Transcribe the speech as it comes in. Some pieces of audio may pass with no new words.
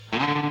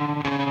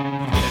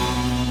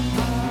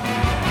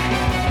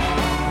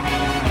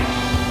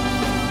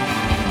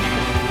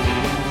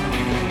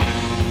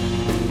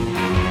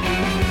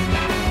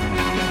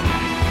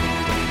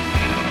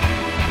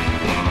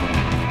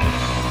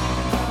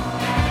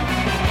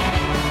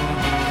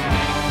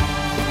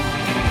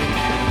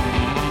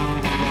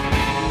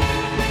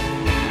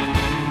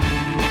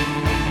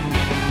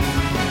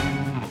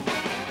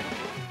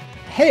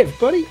Hey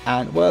everybody,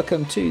 and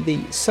welcome to the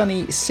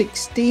Sunny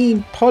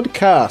 16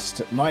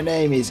 podcast. My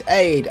name is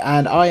Aid,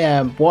 and I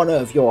am one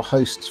of your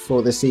hosts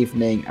for this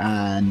evening.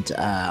 And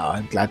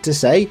I'm glad to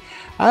say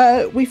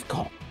we've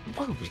got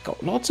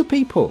lots of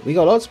people. We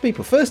got lots of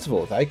people. First of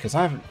all, though, because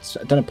I haven't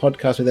done a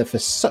podcast with her for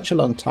such a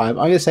long time,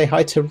 I'm going to say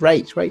hi to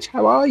Rach. Rach,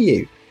 how are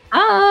you?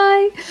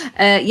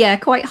 Hi. Yeah,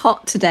 quite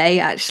hot today,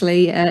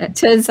 actually. It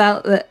turns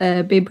out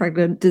that being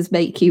pregnant does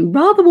make you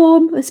rather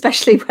warm,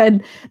 especially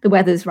when the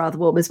weather's rather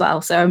warm as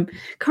well. So I'm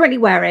currently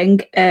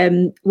wearing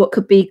what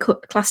could be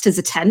classed as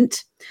a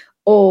tent,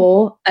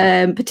 or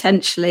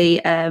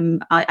potentially,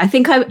 I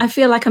think I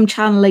feel like I'm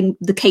channeling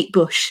the Kate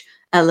Bush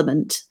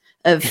element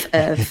of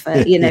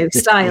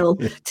style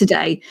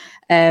today.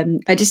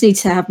 I just need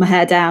to have my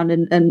hair down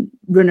and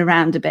run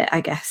around a bit, I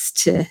guess,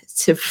 to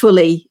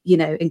fully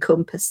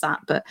encompass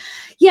that. But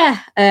yeah,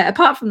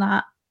 apart from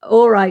that,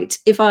 all right.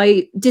 If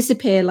I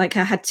disappear like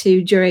I had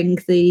to during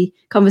the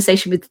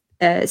conversation with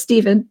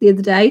Stephen the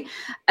other day,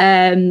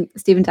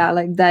 Stephen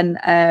Dowling,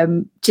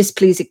 then just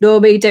please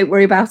ignore me. Don't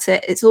worry about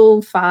it. It's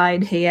all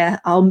fine here.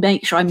 I'll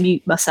make sure I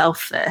mute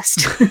myself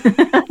first.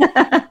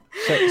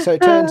 So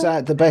it turns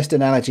out the best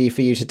analogy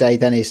for you today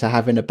then is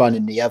having a bun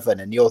in the oven,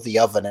 and you're the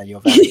oven and you're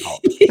very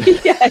hot.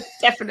 Yeah,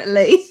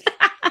 definitely.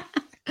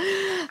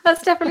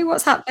 That's definitely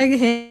what's happening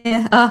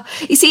here.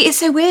 You see, it's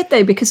so weird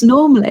though, because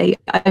normally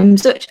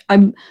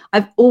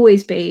I've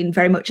always been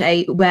very much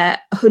a wear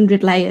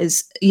 100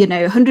 layers,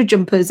 100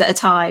 jumpers at a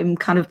time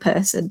kind of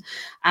person,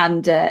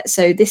 and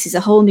so this is a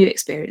whole new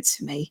experience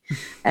for me.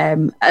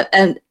 And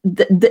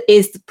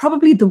is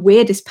probably the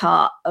weirdest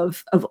part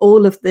of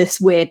all of this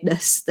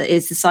weirdness that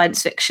is the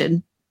science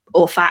fiction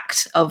or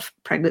fact of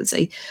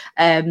pregnancy.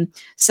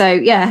 So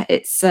yeah,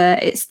 it's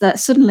that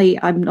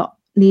suddenly I'm not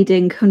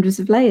needing hundreds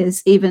of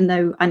layers, even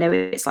though I know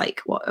it's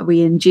like, what are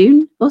we in,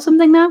 June or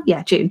something now?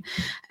 Yeah, June.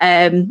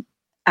 And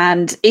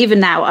even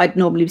now I'd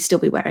normally still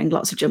be wearing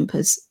lots of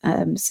jumpers.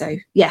 So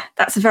yeah,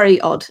 that's a very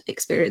odd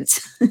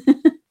experience.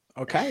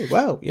 Okay,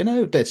 well,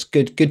 that's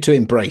good to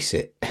embrace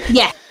it.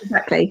 Yeah,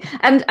 exactly.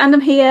 And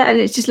I'm here, and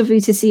it's just lovely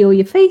to see all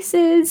your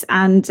faces,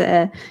 and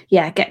get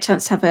a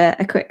chance to have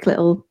a quick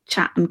little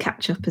chat and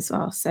catch up as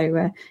well.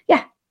 So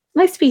yeah,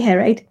 nice to be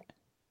here, Aid.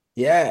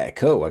 Yeah,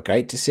 cool. Well,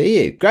 great to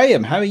see you.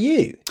 Graham, how are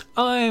you?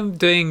 I'm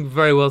doing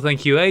very well,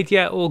 thank you, Aid.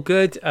 Yeah, all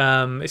good.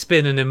 It's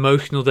been an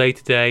emotional day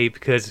today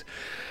because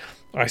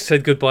I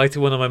said goodbye to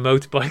one of my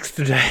motorbikes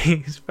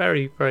today. It's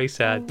very, very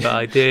sad, but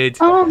I did.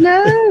 Oh,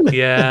 no.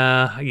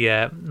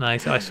 Yeah.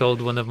 Nice. I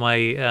sold one of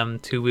my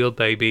two-wheeled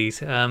babies.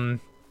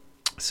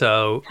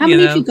 So how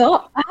many have you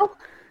got now?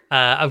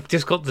 I've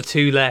just got the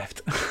two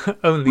left.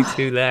 Only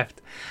two left.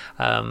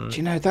 Do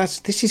you know,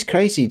 this is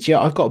crazy.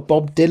 I've got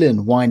Bob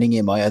Dylan whining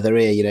in my other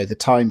ear. The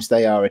times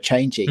they are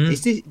changing.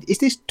 Is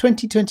this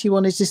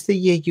 2021? Is this the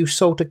year you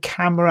sold a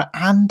camera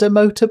and a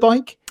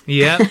motorbike?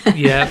 Yeah.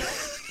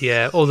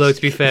 Although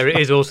to be fair, it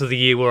is also the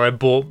year where I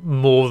bought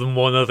more than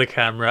one other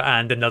camera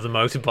and another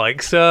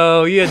motorbike.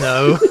 So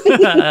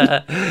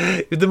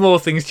the more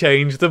things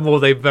change, the more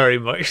they very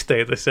much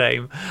stay the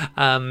same.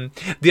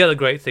 The other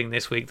great thing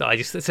this week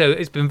that so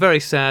it's been very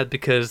sad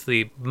because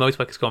the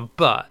motorbike has gone,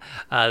 but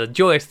the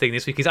joyous thing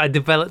this week is I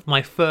developed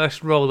my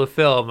first roll of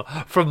film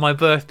from my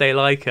birthday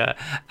Leica,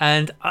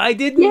 and I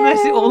didn't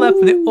mess it all up,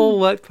 and it all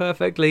worked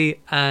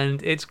perfectly,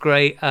 and it's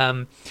great.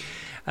 And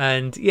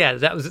yeah,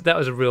 that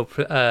was a real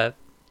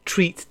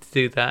treat to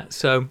do that.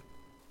 So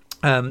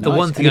nice. The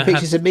one thing, any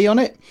pictures of me on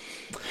it?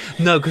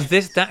 No,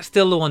 because that's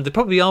still the one. There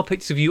probably are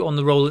pictures of you on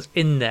the roll that's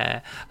in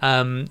there,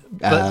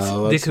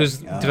 but this was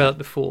developed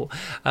before.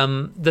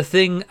 The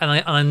thing,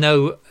 and I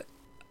know,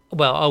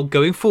 well,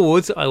 going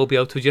forwards I will be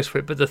able to adjust for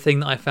it, but the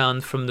thing that I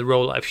found from the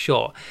roll I've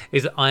shot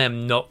is that I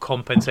am not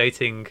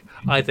compensating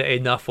either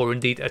enough or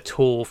indeed at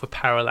all for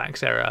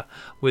parallax error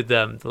with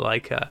the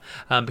Leica,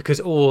 because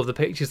all of the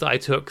pictures that I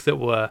took that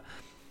were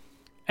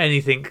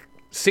anything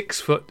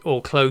 6 foot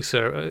or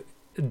closer,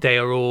 they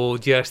are all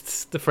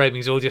just, the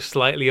framing's all just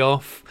slightly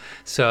off,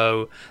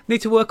 so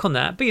need to work on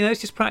that. But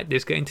it's just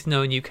practice, getting to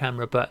know a new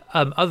camera. But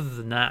other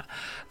than that,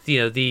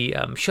 the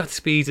shutter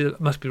speeds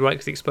must be right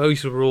because the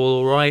exposures were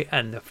all right,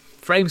 and the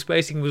frame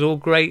spacing was all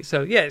great.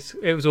 So yes,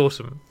 it was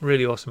awesome,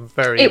 really awesome.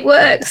 It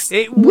works.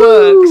 It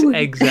works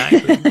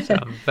exactly. So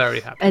I'm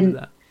very happy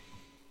with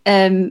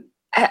that.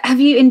 Have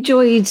you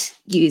enjoyed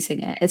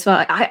using it as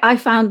well? I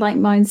found like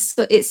mine,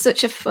 it's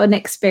such a fun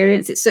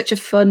experience. It's such a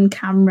fun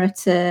camera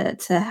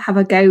to have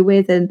a go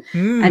with, and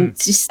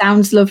just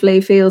sounds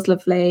lovely, feels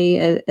lovely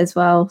as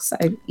well. So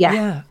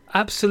yeah,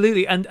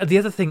 absolutely. And the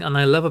other thing, and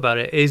I love about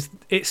it, is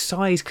its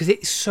size, because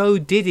it's so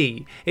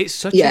diddy. It's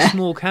such a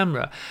small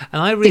camera,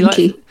 and I really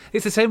like.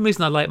 It's the same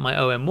reason I like my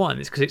OM1.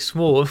 It's because it's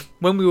small.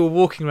 When we were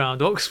walking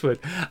around Oxford,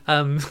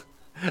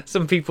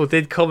 some people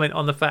did comment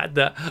on the fact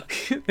that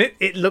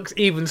it looks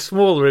even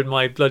smaller in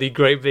my bloody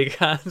great big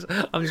hands.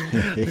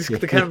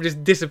 The camera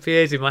just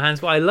disappears in my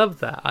hands, but I love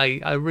that.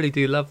 I really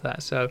do love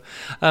that. So,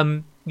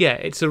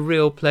 it's a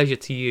real pleasure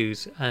to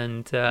use,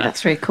 and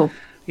that's very cool.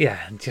 Yeah,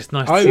 just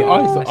nice.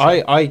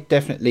 I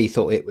definitely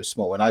thought it was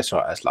small when I saw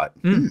it. I was like,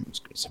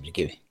 somebody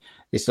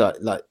it's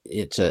like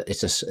it's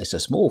a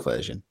small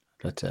version.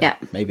 But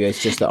maybe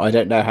it's just that I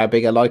don't know how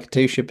big a Leica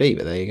 2 should be.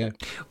 But there you go.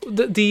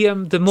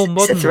 The more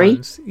modern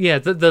ones,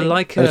 the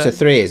Leica. Oh, it's a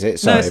 3, is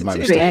it? Sorry, no,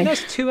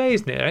 it's 2A,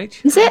 isn't it?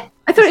 H? Is it?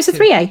 I thought it's a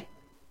 3A.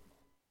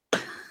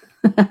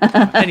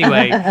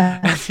 Anyway,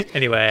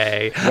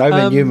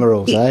 Roman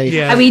numerals, eh?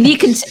 Yeah. I mean, you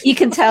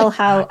can tell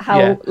how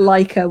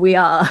Leica we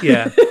are.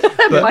 Yeah,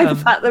 by the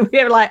fact that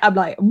we're like, I'm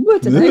like, I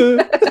don't know.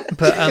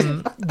 But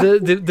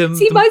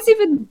see, mine's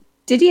even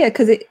diddier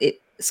because it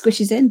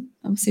squishes in,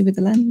 obviously, with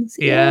the lens.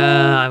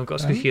 Yeah, I've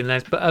got squishy in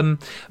lens,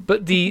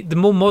 but the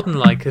more modern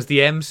Leicas,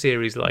 the M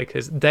series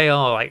Leicas, they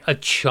are like a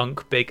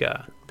chunk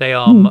bigger. They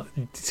are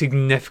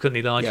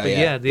significantly larger.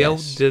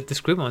 The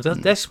screen ones,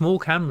 they're small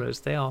cameras.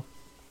 They are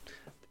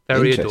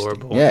very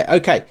adorable. Yeah.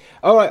 Okay.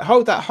 All right.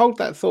 Hold that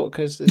thought,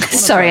 because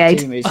sorry, Aid.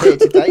 Team is here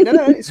today.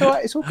 No, it's all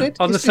right. It's all good.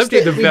 On the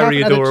subject of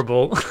very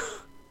adorable.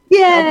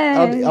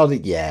 Yeah. On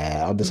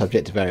the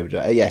subject of very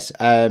adorable. Yes.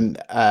 I'm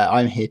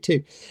here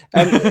too.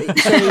 So,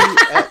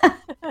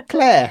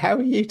 Claire, how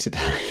are you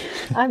today?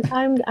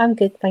 I'm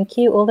good, thank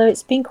you. Although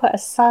it's been quite a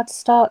sad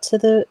start to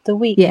the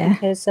week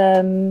because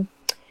in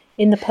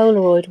the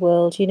Polaroid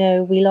world,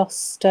 we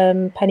lost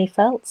Penny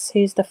Feltz,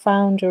 who's the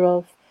founder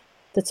of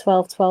the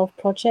 1212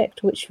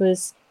 project, which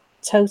was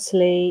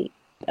totally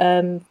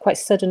quite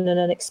sudden and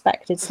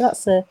unexpected.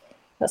 So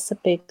that's a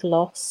big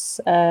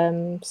loss.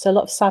 So a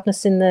lot of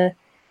sadness in the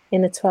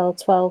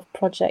 1212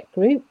 project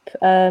group.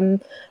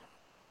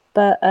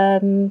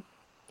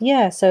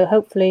 So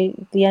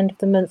hopefully the end of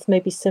the month,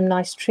 maybe some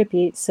nice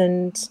tributes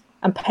and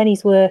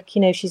Penny's work.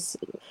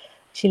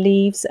 She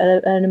leaves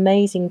an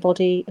amazing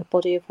body of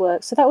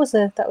work. So that was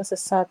a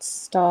sad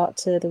start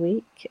to the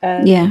week.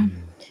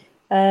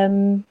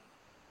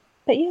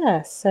 But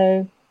yeah,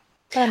 so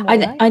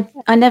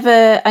I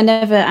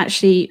never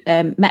actually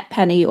met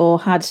Penny or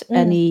had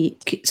any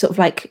sort of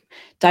like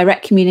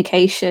direct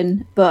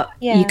communication, but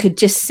you could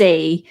just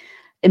see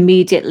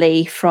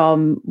immediately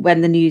from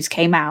when the news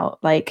came out,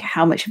 like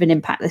how much of an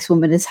impact this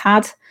woman has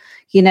had,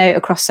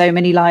 across so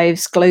many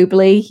lives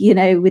globally,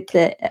 with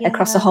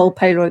across the whole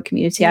Polaroid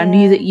community. I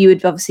knew that you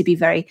would obviously be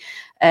very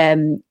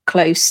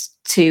close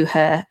to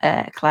her,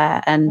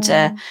 Claire,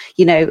 and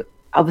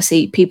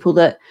obviously people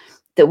that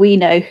we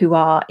know who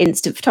are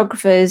instant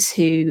photographers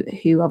who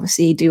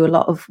obviously do a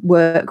lot of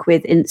work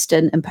with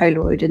instant and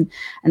Polaroid and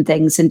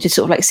things, and just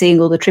sort of like seeing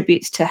all the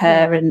tributes to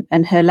her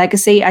and her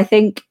legacy, I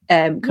think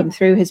come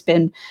through has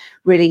been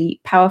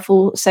really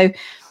powerful. So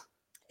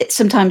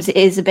sometimes it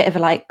is a bit of a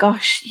like,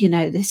 gosh,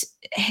 this,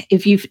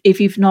 if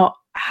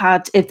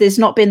there's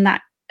not been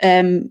that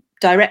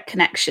direct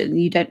connection,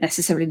 you don't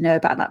necessarily know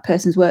about that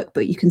person's work,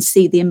 but you can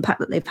see the impact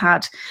that they've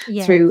had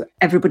through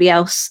everybody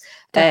else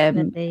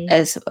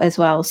as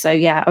well. So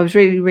I was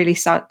really, really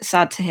sad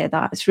to hear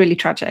that. It's really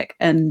tragic,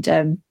 and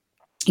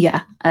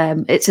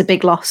it's a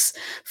big loss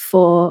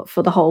for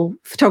the whole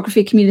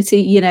photography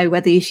community,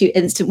 whether you shoot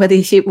instant, whether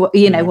you shoot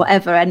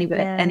whatever,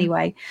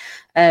 anyway.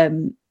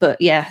 But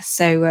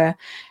so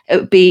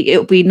it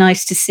would be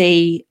nice to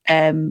see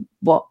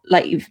what,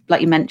 like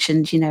you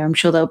mentioned, I'm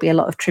sure there'll be a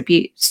lot of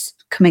tributes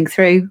coming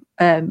through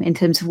in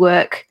terms of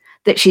work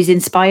that she's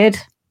inspired,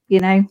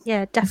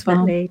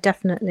 definitely.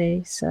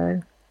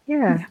 So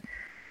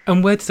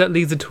and where does that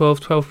leave the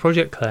 1212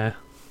 project, Claire?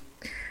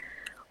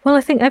 Well,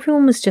 I think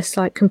everyone was just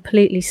like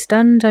completely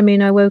stunned. I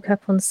mean, I woke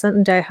up on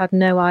Sunday, had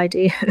no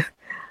idea,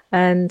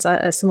 and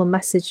someone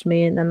messaged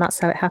me, and then that's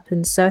how it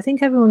happened. So I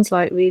think everyone's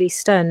like really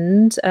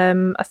stunned.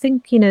 I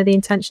think the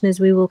intention is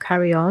we will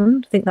carry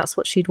on. I think that's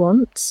what she'd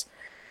want.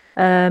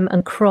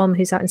 And Crom,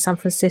 who's out in San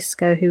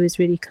Francisco, who is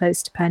really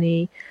close to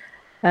Penny,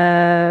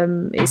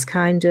 is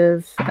kind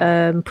of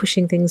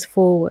pushing things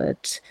forward.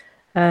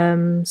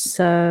 Carrying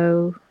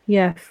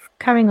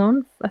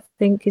on, I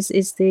think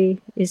is the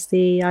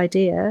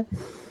idea.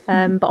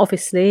 But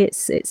obviously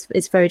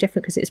it's very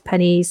different because it's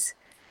Penny's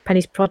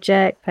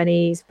project,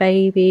 Penny's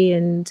baby,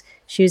 and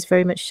she was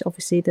very much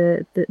obviously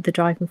the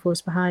driving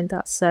force behind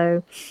that.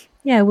 So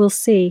we'll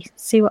see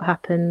what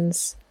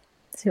happens.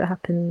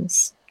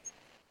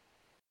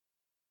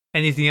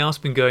 Anything else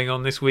been going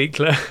on this week,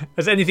 Claire?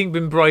 Has anything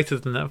been brighter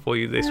than that for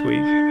you this week?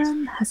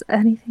 Has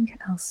anything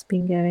else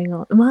been going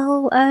on?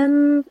 Well,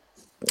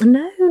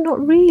 no,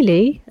 not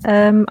really.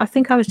 I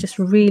think I was just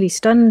really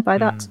stunned by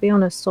that, to be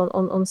honest.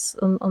 On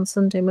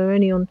Sunday, we're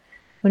only on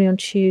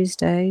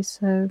Tuesday,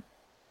 so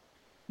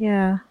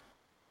yeah.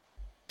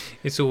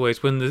 It's always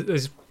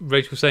as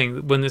Rachel was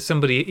saying, when there's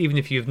somebody, even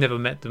if you've never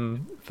met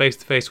them face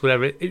to face,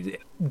 whatever,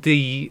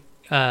 the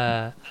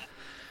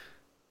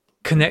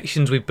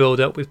connections we build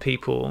up with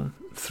people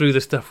through the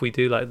stuff we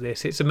do like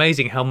this, it's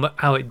amazing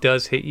how it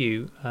does hit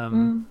you.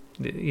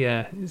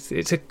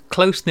 It's a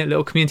close-knit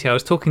little community. I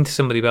was talking to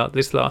somebody about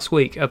this last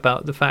week,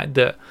 about the fact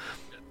that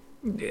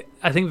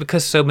I think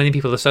because so many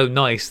people are so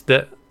nice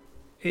that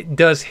it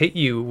does hit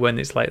you when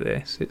it's like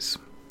this. It's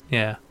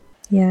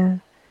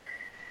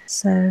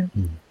so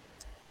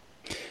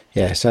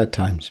sad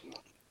times.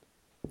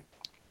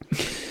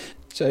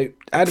 So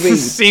how do we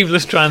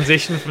seamless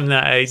transition from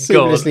that age?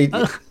 seamlessly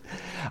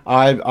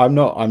I'm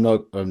not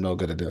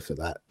good enough at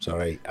that.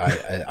 Sorry,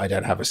 I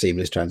don't have a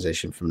seamless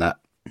transition from that.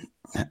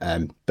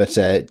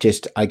 But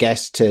just I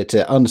guess to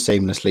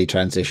unseamlessly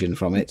transition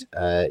from it,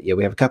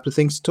 we have a couple of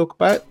things to talk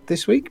about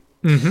this week.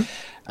 Mm-hmm.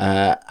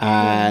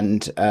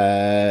 And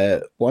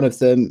one of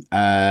them,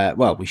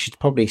 we should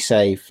probably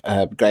save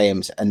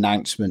Graham's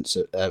announcements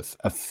of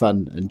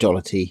fun and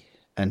jollity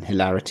and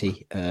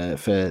hilarity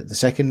for the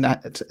second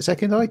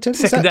item.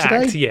 Second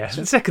act, yeah.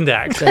 Second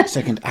act.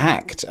 Second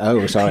act.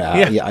 Oh, sorry.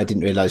 I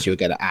didn't realise you were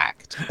going to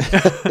act.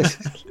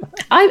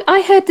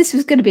 I heard this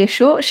was going to be a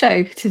short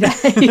show today.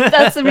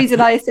 That's the reason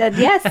I said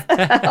yes.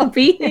 I'll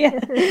be here.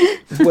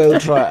 We'll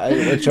try.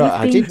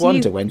 I did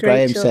wonder when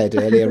Graham said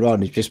earlier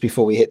on, just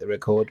before we hit the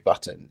record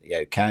button,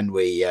 can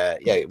we?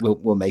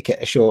 We'll make it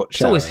a short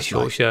show. It's always a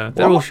short show.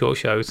 They're all short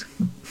shows.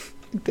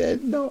 They're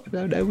not.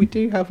 No. We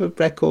do have a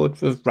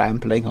record of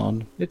rambling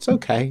on. It's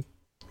okay.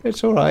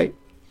 It's all right.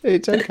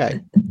 It's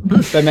okay.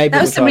 But maybe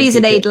that was the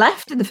reason Aid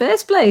left in the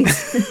first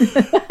place.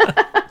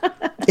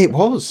 It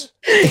was.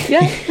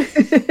 Yeah.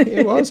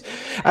 It was.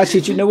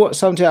 Actually, do you know what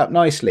summed it up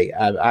nicely?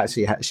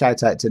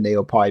 Shout out to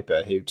Neil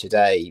Piper, who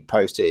today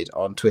posted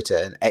on Twitter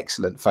an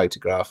excellent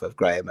photograph of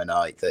Graham and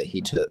I that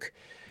he took.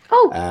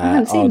 Oh, I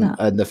haven't seen that.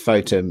 On the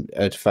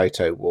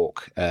photo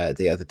walk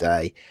the other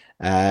day.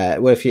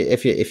 Well,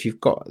 if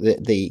you've got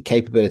the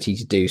capability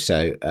to do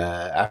so,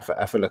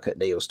 have a look at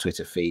Neil's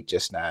Twitter feed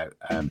just now,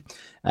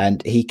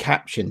 and he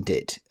captioned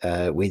it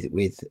with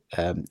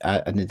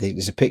and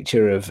there's a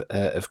picture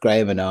of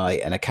Graham and I,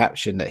 and a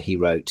caption that he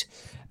wrote,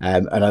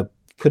 and I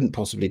couldn't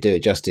possibly do it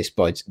justice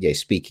by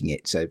speaking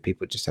it, so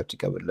people just have to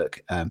go and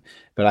look.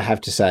 But I have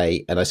to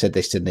say, and I said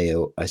this to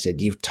Neil, I said,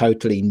 you've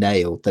totally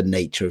nailed the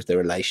nature of the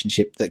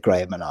relationship that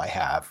Graham and I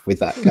have with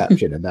that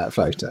caption and that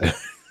photo.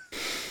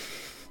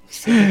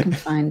 See if I can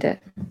find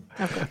it.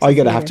 I'm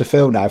going to have to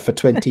film now for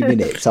 20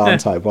 minutes,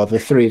 aren't I? While the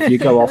three of you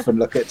go off and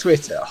look at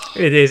Twitter.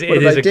 It is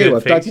a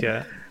good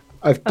picture.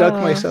 I've dug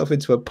myself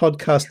into a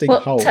podcasting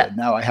hole, and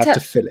now I have to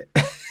fill it.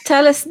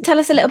 Tell us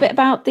a little bit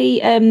about the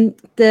a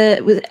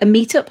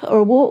meetup or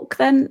a walk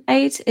then,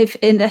 Aid.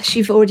 Unless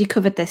you've already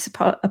covered this,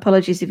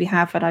 apologies if you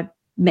have, and I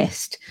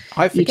missed.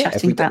 I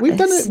forget. We've done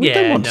it.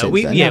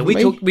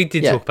 We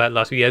did talk about it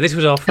last week. Yeah, this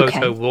was our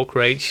photo walk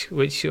rage,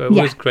 which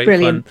was great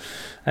fun.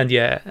 And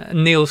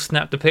Neil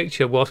snapped a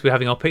picture whilst we were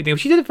having our picnic.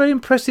 She did a very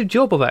impressive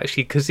job of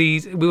actually, because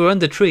we were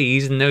under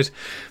trees and there was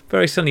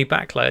very sunny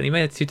backlight, and he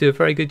managed to do a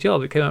very good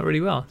job. It came out really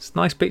well. It's a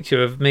nice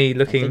picture of me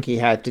looking. I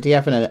think did he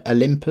have an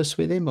Olympus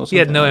with him or something? He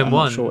had no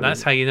M1. Sure.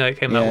 That's how you know it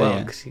came out well,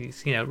 because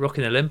he's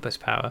rocking Olympus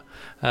power.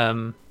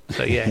 So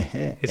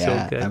it's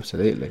all good.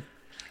 Absolutely.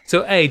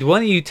 So Aid, why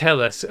don't you tell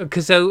us?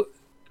 Because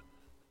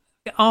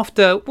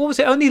after, what was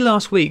it, only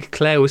last week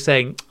Claire was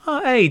saying,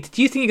 Aid,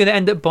 do you think you're going to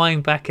end up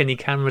buying back any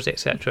cameras,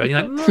 etc.? And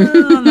you're like,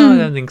 no, I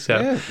don't think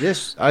so.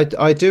 Yes,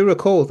 I do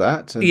recall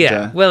that.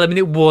 And, well, I mean,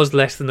 it was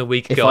less than a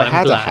week ago. If I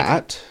had a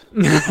hat,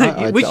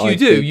 which you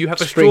do, you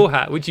have a straw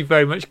hat, which you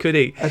very much could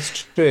eat.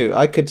 That's true.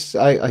 I could.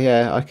 I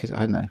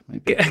don't know.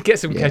 Maybe. Get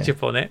some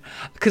ketchup on it,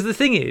 because the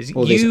thing is,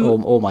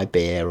 or my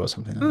beer or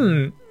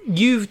something.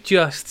 You've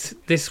just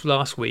this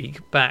last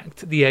week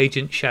backed the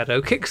Agent Shadow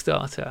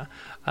Kickstarter.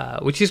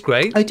 Which is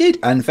great. I did,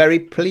 and very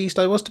pleased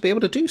I was to be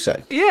able to do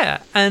so.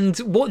 Yeah, and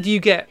what do you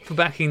get for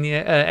backing the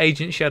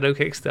Agent Shadow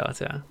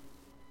Kickstarter?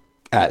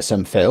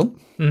 Some film,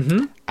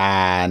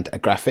 and a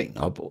graphic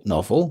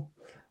novel,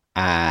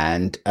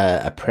 and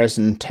a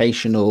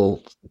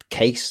presentational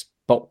case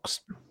box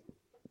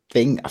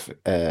thing.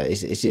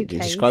 Is it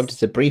described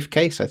as a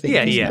briefcase? I think.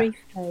 Yeah.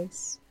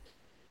 Briefcase.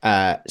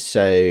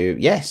 So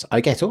yes,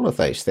 I get all of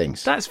those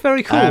things. That's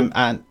very cool.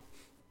 And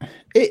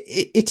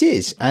it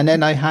is. And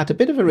then I had a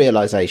bit of a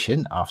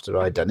realization after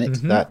I'd done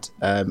it that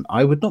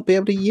I would not be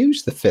able to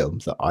use the film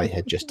that I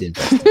had just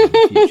invested in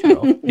the future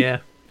of. Yeah.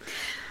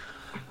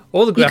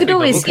 All the graphic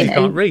novels you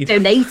can't read.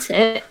 Donate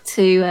it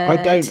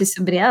to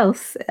somebody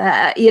else.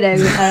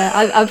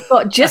 I've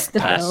got just the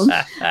film.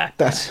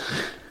 That's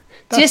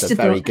just a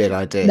very good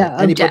idea. No,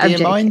 anybody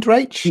in mind,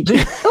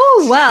 Rach?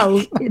 Oh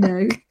well,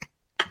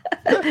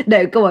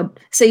 No, go on.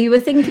 So you were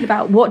thinking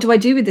about, what do I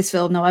do with this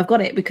film? No, I've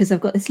got it because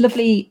I've got this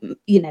lovely,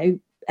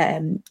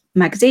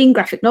 magazine,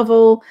 graphic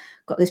novel,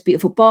 got this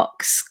beautiful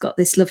box, got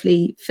this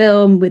lovely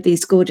film with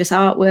these gorgeous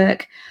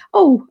artwork.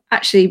 Oh,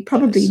 actually,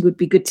 probably would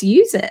be good to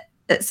use it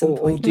at some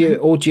point.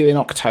 All due in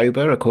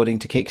October, according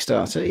to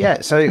Kickstarter.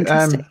 Yeah, so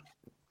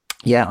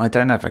I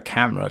don't have a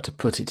camera to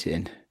put it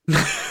in.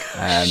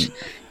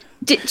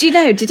 Do you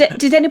know?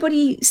 Did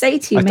anybody say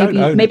to you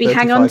maybe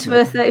hang on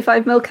to a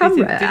 35mm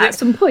camera at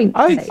some point?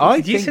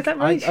 Did you say that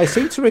right? I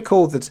seem to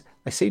recall that.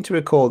 I seem to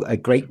recall a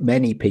great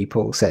many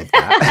people said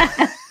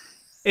that.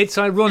 It's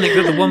ironic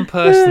that the one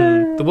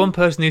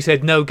person who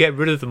said no, get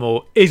rid of them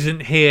all,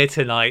 isn't here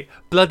tonight.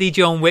 Bloody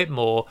John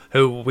Whitmore,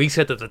 who we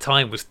said at the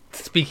time was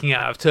speaking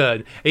out of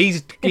turn.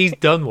 He's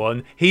done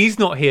one. He's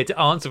not here to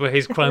answer for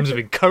his crimes of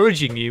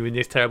encouraging you in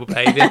this terrible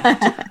behaviour.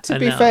 To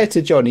be fair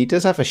to John, he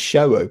does have a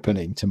show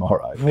opening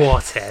tomorrow.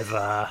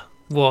 Whatever.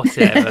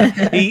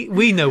 Whatever.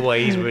 We know why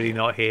he's really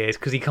not here. It's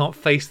because he can't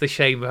face the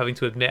shame of having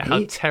to admit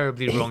how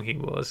terribly wrong he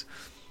was.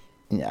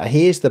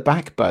 He is the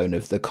backbone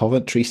of the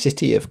Coventry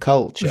City of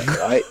Culture,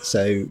 right?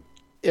 So,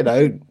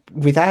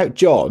 without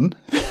John,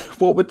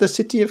 what would the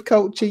City of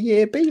Culture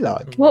year be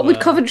like? What would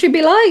Coventry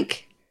be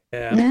like?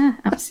 Yeah,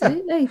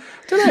 absolutely. I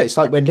don't know. It's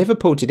like when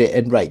Liverpool did it,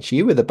 and Rach,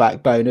 you were the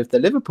backbone of the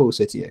Liverpool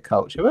City of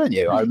Culture, weren't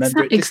you? I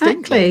remember it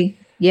distinctly.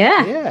 Exactly.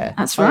 Yeah,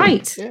 that's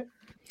right. Yeah.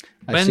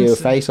 I see your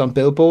face on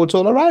billboards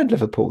all around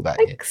Liverpool that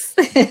year.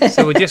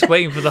 So we're just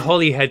waiting for the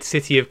Holyhead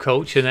City of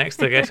Culture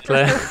next, I guess,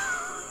 Claire.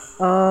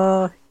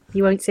 Oh,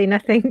 you won't see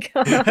nothing.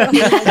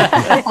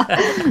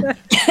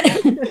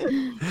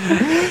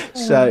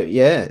 So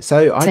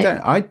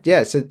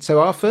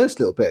our first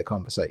little bit of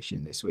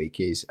conversation this week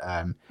is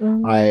I'm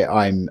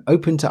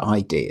open to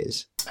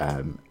ideas.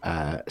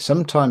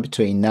 Sometime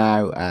between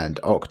now and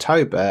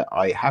October,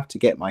 I have to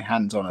get my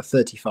hands on a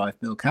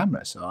 35mm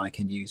camera so I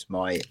can use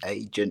my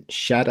Agent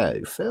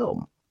Shadow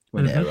film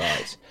when it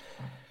arrives.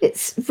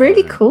 It's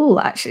really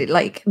cool, actually.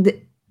 Like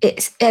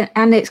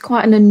it's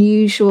quite an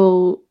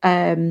unusual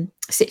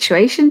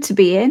situation to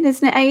be in,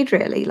 isn't it, Aid?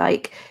 Really,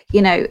 like,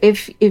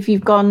 if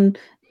you've gone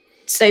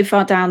so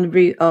far down the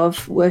route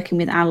of working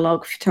with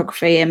analog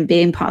photography and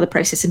being part of the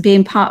process and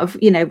being part of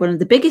one of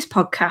the biggest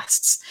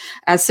podcasts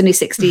as Sunny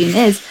 16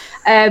 is,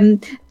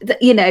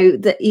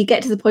 that you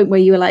get to the point where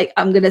you were like,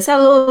 I'm going to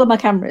sell all of my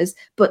cameras,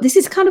 but this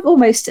is kind of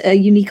almost a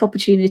unique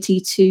opportunity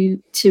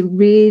to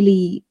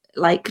really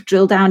like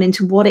drill down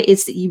into what it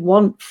is that you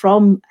want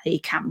from a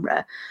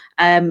camera.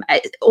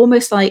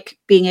 Almost like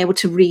being able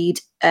to read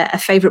a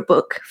favorite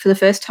book for the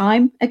first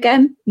time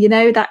again,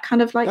 that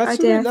kind of like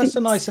idea. That's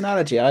a nice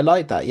analogy. I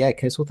like that. Yeah,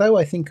 because although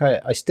I think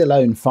I still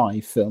own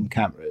 5 film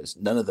cameras,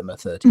 none of them are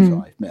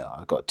 35mm.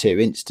 I've got 2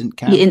 instant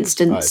cameras.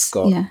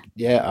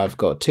 I've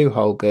got 2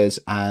 Holgers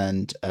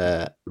and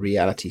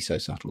Reality So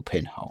Subtle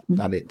pinhole.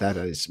 That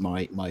is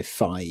my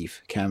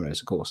 5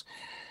 cameras, of course.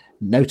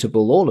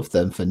 Notable, all of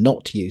them, for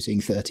not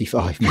using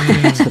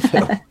 35mm of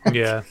film.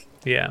 Yeah.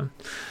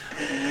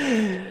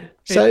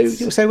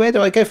 So where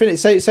do I go for it?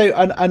 So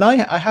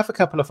I have a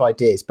couple of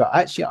ideas, but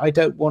actually I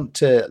don't want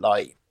to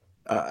like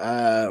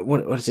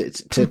what is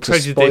it to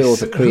spoil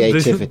the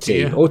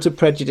creativity or to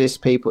prejudice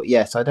people.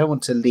 Yes, I don't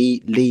want to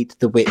lead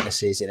the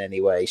witnesses in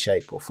any way,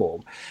 shape, or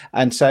form.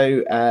 And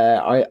so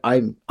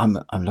I'm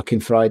looking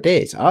for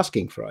ideas,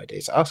 asking for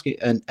ideas,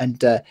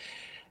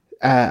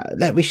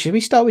 should we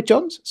start with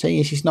John's, seeing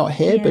as he's not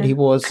here, but he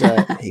was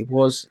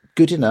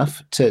good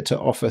enough to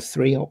offer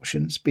 3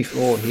 options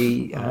before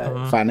he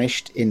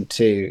vanished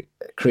into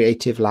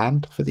creative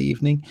land for the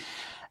evening.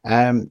 2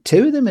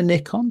 of them are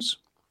Nikons.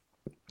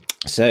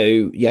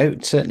 So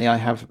certainly I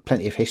have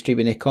plenty of history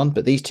with Nikon,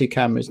 but these 2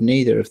 cameras,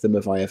 neither of them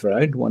have I ever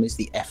owned. One is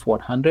the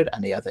F100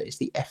 and the other is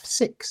the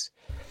F6.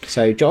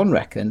 So John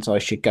reckons I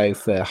should go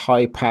for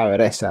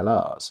high-powered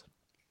SLRs.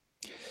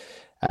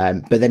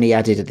 But then he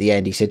added at the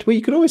end, he said, well,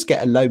 you could always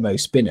get a Lomo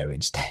spinner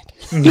instead.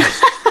 Did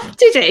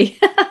he?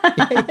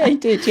 Yeah, he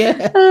did,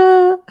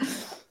 yeah.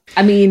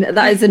 I mean,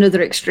 that is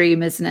another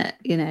extreme, isn't it?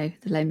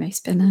 The Lomo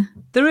spinner.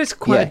 There is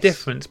quite a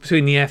difference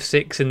between the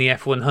F6 and the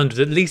F100,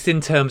 at least in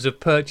terms of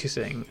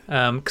purchasing.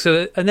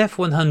 So an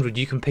F100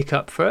 you can pick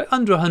up for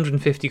under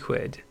 150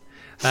 quid.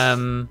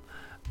 An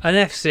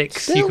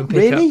F6 you can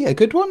pick up... Really? A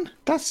good one?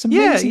 That's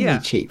amazingly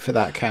cheap for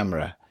that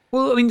camera.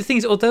 Well, I mean, the thing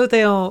is, although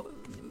they are...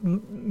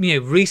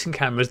 recent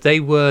cameras, they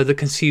were the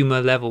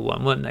consumer level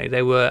one, weren't they?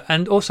 They were,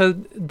 and also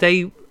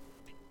they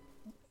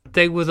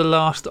were the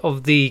last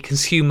of the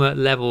consumer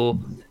level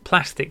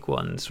plastic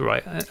ones,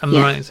 right? Am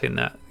I right in saying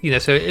that?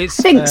 So it's.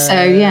 I think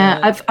so. Yeah,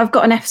 I've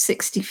got an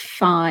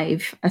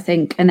F65. I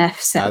think an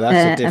F7.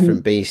 That's a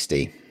different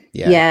beastie.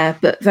 Yeah. Yeah,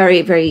 but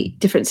very, very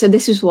different. So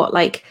this was what,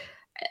 like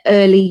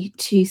early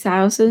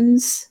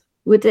 2000s.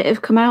 Would it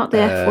have come out, the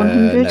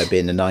F100? No, it'd be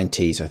in the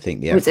 90s, I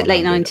think. Was it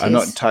late 90s? I'm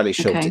not entirely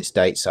sure what its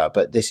dates are,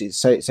 but this is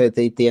so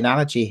the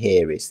analogy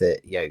here is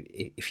that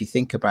if you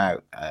think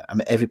about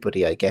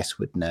everybody, I guess,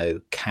 would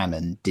know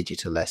Canon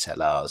digital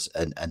SLRs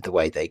and the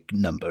way they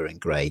number and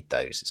grade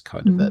those is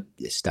kind of a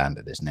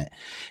standard, isn't it?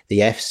 The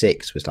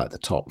F6 was like the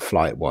top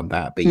flight one.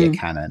 That'd be your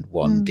Canon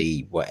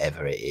 1D,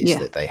 whatever it is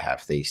that they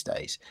have these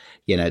days.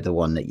 The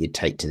one that you'd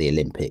take to the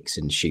Olympics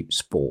and shoot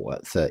sport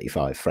at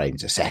 35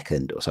 frames a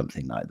second or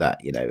something like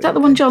that. Is that the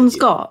one John's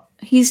got?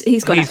 He's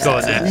got an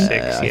F6.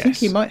 I think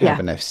he might have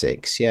an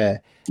F6. Yeah.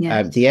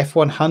 The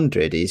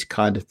F100 is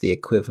kind of the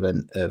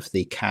equivalent of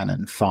the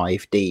Canon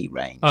 5D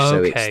range.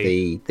 So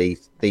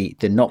it's the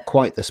not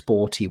quite the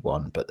sporty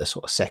one, but the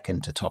sort of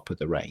second to top of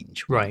the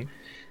range. Right.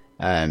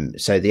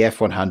 So the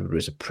F100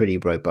 was a pretty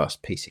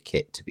robust piece of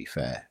kit, to be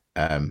fair.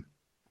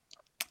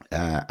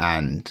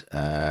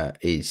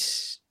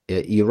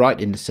 You're right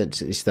in the sense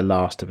that it's the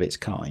last of its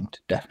kind,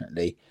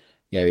 definitely.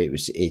 So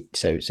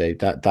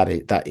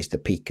that is the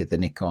peak of the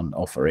Nikon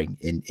offering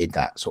in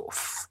that sort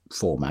of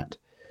format.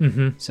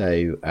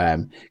 So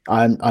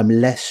I'm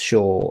less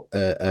sure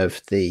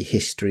of the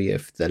history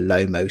of the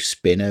Lomo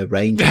spinner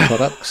range of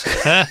products.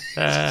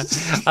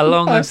 A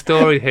long and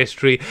storied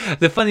history.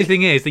 The funny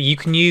thing is that you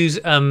can use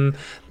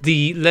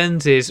the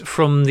lenses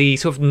from the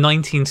sort of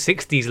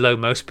 1960s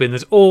Lomo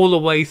spinners all the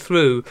way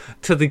through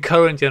to the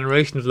current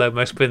generation of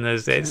Lomo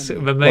spinners. It's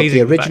amazing.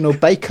 The original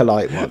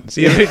Bakelite ones.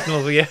 The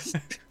original, yes.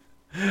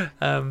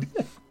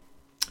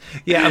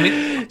 Yeah, I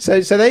mean,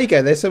 so there you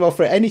go. There's some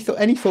offer. Any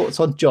thoughts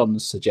on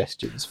John's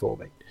suggestions for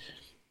me?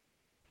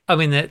 I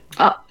mean, yeah,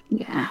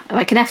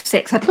 like an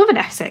F6. I'd love an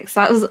F6.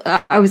 That was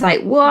I was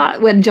like,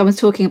 what? When John was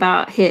talking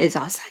about his,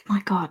 I was like,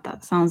 my God,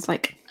 that sounds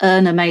like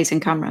an amazing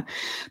camera.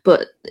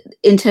 But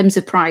in terms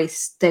of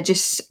price,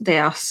 they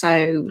are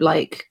so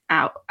like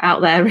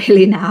out there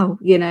really now.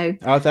 You know,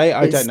 are they?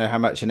 I don't know how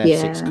much an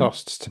F6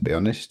 costs, to be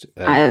honest.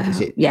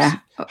 Is it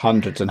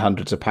hundreds and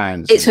hundreds of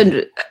pounds? It's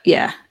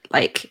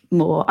like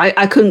more.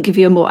 I couldn't give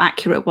you a more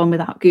accurate one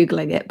without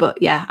Googling it,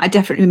 but yeah, I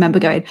definitely remember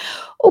going,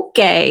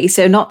 okay,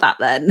 so not that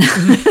then.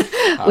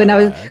 When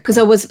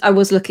I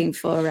was looking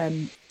for a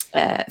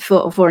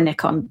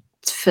Nikon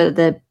for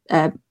the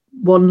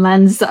one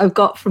lens that I've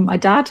got from my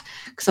dad,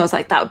 because I was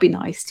like, that would be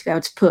nice to be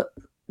able to put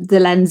the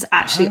lens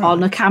actually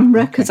on a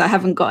camera, because I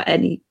haven't got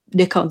any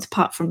Nikons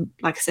apart from,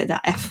 like I said,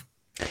 that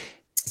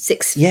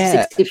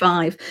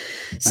F65.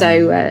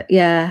 So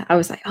I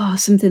was like,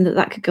 something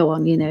that could go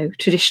on, you know,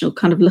 traditional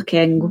kind of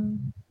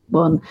looking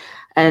one,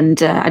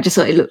 and I just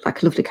thought it looked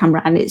like a lovely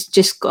camera, and it's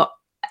just got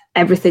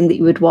everything that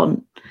you would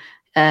want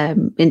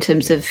in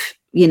terms of,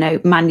 you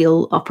know,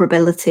 manual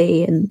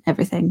operability and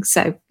everything.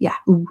 So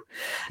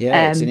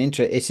it's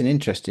an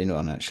interesting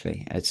one,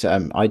 actually. It's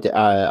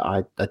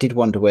I did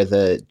wonder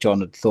whether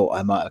John had thought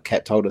I might have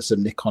kept hold of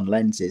some Nikon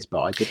lenses,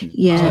 but I didn't.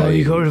 Yeah,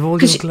 you got rid of all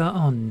your glass.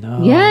 Oh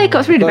no. Yeah,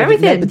 got rid of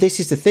everything. No, but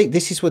this is the thing.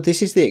 This is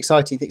the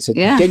exciting thing. So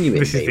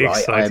genuinely,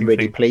 right, I am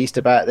really pleased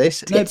about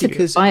this. No,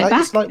 because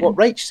it's like what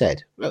Rach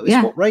said.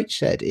 It's what Rach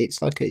said.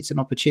 It's like it's an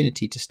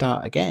opportunity to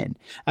start again.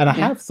 And I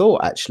have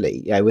thought,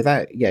 actually,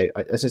 without,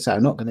 as I say,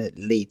 I'm not going to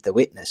lead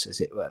the witness, as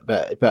it were,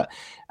 but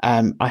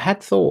I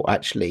had thought,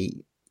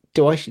 actually,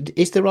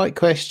 is the right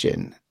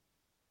question,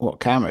 what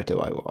camera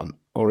do I want?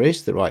 Or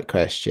is the right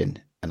question,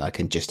 and I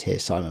can just hear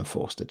Simon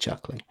Forster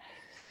chuckling,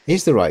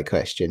 is the right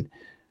question,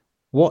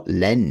 what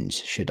lens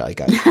should I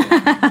go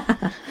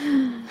for?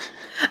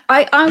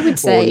 I would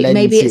say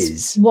maybe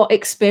it's what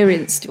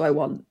experience do I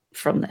want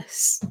from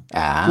this,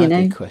 you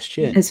know, good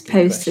question, as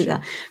opposed to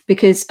that,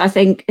 because I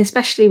think,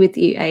 especially with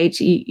you, Age,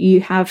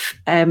 you have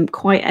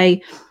quite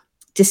a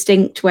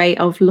distinct way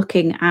of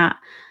looking at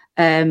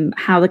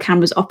how the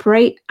cameras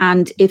operate,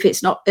 and if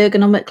it's not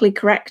ergonomically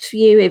correct for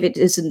you,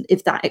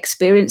 if that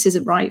experience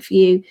isn't right for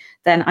you,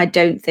 then I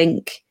don't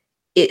think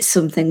it's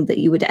something that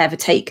you would ever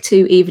take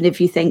to, even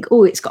if you think,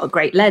 it's got a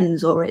great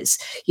lens, or it's,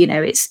 you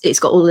know, it's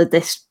got all of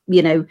this,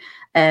 you know,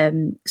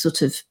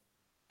 sort of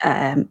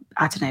I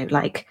don't know,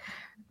 like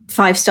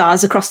 5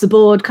 stars across the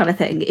board kind of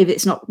thing. If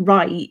it's not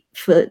right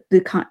for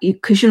the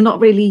because you're not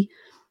really,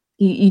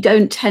 you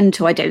don't tend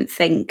to, I don't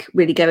think,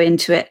 really go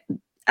into it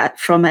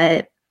from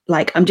a,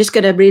 like, I'm just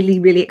going to really,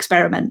 really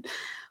experiment,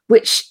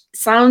 which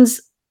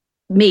sounds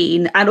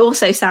mean and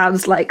also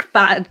sounds like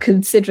bad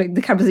considering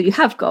the cameras that you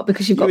have got,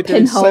 because you've got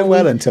pinhole so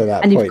well until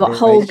that and point, you've got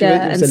Holger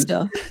and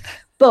stuff.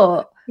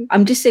 But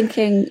I'm just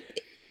thinking,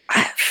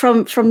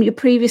 from your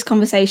previous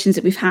conversations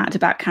that we've had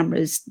about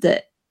cameras,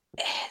 that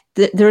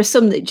there are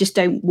some that just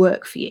don't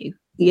work for you.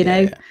 You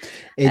know,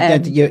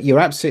 you're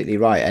absolutely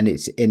right, and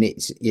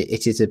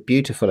it is a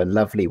beautiful and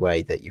lovely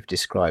way that you've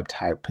described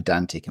how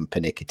pedantic and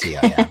pernickety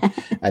I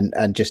am,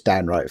 and just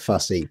downright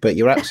fussy. But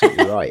you're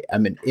absolutely right. I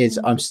mean,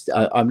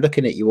 I'm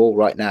looking at you all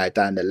right now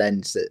down the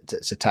lens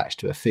that's attached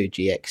to a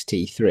Fuji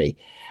X-T3,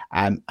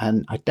 and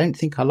I don't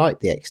think I like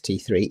the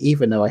X-T3,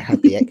 even though I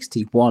had the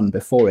X-T1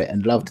 before it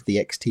and loved the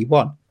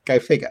X-T1. Go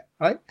figure,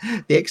 right?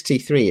 The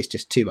X-T3 is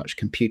just too much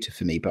computer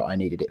for me, but I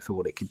needed it for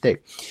what it could do.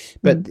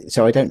 But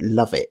so I don't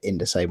love it in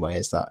the same way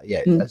as that,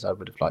 as I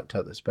would have liked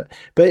others. But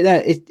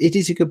it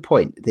is a good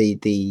point.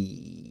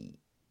 The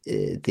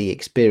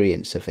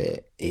experience of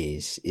it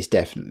is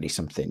definitely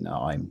something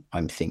that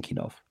I'm thinking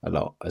of a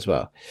lot as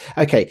well.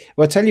 Okay,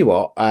 well, I'll tell you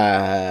what.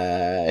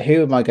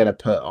 Who am I going to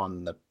put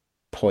on the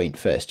point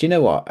first? Do you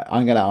know what?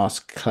 I'm going to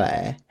ask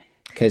Claire.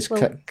 Because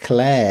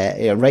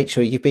Claire,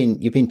 Rachel, you've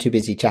been too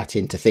busy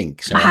chatting to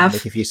think, so I'm going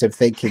to give you some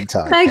thinking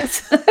time.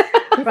 Thanks.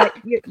 Right,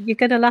 you're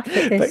going to laugh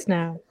at this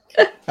now.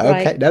 Okay,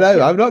 right.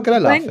 No, I'm not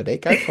going to laugh at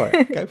it. Go for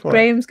it.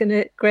 Graham's going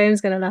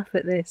to laugh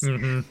at this.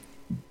 Mm-hmm.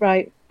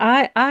 Right,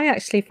 I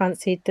actually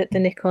fancied the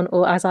Nikon,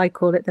 or as I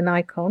call it, the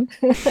Nikon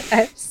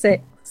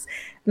F6.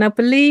 Now,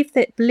 believe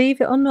it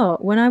or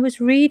not, when I was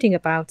reading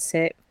about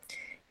it,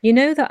 you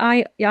know that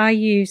I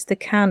use the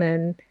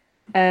Canon.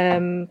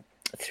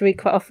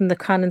 Quite often the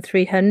Canon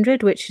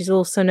 300, which is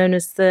also known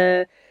as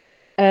the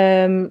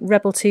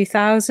Rebel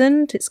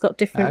 2000. It's got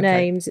different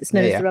names. It's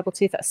known as the Rebel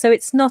 2000. So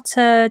it's not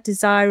a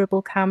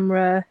desirable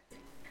camera.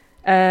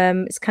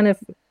 It's kind of,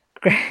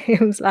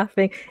 Graham's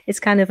laughing, it's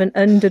kind of an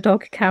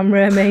underdog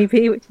camera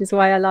maybe, which is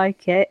why I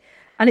like it.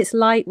 and it's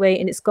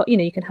lightweight, and it's got,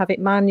 you can have it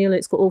manual,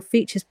 it's got all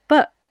features.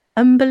 But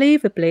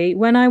unbelievably,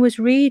 when I was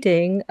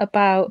reading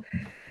about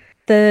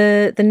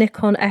the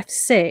Nikon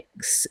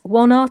F6,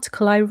 one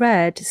article I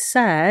read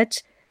said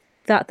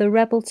that the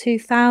Rebel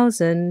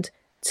 2000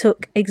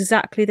 took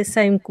exactly the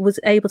same, was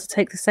able to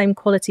take the same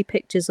quality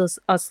pictures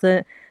as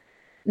the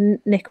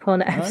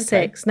Nikon F6.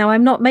 Okay. Now,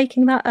 I'm not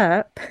making that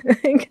up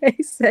in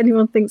case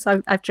anyone thinks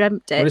I've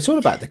dreamt it. Well, it's all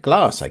about the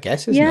glass, I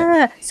guess, isn't it?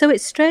 Yeah, so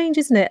it's strange,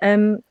 isn't it?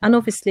 And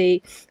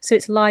obviously, so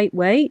it's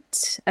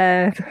lightweight.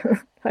 How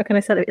can I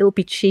say it? It'll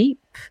be cheap.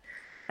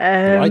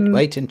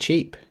 Lightweight and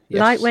cheap. Yes.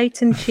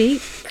 Lightweight and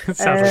cheap. Sounds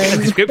like a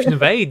description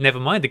of aid, never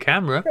mind the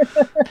camera.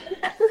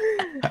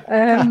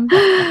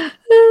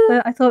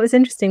 But I thought it was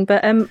interesting.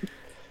 But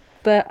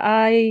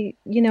I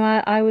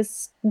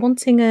was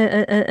wanting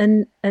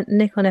a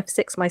Nikon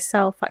F6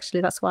 myself.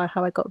 Actually, that's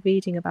how I got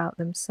reading about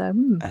them. So,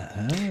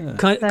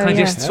 can I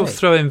just sort of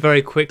throw in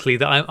very quickly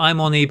that I'm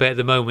on eBay at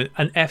the moment.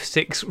 An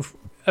F6.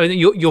 I mean,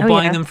 you're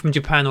buying them from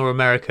Japan or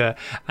America,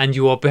 and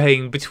you are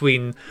paying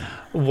between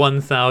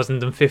 £1,000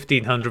 and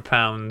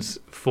 £1,500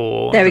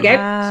 for. There we go.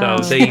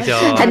 Wow. So these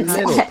are a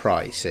little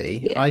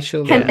pricey. Yeah. I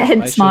shall.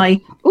 Hence my.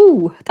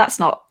 That's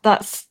not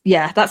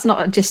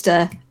just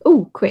a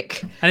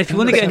quick. And if you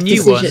want to get a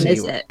new one,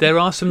 there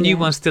are some new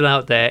ones still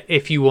out there.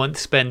 If you want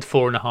to spend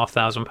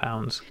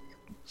 £4,500.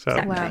 So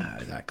exactly. No,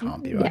 that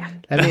can't be right. Yeah.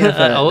 Let me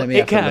have a look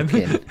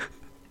in.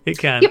 It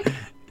can. Yep.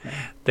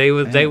 They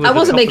were. I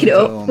wasn't making it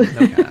up.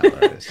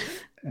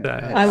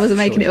 I wasn't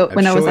making it up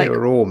when I was like.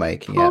 We're all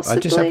making it up. I'm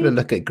just having a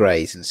look at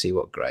Grays and see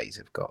what Grays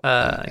have got.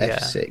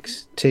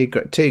 F6,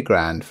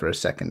 £2,000 for a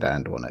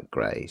second-hand one at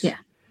Grays. Yeah.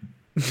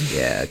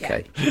 Yeah.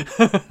 Okay.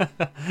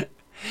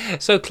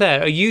 So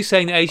Claire, are you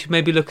saying that I should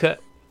maybe look at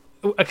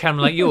a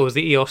camera like yours,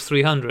 the EOS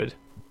 300?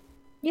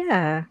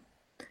 Yeah.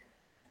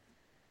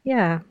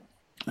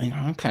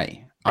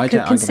 Okay. I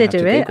could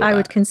consider it. I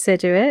would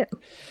consider it.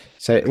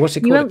 So what's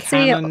it called?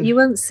 You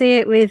won't see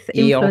it with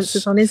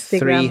influencers on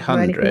Instagram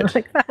 300. Or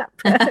anything like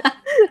that.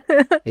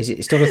 Is it?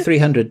 It's not a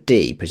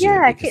 300D,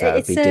 presumably, because that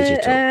would be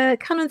digital. A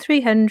Canon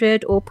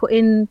 300, or put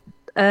in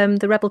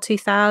the Rebel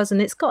 2000.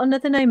 It's got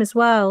another name as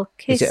well.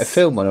 Is it a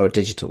film one or a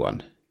digital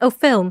one? Oh,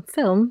 film.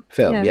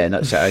 Yeah.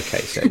 No. So okay.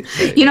 So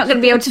you're not going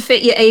to be able to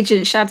fit your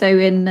Agent Shadow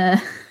in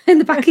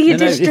the back of your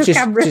digital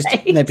camera.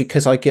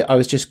 Because I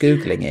was just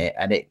googling it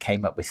and it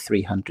came up with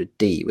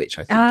 300D, which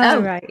I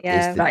think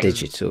is the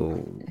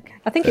digital.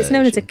 I think it's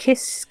known as a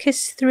Kiss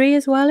 3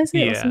 as well, isn't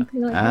it? Yeah. Or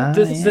something like that.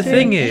 The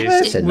thing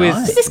is,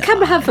 does this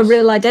camera have a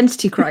real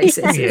identity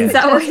crisis? Is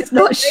that why it's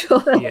not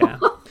sure? Yeah.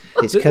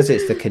 It's because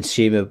it's the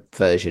consumer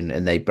version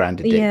and they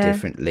branded it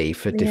differently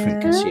for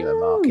different consumer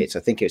markets. I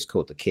think it was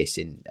called the Kiss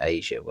in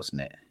Asia,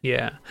 wasn't it?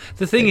 Yeah.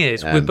 The thing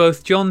is, with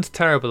both John's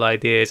terrible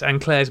ideas and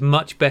Claire's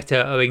much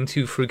better owing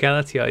to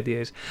frugality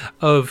ideas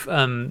of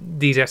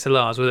these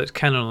SLRs, whether it's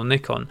Canon or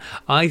Nikon,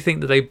 I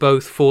think that they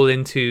both fall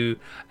into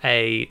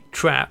a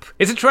trap.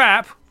 It's a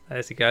trap!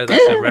 There you go.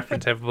 That's a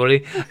reference,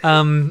 everybody,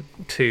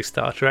 to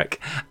Star Trek.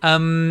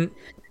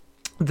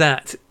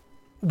 That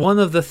one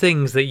of the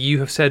things that you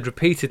have said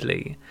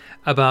repeatedly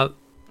about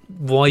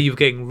why you're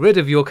getting rid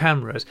of your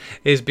cameras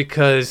is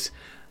because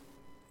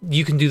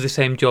you can do the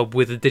same job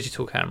with a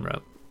digital camera.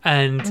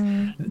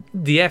 And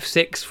the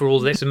F6, for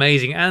all that's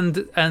amazing,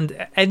 and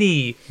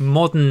any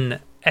modern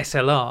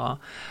SLR,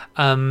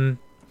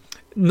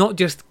 not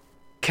just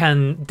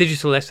can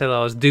digital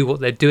SLRs do what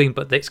they're doing,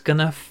 but it's going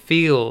to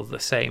feel the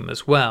same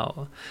as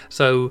well.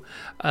 So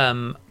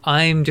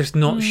I'm just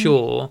not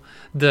sure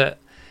that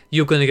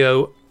you're going to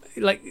go,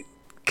 like,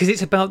 because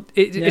it's about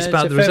it's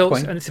about the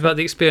results and it's about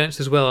the experience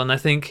as well. And I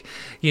think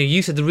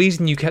you said the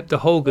reason you kept the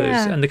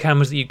Holgers and the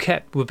cameras that you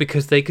kept were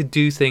because they could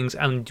do things,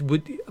 and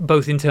would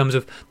both in terms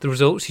of the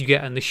results you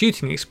get and the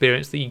shooting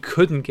experience that you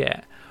couldn't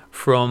get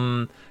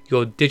from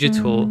your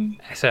digital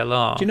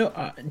SLR. Do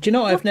you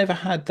know I've never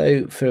had,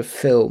 though, for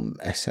film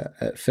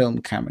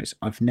cameras,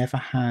 I've never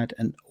had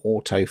an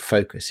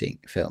auto-focusing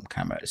film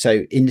camera.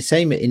 So in the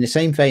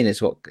same vein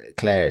as what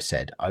Claire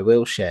said, I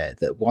will share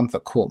that one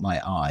that caught my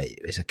eye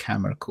is a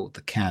camera called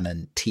the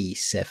Canon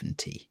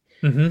T70.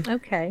 Mm-hmm.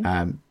 Okay.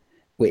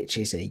 Which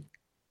is a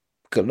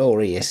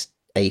glorious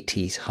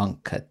 80s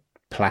hunk of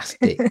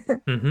plastic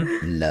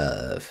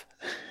love.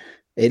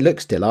 It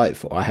looks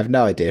delightful. I have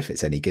no idea if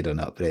it's any good or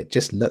not, but it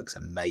just looks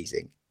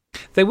amazing.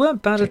 They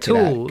weren't bad at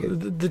all.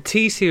 The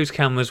T-series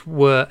cameras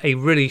were a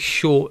really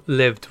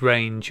short-lived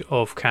range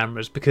of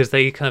cameras because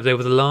they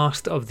were the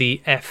last of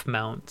the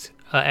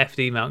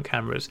FD mount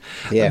cameras,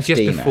 just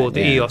before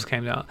the EOS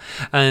came out.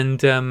 And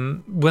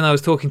when I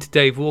was talking to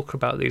Dave Walker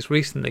about these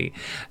recently,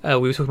 we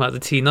were talking about the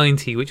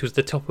T90, which was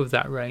the top of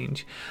that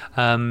range.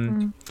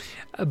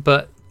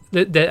 But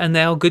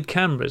they are good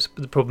cameras,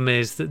 but the problem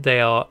is that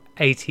they are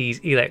 80s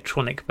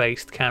electronic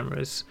based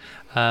cameras,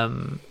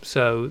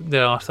 so they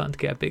are starting to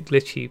get a bit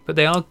glitchy, but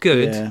they are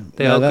good.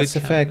 That's a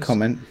fair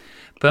comment.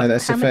 But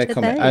that's a fair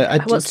comment.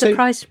 What's the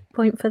price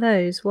point for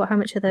those? How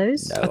much are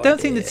those? I don't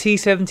think the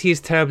T70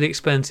 is terribly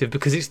expensive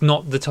because it's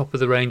not the top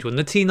of the range one.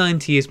 The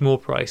T90 is more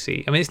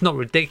pricey. I mean, it's not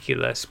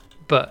ridiculous,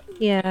 but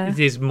it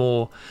is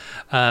more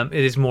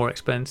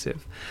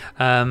expensive.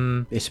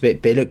 It's a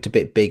bit. It looked a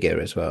bit bigger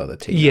as well. The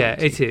T90. Yeah,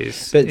 it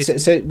is. But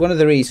so one of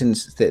the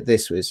reasons that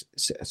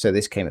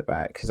this came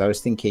about, because I was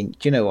thinking,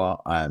 do you know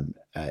what?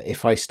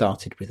 If I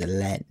started with a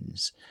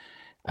lens,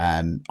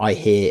 I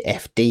hear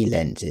FD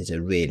lenses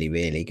are really,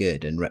 really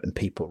good, and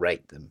people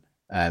rate them.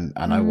 And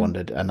I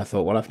wondered, and I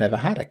thought, well, I've never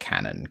had a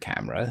Canon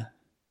camera,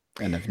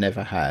 and I've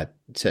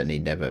certainly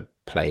never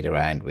played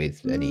around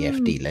with any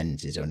FD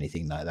lenses or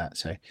anything like that.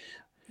 So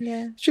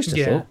it's just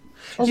a thought.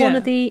 Or one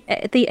of the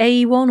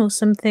AE1 or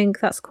something.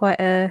 That's quite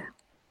the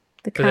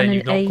but Canon then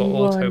you've not got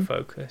AE1.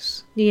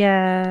 autofocus.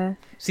 Yeah.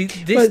 See,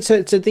 this.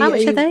 So the How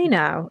much are they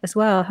now as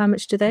well? How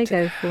much do they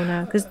go for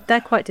now? Because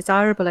they're quite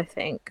desirable, I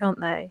think,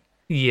 aren't they?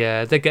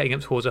 Yeah, they're getting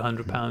up towards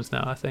 £100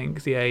 now. I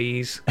think the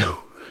AEs.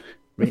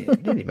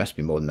 Really must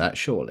be more than that,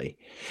 surely.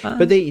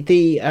 But the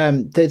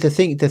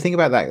thing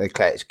about that,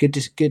 Claire, it's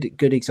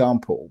good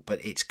example,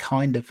 but it's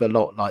kind of a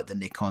lot like the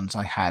Nikons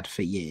I had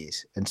for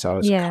years, and so I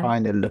was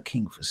kind of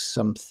looking for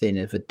something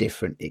of a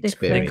different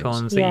experience.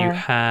 Nikons that you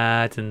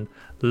had and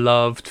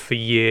loved for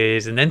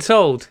years and then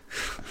sold.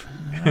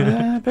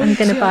 I'm going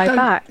to buy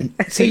back.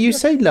 So you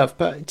say love,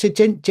 but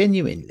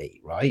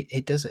genuinely, right?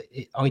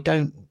 I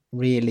don't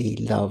really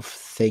love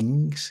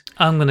things.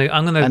 I'm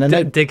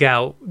gonna dig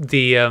out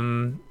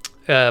the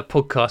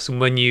podcast and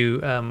when you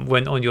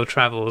went on your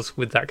travels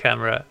with that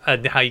camera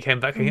and how you came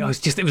back and it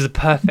was a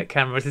perfect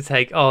camera to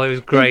take. Oh, it was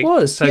great. It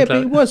was, but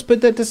it was,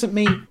 but that doesn't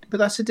mean. But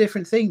that's a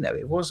different thing, though.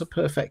 It was a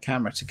perfect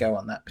camera to go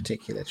on that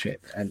particular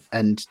trip, and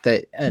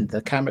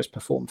the cameras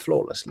performed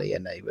flawlessly,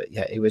 and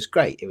it was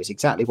great. It was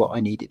exactly what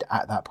I needed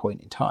at that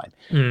point in time.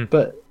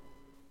 But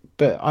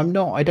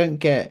I don't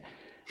get.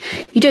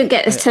 You don't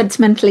get as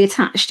sentimentally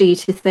attached to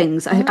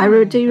things.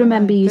 I do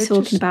remember you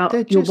talking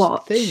about your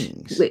watch,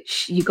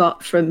 which you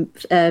got from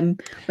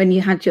when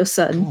you had your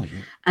son,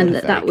 and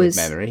that was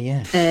memory,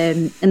 yeah.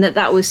 And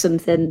that was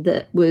something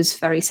that was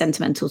very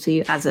sentimental to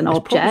you as an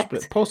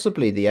object.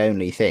 Possibly the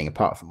only thing,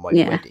 apart from my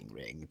wedding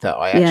ring, that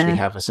I actually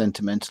have a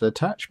sentimental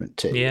attachment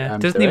to. Yeah,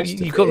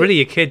 you've got rid of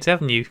your kids,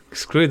 haven't you?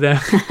 Screw them,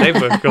 they've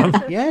both gone.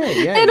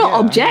 They're not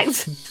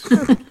objects.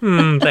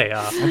 They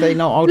are. Are they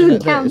not old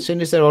enough? As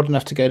soon as they're old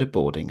enough to go to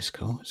boarding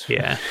school.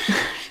 Yeah.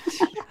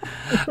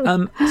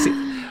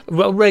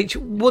 Well, Rach,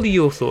 what are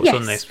your thoughts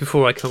on this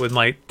before I come up with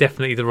my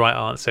definitely the right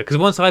answer? Because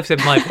once I've said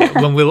my bit,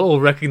 when we'll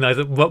all recognise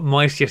that what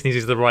my suggestion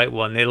is the right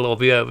one, it'll all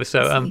be over.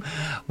 So,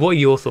 what are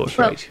your thoughts,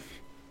 Rach?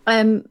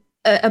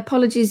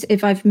 Apologies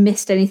if I've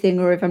missed anything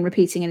or if I'm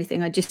repeating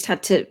anything. I just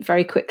had to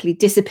very quickly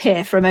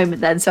disappear for a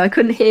moment then, so I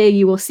couldn't hear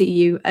you or see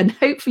you, and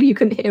hopefully you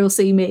couldn't hear or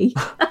see me.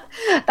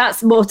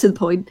 That's more to the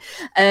point.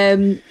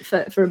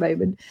 For a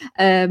moment.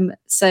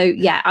 So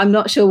yeah, I'm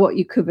not sure what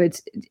you covered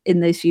in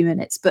those few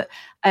minutes, but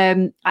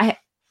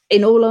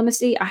in all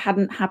honesty, I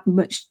hadn't had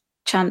much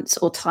chance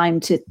or time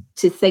to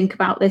think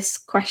about this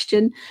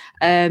question.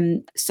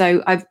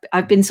 So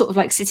I've been sort of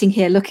like sitting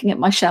here looking at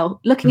my shelf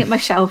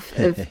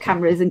of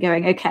cameras and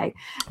going, okay,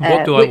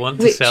 what do I want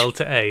to sell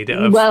to Aid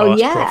at a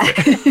fast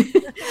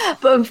profit?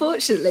 But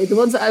unfortunately, the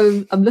ones that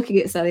I'm looking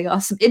at selling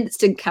are some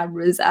instant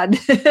cameras, and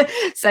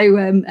so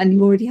and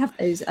you already have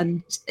those,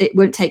 and it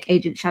won't take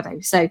Agent Shadow.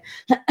 So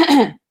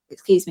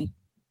excuse me.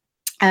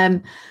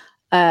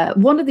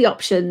 One of the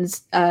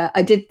options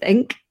I did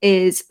think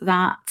is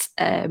that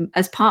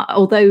as part,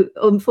 although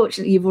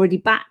unfortunately you've already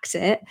backed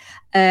it,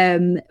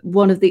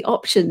 one of the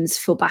options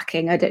for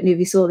backing, I don't know if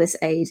you saw this,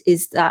 Aid,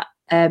 is that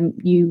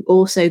you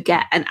also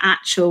get an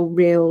actual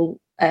real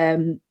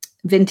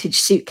vintage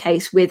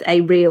suitcase with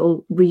a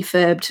real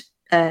refurbed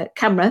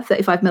camera,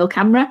 35mm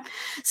camera.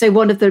 So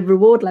one of the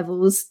reward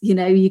levels,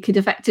 you could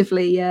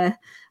effectively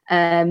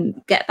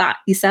get that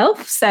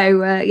yourself.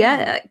 So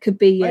it could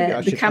be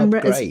the camera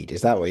upgrade.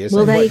 Is that what you're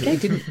saying? Well, there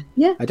you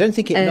go. I don't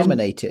think it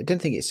nominated. I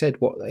don't think it said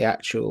what the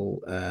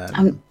actual.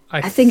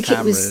 I think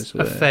it was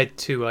a Fed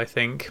 2. I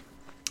think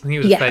it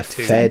was a Fed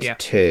 2. Fed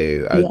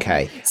 2.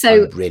 Okay. Yeah.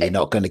 So I'm really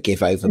not going to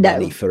give over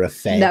money for a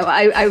Fed. No,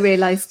 I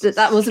realised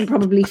that wasn't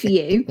probably for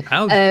you.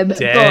 How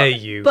dare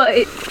you?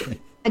 But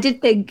I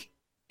did think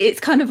it's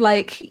kind of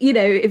like,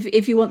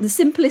 if you want the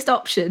simplest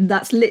option,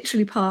 that's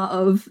literally part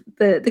of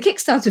the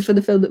Kickstarter for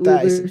the film that we were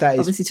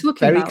obviously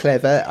talking about. Very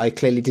clever. I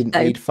clearly didn't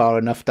read far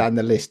enough down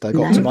the list. I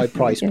got to my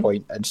price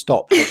point and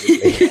stopped.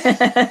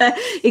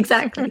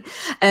 Exactly.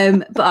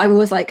 But I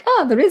was like,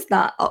 there is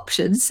that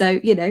option. So,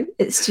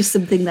 it's just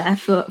something there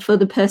for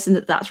the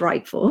person that's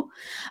right for.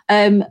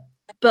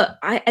 But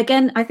I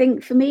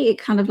think for me, it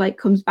kind of like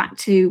comes back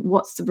to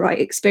what's the right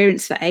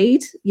experience for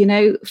Aid,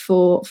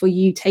 for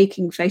you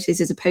taking photos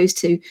as opposed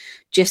to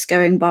just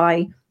going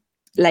by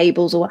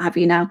labels or what have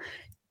you. Now,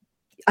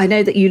 I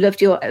know that you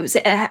loved was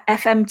it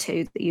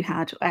FM2 that you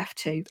had, or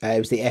F2? It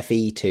was the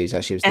FE2s,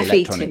 actually. It was the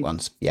electronic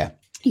ones. Yeah.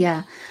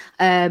 Yeah.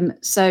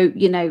 So,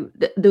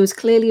 there was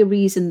clearly a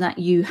reason that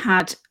you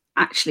had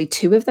actually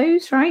 2 of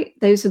those, right?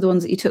 Those are the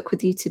ones that you took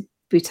with you to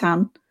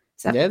Bhutan.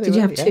 Did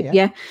you have two?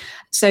 Yeah.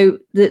 So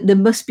there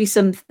must be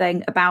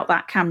something about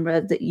that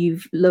camera that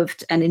you've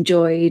loved and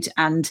enjoyed.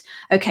 And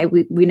okay,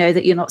 we know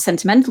that you're not a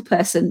sentimental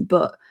person,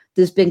 but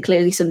there's been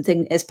clearly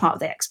something as part of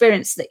the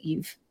experience that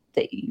you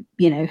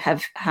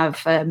have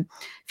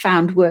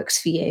found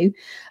works for you.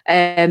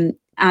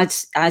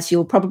 As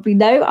you'll probably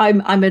know,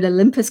 I'm an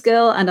Olympus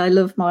girl, and I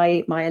love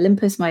my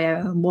Olympus. My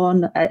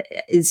OM1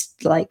 is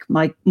like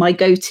my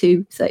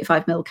go-to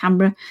 35mm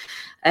camera.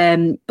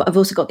 But I've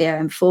also got the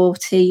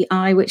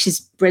OM40i, which is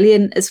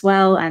brilliant as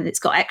well, and it's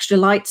got extra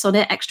lights on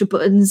it, extra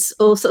buttons,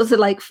 all sorts of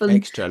like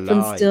fun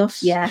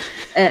stuff. Yeah,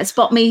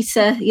 spot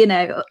meter,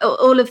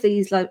 all of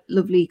these like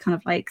lovely kind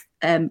of like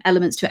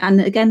elements to it. And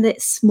again,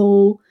 it's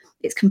small,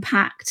 it's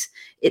compact,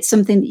 it's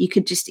something that you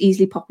could just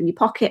easily pop in your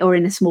pocket or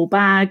in a small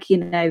bag,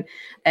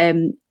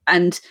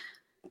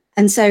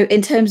 and so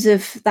in terms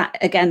of that,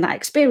 again, that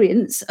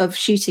experience of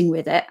shooting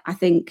with it, I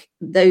think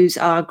those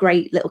are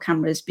great little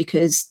cameras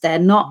because they're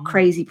not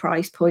crazy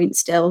price point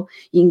still.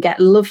 You can get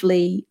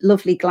lovely,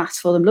 lovely glass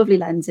for them, lovely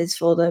lenses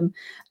for them.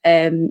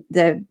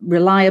 They're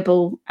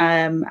reliable,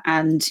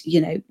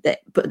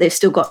 but they've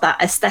still got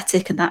that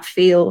aesthetic and that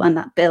feel and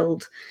that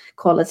build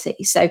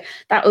quality. So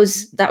that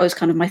was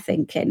kind of my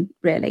thinking,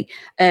 really.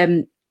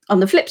 On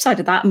the flip side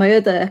of that, my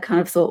other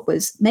kind of thought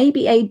was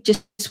maybe I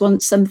just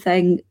want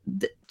something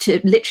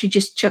to literally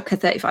just chuck a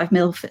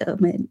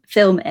 35mm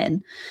film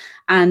in,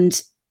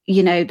 and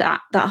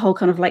that whole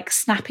kind of like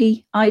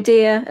snappy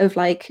idea of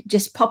like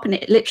just popping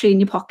it literally in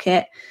your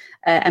pocket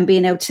and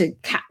being able to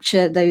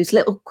capture those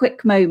little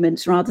quick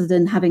moments rather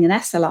than having an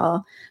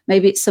SLR.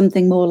 Maybe it's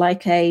something more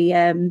like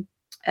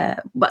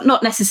but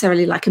not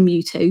necessarily like a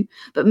Mewtwo,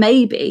 but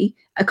maybe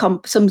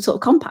some sort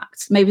of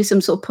compact, maybe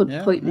some sort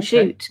of point and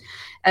shoot.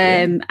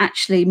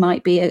 Actually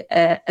might be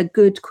a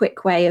good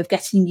quick way of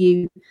getting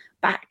you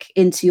back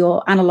into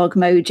your analog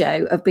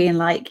mojo of being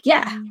like,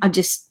 I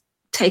just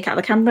take out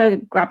the camera,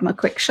 grab my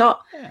quick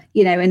shot,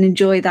 and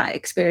enjoy that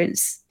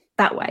experience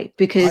that way.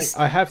 Because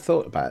I have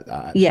thought about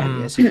that.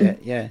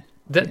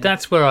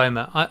 That's where I'm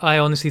at. I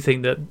honestly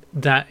think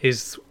that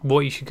is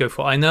what you should go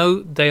for. I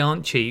know they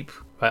aren't cheap.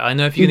 Right? I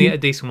know if you're going to get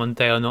a decent one,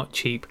 they are not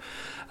cheap.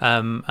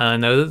 And I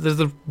know that there's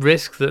the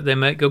risk that they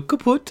might go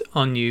kaput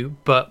on you,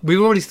 but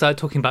we've already started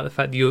talking about the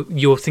fact that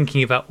you're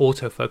thinking about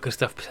autofocus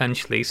stuff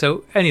potentially.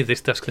 So any of this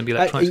stuff's going to be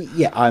electronic.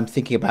 I'm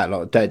thinking about a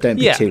lot. Don't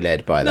be too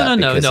led by that.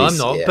 No, I'm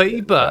not.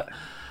 But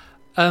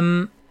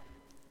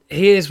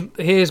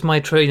here's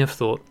my train of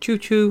thought. Choo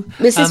choo.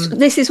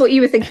 This is what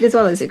you were thinking as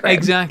well, is it, Graham?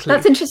 Exactly.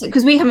 That's interesting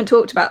because we haven't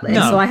talked about this,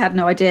 so I had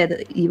no idea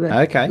that you were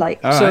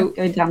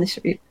going down this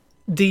route.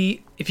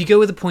 If you go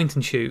with a point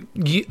and shoot,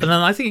 and then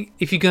I think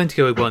if you're going to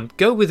go with one,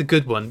 go with a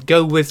good one.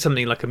 Go with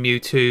something like a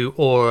Mewtwo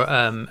or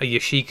a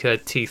Yashica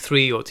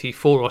T3 or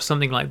T4 or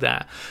something like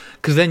that,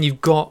 because then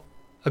you've got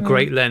a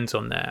great lens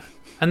on there.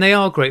 And they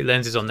are great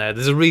lenses on there.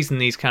 There's a reason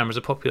these cameras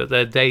are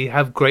popular. They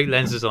have great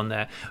lenses on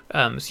there.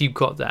 So you've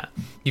got that.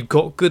 You've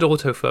got good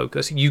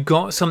autofocus. You've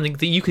got something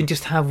that you can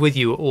just have with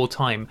you at all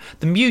time.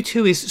 The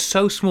Mewtwo is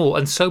so small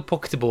and so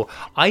pocketable.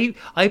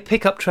 I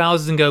pick up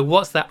trousers and go,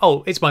 what's that?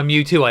 Oh, it's my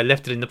Mewtwo. I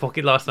left it in the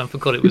pocket last time.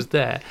 Forgot it was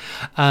there.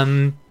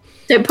 Don't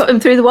put them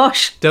through the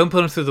wash. Don't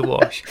put them through the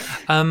wash.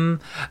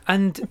 And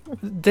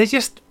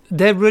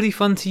they're really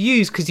fun to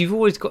use because you've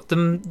always got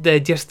them. They're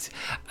just...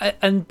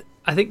 And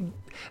I think...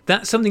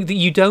 that's something that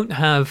you don't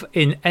have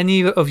in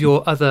any of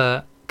your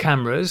other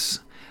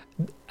cameras,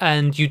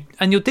 and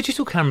your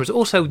digital cameras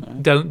also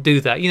don't do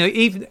that.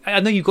 Even I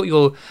know you've got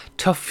your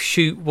tough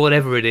shoot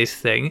whatever it is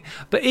thing,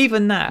 but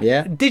even that,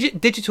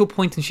 digital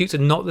point and shoots are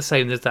not the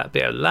same. There's that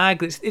bit of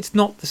lag. It's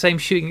not the same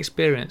shooting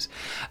experience.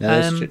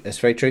 No, that's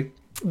very true.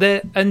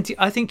 And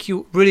I think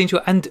you really enjoy.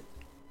 And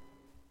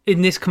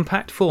in this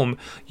compact form,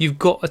 you've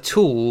got a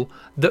tool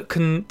that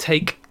can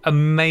take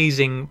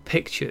amazing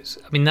pictures.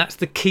 I mean, that's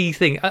the key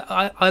thing.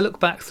 I look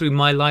back through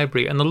my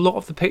library and a lot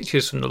of the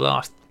pictures from the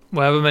last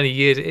however many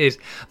years it is,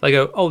 I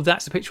go, oh,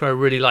 that's a picture I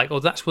really like,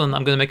 or that's one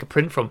I'm going to make a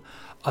print from.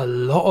 A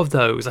lot of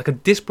those, like a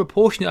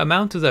disproportionate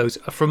amount of those,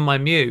 are from my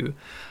Mew,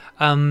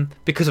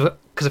 because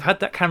I've had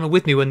that camera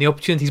with me when the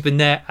opportunity's been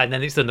there, and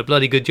then it's done a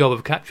bloody good job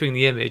of capturing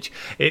the image.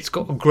 It's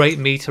got a great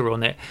meter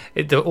on it.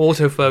 The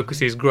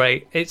autofocus is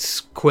great.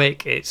 It's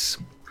quick. It's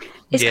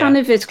kind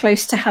of as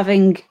close to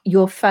having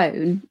your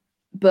phone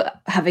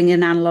but having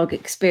an analog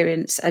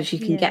experience as you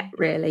can get,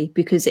 really,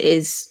 because it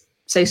is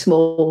so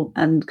small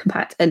and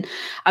compact. And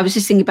I was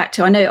just thinking back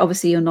to, I know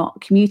obviously you're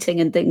not commuting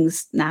and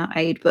things now,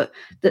 Aid, but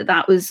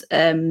that was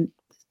a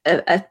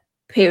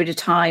period of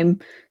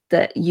time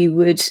that you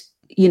would,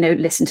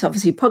 listen to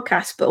obviously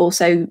podcasts, but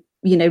also,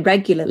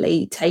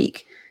 regularly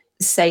take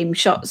the same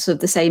shots of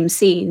the same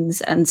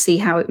scenes and see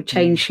how it would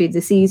change through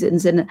the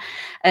seasons.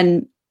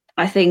 And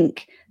I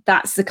think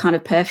that's the kind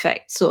of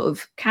perfect sort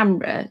of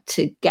camera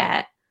to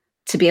get,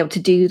 to be able to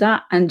do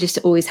that and just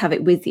to always have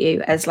it with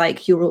you as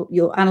like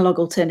your analog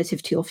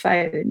alternative to your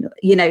phone,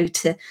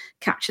 to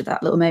capture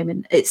that little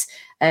moment. It's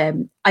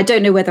I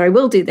don't know whether I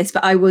will do this,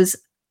 but I was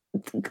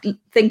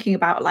thinking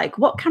about like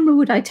what camera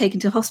would I take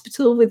into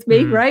hospital with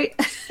me, right?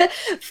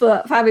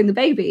 for having the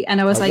baby.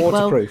 And I was like,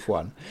 waterproof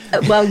one.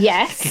 Well,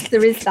 yes,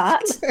 there is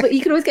that, but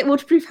you can always get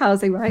waterproof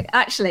housing, right?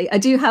 Actually, I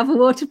do have a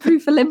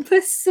waterproof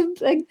Olympus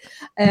something.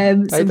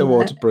 Take the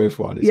waterproof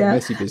one. It's a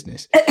messy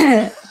business.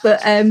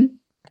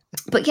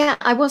 But yeah,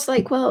 I was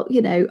like, well,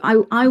 you know,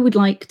 I would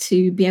like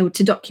to be able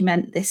to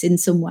document this in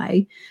some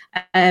way.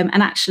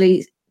 And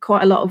actually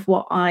quite a lot of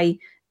what I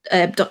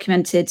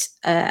documented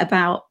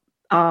about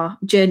our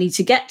journey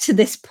to get to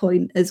this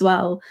point as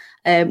well,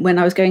 when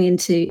I was going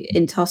into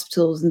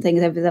hospitals and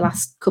things over the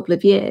last couple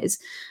of years,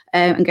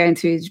 and going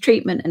through the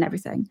treatment and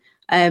everything.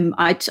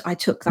 I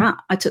took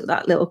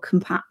that little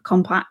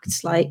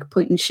compact like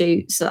point and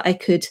shoot, so that I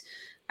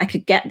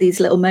could get these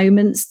little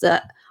moments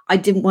that I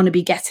didn't want to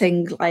be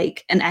getting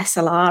like an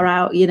SLR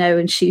out, you know,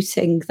 and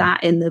shooting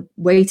that in the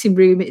waiting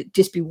room. It'd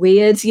just be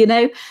weird, you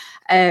know.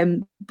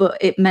 But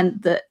it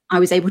meant that I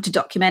was able to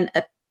document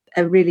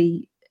a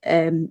really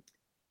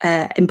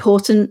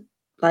important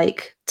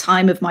like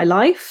time of my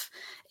life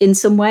in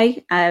some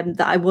way,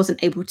 that I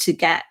wasn't able to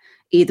get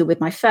either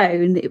with my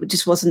phone. It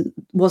just wasn't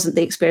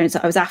the experience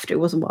that I was after. It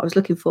wasn't what I was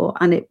looking for,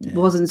 and it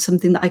wasn't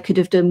something that I could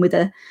have done with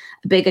a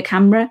bigger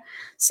camera.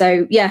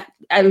 So yeah,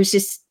 that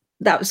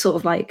was sort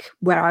of like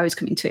where I was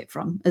coming to it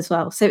from as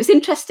well. So it's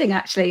interesting,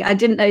 actually. I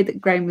didn't know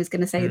that Graham was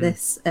going to say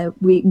this.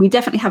 We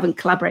definitely haven't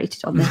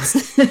collaborated on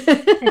this.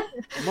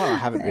 Well, I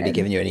haven't really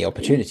given you any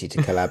opportunity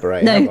to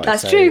collaborate. No,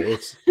 that's true.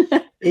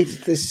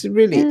 It's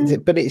really,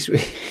 but it's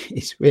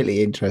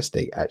really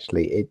interesting,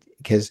 actually,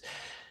 because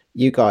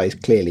you guys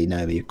clearly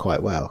know me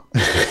quite well.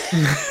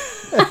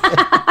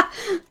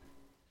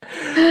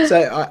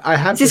 So I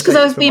have just because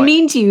I was being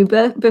mean to you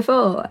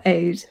before,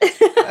 Ade.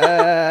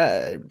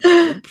 I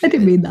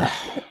didn't mean that.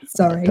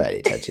 Sorry. Pay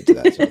attention to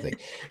that sort of thing.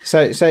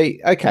 So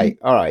okay,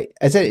 all right.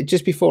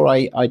 Just before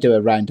I do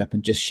a roundup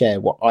and just share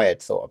what I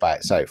had thought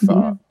about so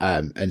far,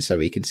 and so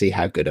we can see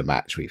how good a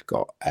match we've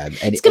got.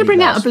 He's going to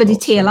bring out a bloody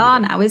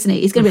TLR now, isn't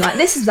he? He's going to be like,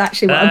 "This is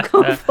actually what I'm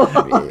going for."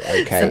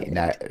 Okay,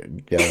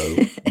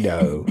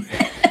 no.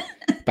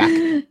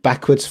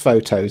 Backwards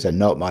photos are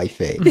not my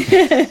thing.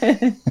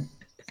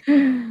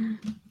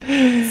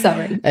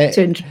 Sorry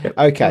to interrupt.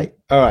 Okay,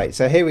 all right.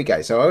 So here we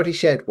go. So I already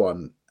shared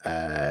one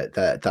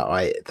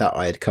that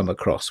I had come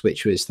across,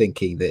 which was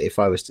thinking that if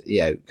I was,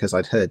 because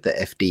I'd heard that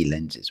FD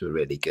lenses were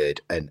really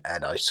good, and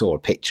I saw a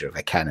picture of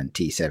a Canon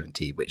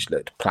T70 which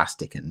looked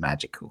plastic and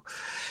magical.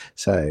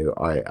 So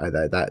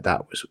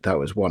that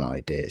was one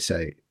idea.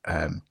 So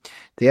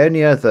the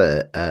only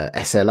other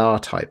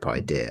SLR type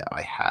idea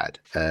I had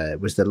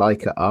was the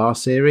Leica R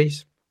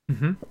series.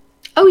 Mm-hmm.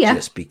 Oh yeah,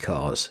 just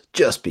because.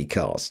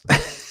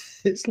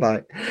 It's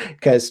like,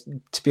 because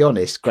to be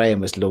honest, Graham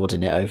was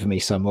lording it over me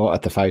somewhat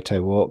at the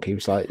photo walk. He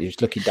was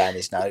looking down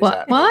his nose.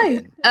 What?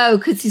 Why? Oh,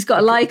 because he's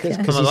got a Leica.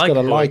 Because he's got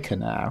a Leica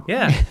now.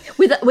 Yeah,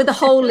 with a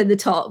hole in the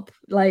top,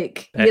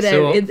 like in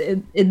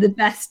the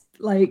best,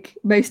 like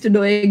most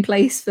annoying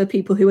place for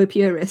people who are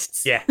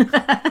purists. Yeah.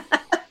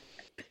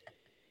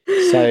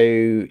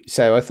 So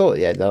I thought,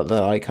 the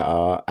Leica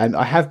R, and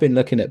I have been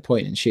looking at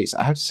point and shoots.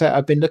 I have to say,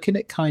 I've been looking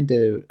at kind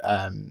of,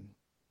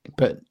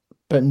 but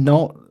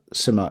not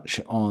so much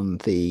on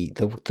the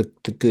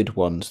good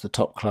ones, the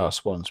top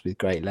class ones with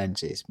great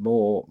lenses.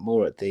 More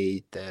at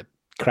the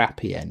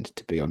crappy end,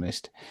 to be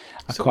honest.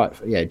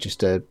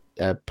 Just a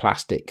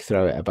plastic,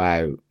 throw it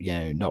about,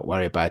 not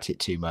worry about it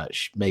too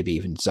much. Maybe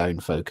even zone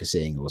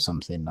focusing or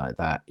something like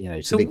that.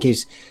 So it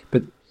gives,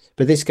 but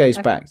this goes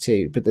back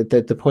to, but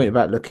the point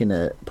about looking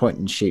at point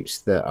and shoots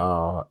that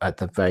are at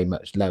the very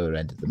much lower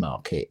end of the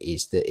market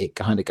is that it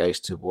kind of goes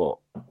to what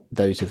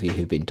those of you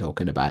who've been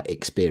talking about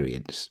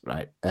experience,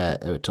 right?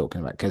 Are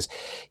talking about, because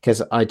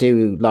I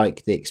do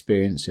like the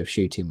experience of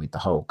shooting with the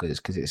Holgers,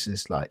 because it's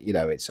just like,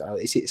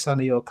 is it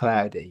sunny or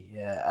cloudy?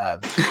 Yeah.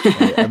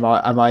 Am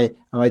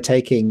I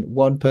taking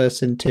one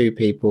person, two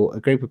people,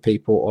 a group of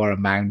people, or a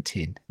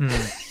mountain?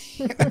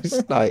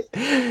 It's like,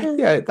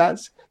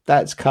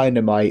 that's kind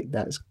of my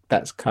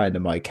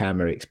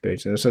camera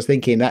experience. And so I was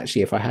thinking,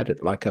 actually, if I had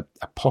like a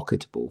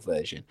pocketable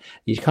version,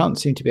 you can't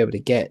seem to be able to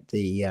get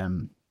the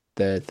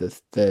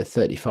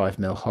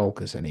 35mm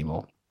Holgers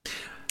anymore.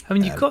 I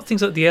mean, you've got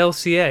things like the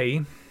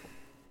LCA,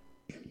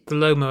 the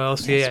Lomo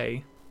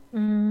LCA.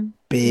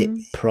 Bit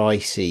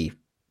pricey.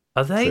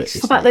 Are they?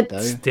 What about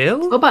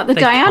the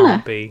They Diana?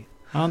 can't be.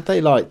 Aren't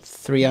they like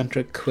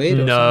 300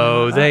 quid? Or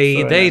no,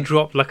 they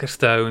dropped like a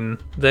stone.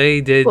 They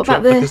did drop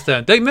like a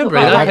stone. Don't you remember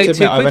it?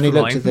 I've only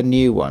looked at the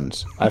new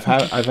ones.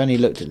 I've only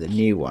looked at the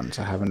new ones.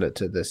 I haven't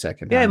looked at the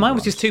second. Yeah, mine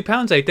was just £2,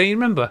 Don't you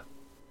remember?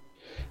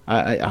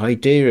 I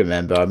do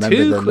remember. I remember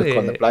the look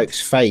on the bloke's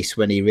face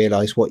when he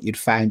realised what you'd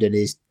found in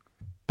his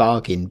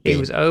bargain bin. He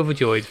was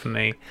overjoyed for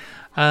me.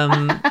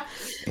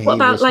 What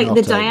about like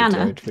the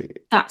Diana?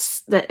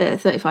 That's the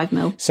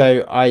 35mm.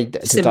 So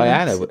the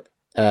Diana.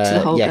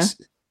 Yes.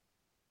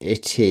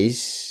 It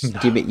is.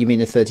 No. You mean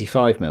the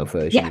 35mm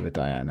version of a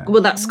Diana?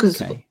 Well, that's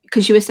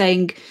because you were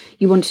saying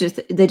you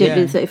wanted they don't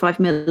do the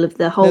 35mm of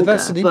the Holger. No,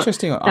 that's an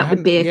interesting one. That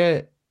would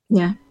be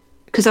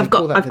because I've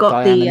got the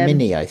Diana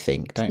Mini, I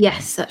think. Don't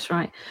yes, that's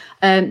right.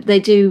 They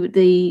do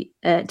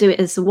it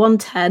as a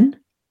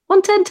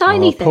 110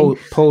 tiny thing.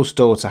 Paul's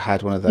daughter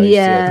had one of those the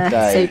other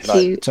day. So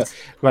cute.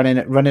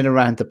 Running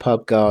around the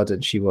pub garden,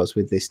 she was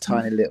with this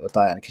tiny little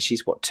Diana, because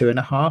she's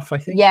 2.5, I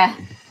think. Yeah.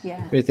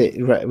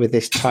 With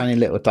this tiny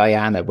little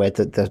Diana, where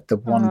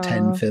the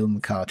 110 film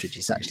cartridge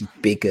is actually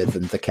bigger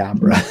than the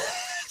camera.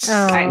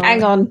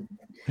 Hang on,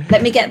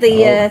 let me get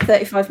the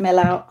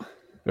 35mm out.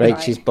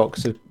 Rachel's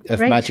box of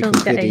magical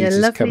goodies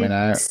is coming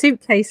out.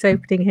 Suitcase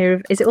opening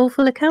here. Is it all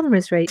full of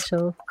cameras,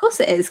 Rachel? Of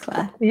course it is,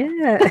 Claire.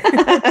 Yeah.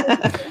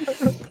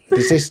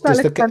 Look,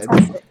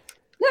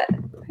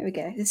 here we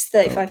go. This is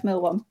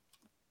 35mm one.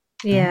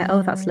 Yeah.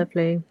 Oh, that's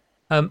lovely.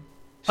 Under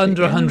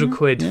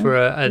 £100 for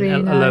a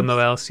Really nice. Lomo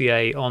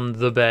LCA on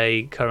the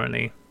Bay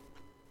currently.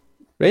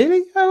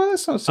 Really? Oh, well,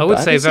 that's not so I would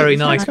bad, say is very it?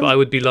 nice, but I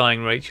would be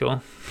lying,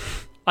 Rachel.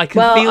 I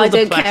can feel I the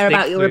don't care plastic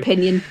about your through.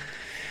 opinion.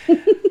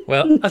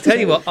 Well, I'll tell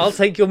you what. I'll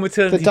take your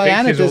maternity The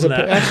Diana pictures does on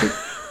that. actually.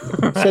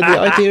 So the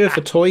idea of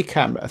a toy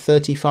camera, a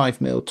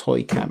 35mm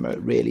toy camera,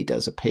 really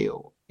does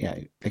appeal.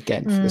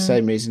 Again, for the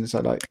same reasons I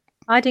like.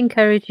 I'd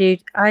encourage you.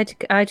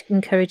 I'd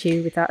encourage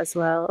you with that as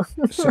well.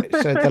 So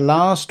the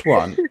last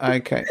one,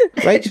 okay.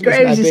 Rachel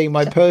is now being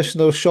my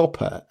personal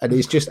shopper, and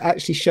is just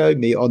actually showing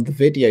me on the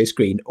video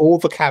screen all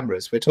the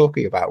cameras we're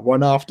talking about,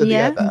 one after the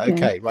other.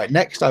 Okay, right.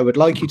 Next, I would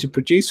like you to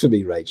produce for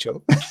me,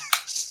 Rachel.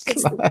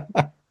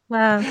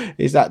 Wow.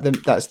 Is that's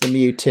the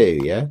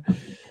Mewtwo? Yeah.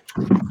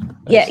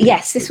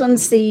 Yes, this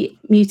one's the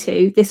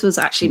Mewtwo. This was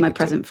actually my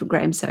present from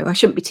Graham, so I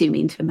shouldn't be too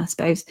mean to him, I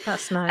suppose.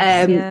 That's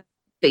nice. Yeah.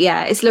 But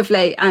yeah, it's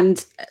lovely,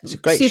 and it's a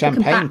great super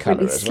champagne compact, colour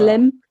really as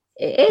slim.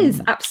 well. It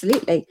is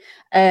absolutely,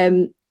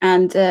 and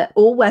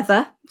all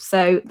weather.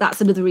 So that's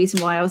another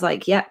reason why I was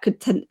like, yeah, could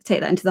take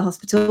that into the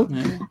hospital.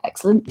 Yeah.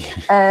 Excellent.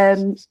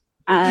 And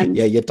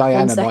yeah, your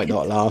Diana might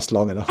not last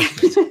long enough.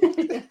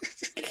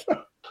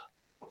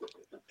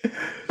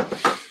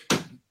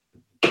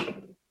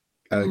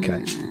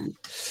 Okay.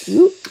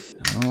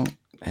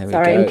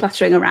 Sorry, I'm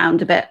clattering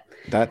around a bit.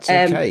 That's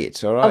okay.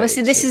 It's all right.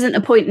 Obviously, this isn't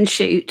a point and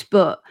shoot,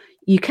 but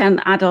you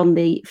can add on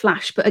the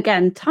flash. But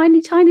again,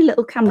 tiny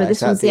little camera.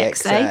 This one's the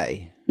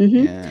XA.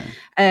 Yeah.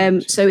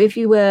 So if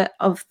you were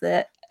of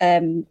the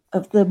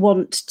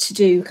want to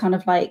do kind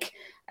of like,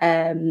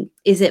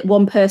 is it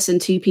one person,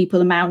 two people,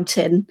 a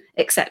mountain,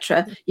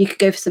 etc., you could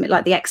go for something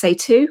like the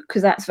XA2,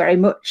 because that's very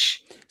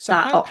much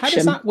that option. How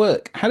does that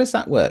work? How does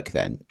that work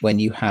then when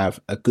you have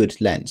a good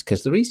lens?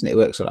 Because the reason it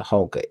works on a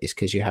Holga is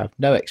because you have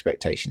no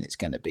expectation it's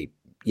going to be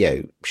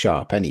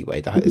sharp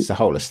anyway. It's the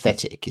whole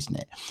aesthetic, isn't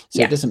it?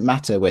 So it doesn't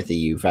matter whether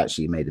you've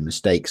actually made a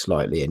mistake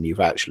slightly and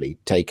you've actually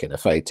taken a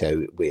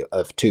photo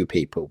of two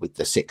people with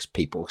the 6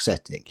 people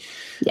setting,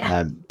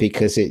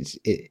 because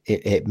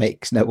it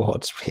makes no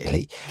odds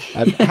really.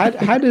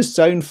 How does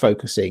zone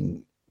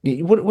focusing?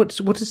 What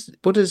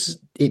does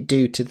it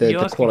do to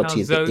the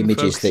quality of the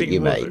images that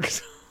you make?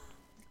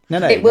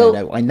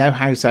 No. I know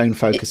how zone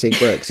focusing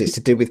works. It's to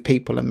do with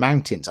people and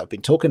mountains. I've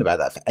been talking about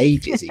that for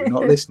ages. You're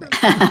not listening.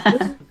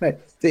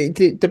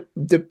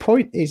 The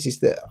point is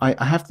that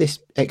I have this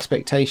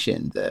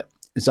expectation that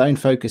zone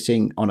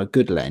focusing on a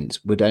good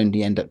lens would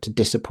only end up to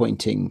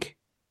disappointing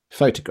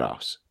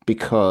photographs,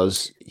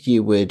 because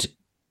you would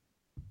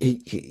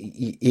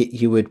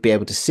be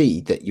able to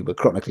see that you were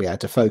chronically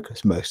out of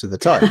focus most of the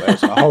time,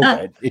 whereas on a whole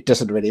it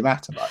doesn't really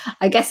matter much.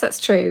 I guess that's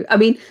true. I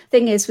mean,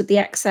 thing is with the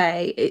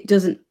XA, it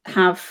doesn't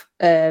have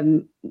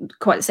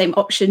quite the same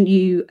option.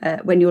 You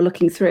when you're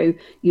looking through,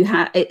 you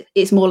have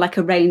it's more like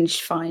a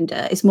range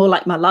finder. It's more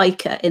like my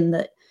Leica in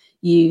that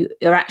you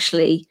are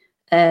actually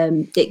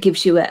it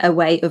gives you a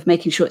way of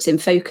making sure it's in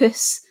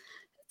focus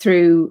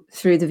through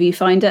the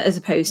viewfinder, as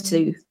opposed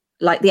to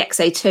like the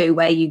XA2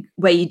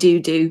 where you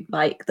do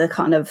like the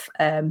kind of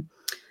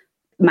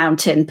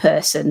mountain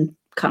person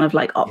kind of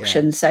like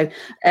option. So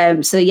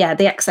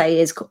the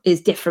XA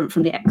is different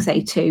from the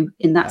XA2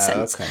 in that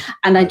sense. Okay.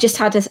 And I just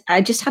had a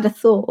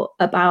thought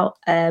about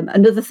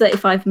another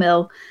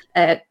 35mm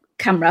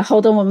camera.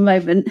 Hold on one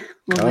moment.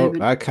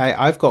 Okay.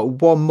 I've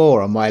got one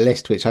more on my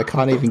list which I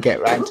can't even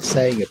get round to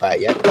saying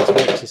about yet, because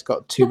Rich has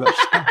got too much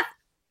stuff.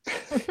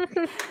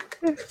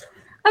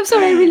 I'm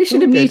sorry, I really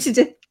should have muted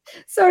it.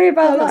 Sorry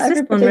about that,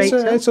 everybody.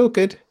 It's all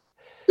good.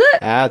 Look, the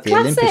classic.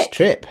 Olympus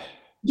trip.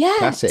 Yeah,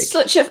 classic.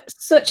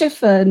 such a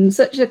fun,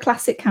 such a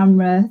classic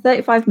camera.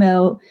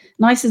 35mm,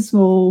 nice and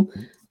small,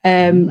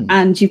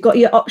 and you've got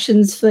your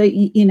options for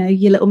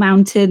your little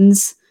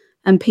mountains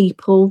and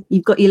people.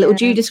 You've got your little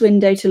Judas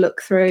window to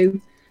look through,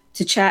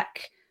 to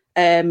check.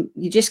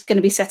 You're just going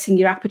to be setting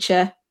your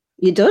aperture.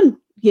 You're done.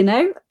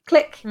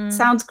 Click.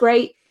 Sounds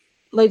great.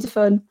 Loads of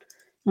fun.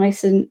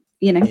 Nice and.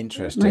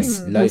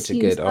 Interesting. Loads of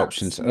good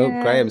options. Yeah. Oh,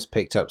 Graham's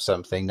picked up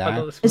something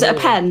now. Is it a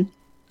pen?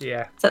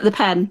 Yeah. Is that the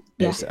pen?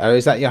 Yeah.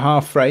 Is that your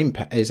half frame?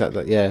 Is that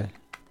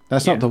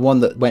That's not the one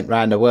that went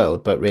round the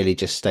world, but really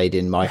just stayed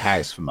in my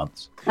house for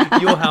months.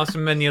 Your house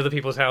and many other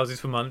people's houses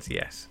for months.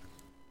 Yes.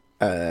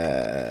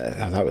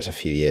 That was a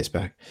few years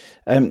back.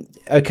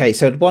 Okay,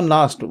 so one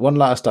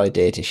last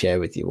idea to share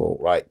with you all,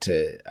 right?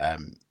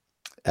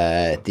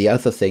 The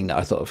other thing that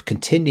I thought of,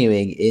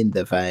 continuing in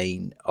the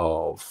vein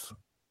of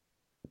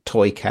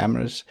toy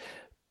cameras,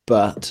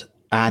 but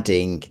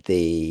adding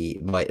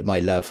my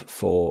love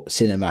for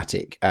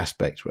cinematic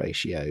aspect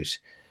ratios.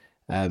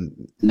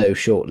 No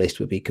shortlist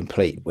would be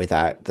complete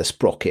without the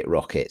Sprocket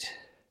Rocket.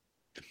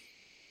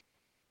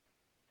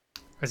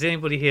 Has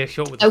anybody here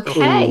shot with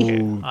Okay.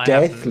 Ooh,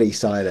 deathly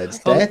silence.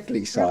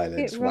 Deathly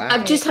silence. Wow.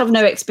 I just have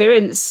no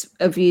experience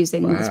of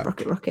using the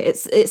Sprocket Rocket.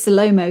 It's a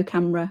Lomo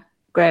camera,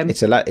 Graham.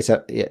 It's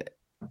a yeah.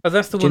 Oh,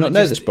 that's the Do you one. not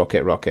know the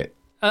Sprocket Rocket?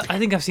 I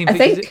think I've seen I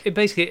pictures. think. It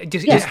basically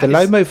just Yeah. It's the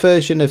Lomo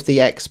version of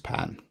the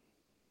X-Pan.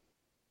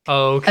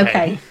 Oh, okay.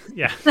 Okay.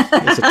 Yeah.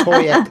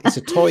 It's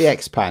a toy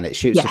X-Pan. It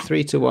shoots Yeah. a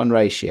 3-to-1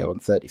 ratio on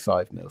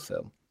 35mm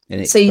film.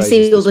 And it So you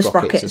exposes see all the sprockets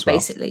sprockets as well.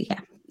 basically,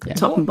 Yeah.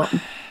 top and bottom.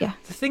 Yeah.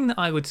 The thing that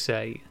I would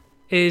say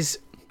is,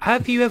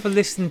 have you ever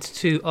listened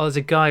to? Oh, there's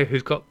a guy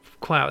who's got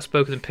quite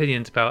outspoken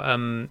opinions about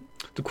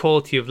the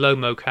quality of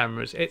Lomo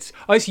cameras. It's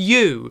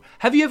you.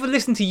 Have you ever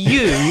listened to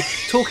you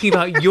talking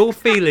about your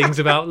feelings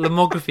about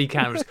lomography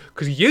cameras?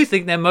 Because you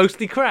think they're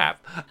mostly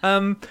crap.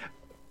 To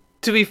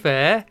be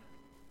fair,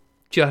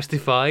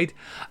 justified.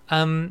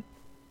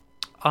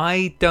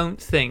 I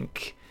don't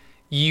think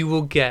you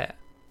will get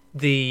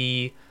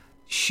the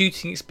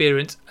shooting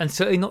experience, and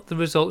certainly not the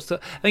results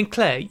that. I mean,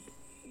 Claire,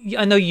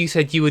 I know you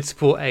said you would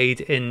support Aid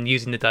in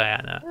using the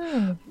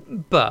Diana,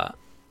 but.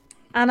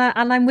 And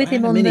I'm with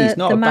him on Mini's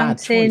not the a bad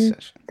choice, mountain,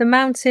 actually. the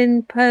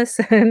mountain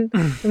person,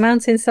 the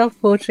mountain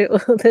self-portrait,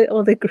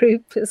 or the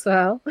group as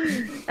well.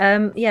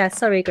 Yeah,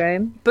 sorry,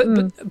 Graham.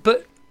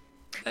 But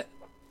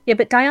Yeah,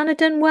 but Diana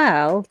done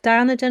well.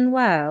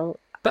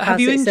 But have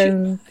you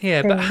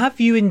but have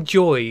you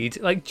enjoyed,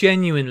 like,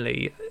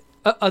 genuinely,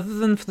 other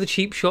than for the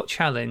cheap shot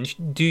challenge,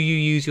 do you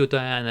use your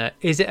Diana?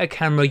 Is it a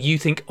camera you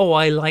think, oh,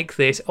 I like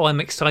this, oh, I'm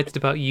excited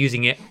about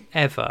using it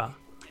ever?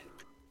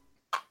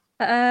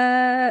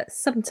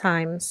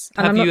 Sometimes.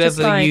 And Have you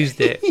ever used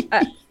it?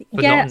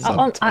 Yeah,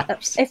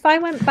 if I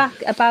went back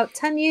about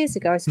 10 years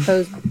ago, I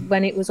suppose,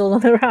 when it was all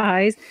on the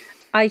rise,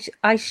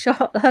 I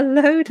shot a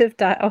load of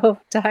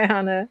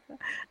Diana,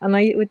 and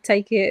I would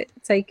take it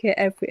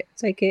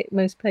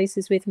most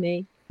places with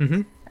me.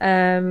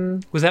 Mm-hmm.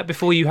 Was that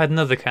before you had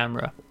another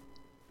camera?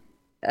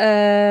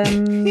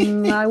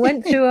 I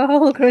went through a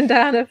Holger and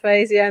Diana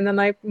phase, and then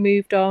I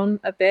moved on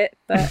a bit,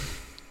 but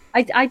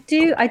I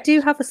do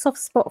have a soft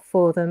spot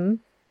for them.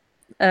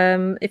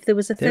 If there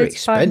was a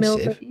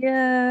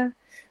 35mm,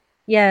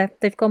 yeah,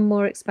 they've gone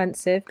more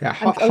expensive. Yeah,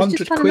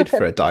 £100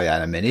 for a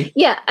Diana Mini.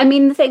 Yeah, I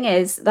mean, the thing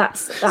is,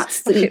 that's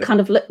the kind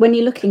of when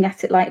you're looking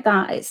at it like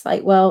that, it's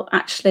like, well,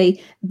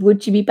 actually,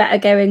 would you be better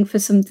going for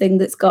something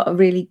that's got a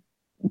really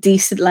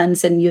decent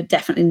lens and you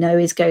definitely know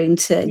is going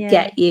to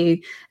get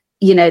you,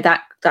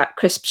 that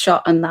crisp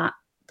shot and that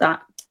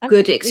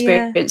good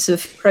experience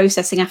of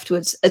processing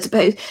afterwards, as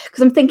opposed,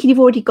 because I'm thinking you've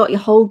already got your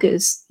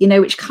Holgers,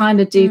 which kind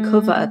of do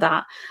cover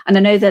that, and I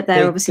know that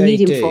they're obviously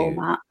medium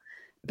format,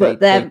 but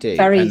they're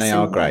very and they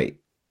similar. are great.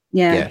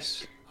 Yeah.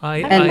 Yes.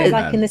 I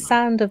like in the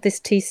sound of this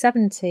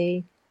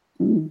T70.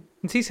 The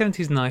T70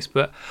 is nice,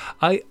 but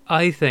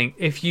I think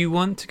if you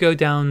want to go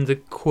down the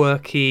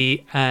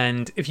quirky,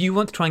 and if you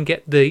want to try and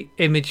get the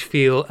image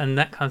feel and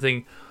that kind of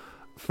thing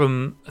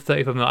from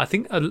 35mm, I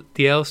think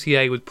the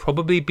LCA would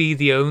probably be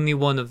the only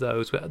one of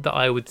those that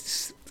I would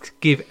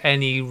give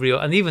any real,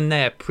 and even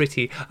they're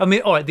pretty. I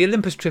mean, all right, the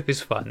Olympus Trip is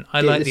fun.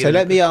 I like the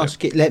Olympus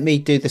Trip. Let me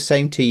do the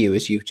same to you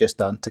as you've just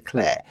done to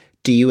Claire.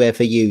 Do you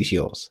ever use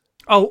yours?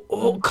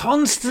 Oh,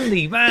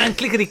 constantly, man!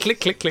 Clickety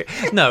click, click, click.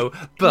 No,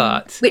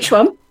 but which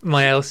one?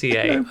 My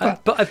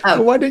LCA.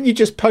 Well, why don't you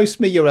just post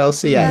me your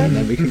LCA and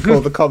then we can call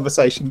the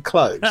conversation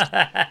closed?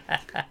 But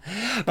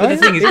the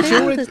thing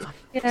is,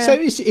 so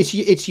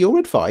it's your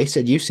advice,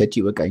 and you said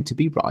you were going to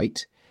be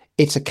right.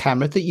 It's a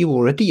camera that you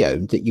already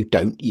own that you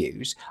don't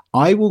use.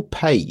 I will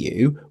pay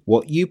you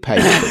what you pay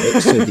for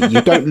it so that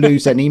you don't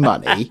lose any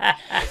money.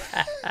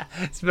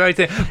 It's very.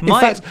 In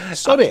fact,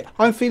 sorry,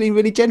 I'm feeling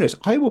really generous.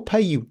 I will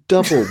pay you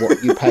double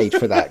what you paid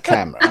for that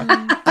camera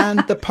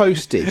and the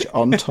postage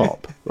on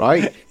top.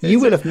 Right? You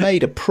will have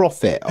made a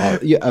profit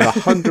of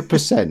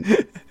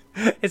 100%.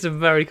 It's a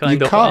very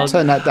kind offer. You can't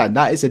turn that down.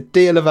 That is a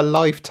deal of a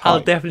lifetime. I'll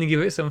definitely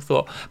give it some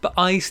thought. But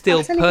I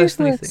still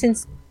personally think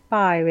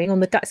inspiring on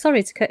the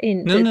sorry to cut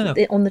in. No.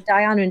 On the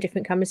Diana and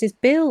different cameras is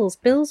Bill's.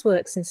 Bill's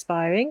works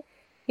inspiring.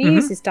 He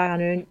uses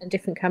Diana and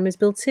different cameras.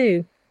 Bill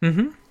too.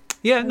 Mm-hmm.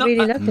 Yeah, I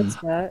really love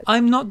his work.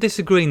 I'm not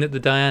disagreeing that the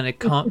Diana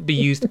can't be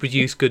used to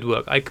produce good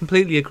work. I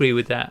completely agree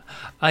with that.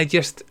 I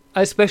just,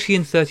 especially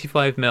in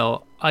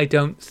 35mm, I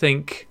don't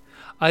think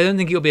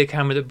it'll be a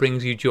camera that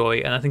brings you joy,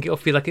 and I think it'll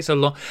feel like it's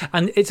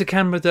and it's a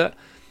camera that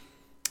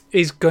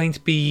is going to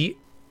be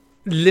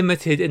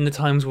limited in the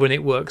times when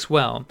it works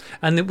well.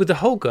 And with the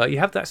Holger, you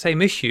have that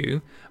same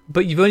issue,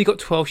 but you've only got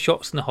 12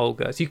 shots in the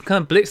Holger, so you can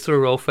kind of blitz through a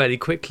roll fairly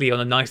quickly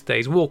on a nice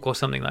day's walk or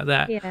something like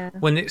that. Yeah.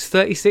 When it's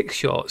 36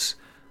 shots,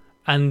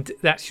 and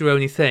that's your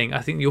only thing,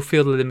 I think you'll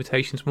feel the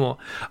limitations more.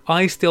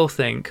 I still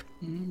think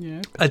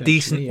a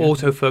decent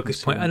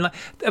autofocus point, and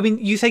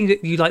you saying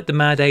that you like the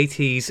mad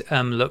 80s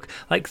look,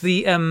 like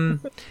the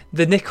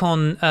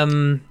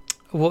Nikon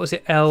what was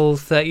it,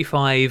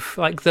 L35,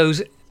 like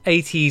those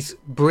 80s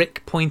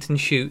brick point and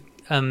shoot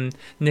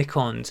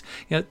Nikons.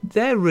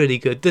 They're really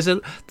good. There's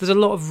a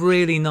lot of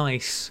really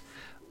nice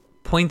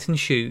point and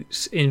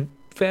shoots in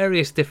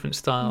various different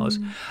styles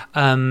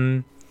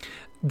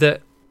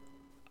that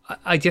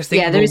I just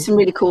think there is some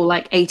really cool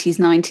like 80s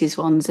 90s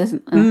ones,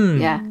 isn't there?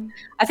 Yeah,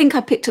 I think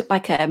I picked up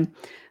like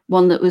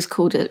one that was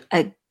called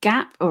a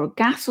gap or a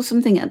gas or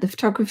something at the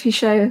photography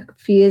show a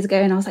few years ago,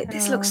 and I was like,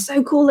 this looks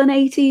so cool in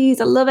 80s,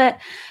 I love it.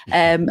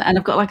 And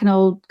I've got like an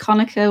old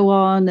Konica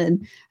one,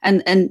 and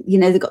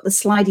they've got the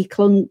slidey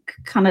clunk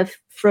kind of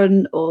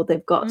front, or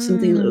they've got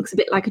something that looks a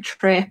bit like a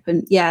trip,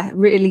 and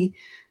really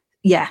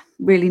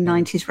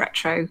 90s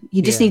retro.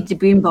 You just need the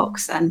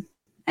boombox then.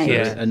 A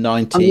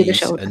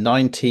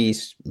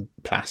 90s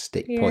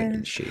plastic point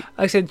and shoot. Like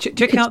I said,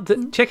 check out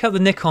the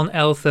Nikon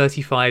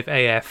L35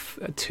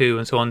 AF2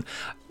 and so on.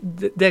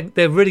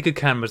 They're really good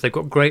cameras. They've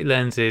got great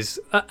lenses.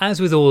 As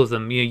with all of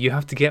them, you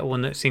have to get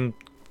one that's in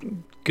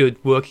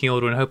good working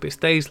order and hope it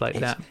stays like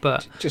that.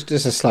 But just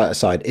as a slight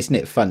aside, isn't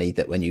it funny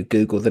that when you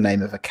Google the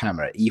name of a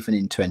camera, even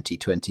in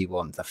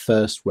 2021, the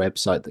first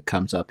website that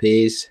comes up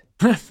is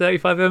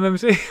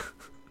 35mmC?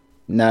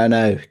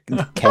 No,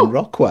 Ken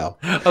Rockwell.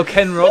 Oh,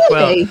 Ken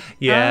Rockwell. Really?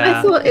 Yeah.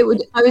 I thought it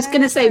would. I was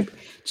going to say, do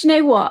you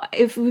know what?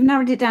 If we've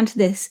narrowed it down to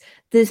this,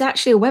 there's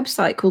actually a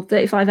website called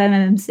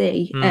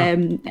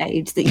 35mmC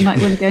Age that you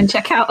might want to go and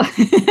check out.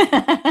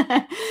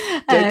 They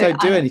don't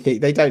do anything.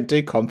 They don't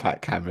do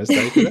compact cameras,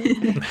 do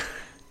they?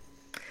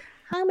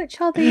 How much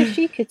are the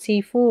Yashica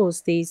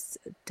T4s these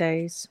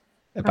days?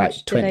 About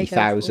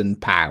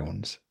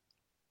 £20,000.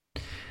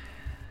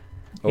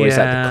 Or is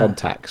that the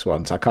Contax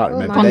ones? I can't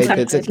remember.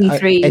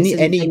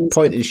 Any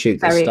point and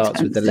shoot that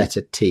starts with the letter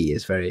T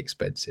is very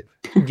expensive.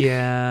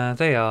 Yeah,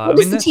 they are. What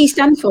does the T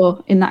stand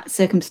for in that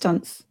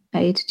circumstance,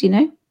 Aid? Do you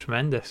know?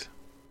 Tremendous.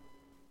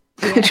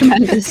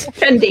 Tremendous.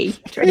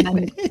 Trendy.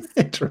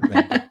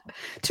 Tremendous.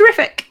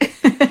 Terrific.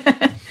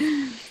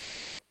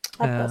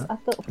 I've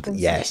got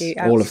yes,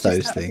 all of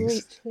those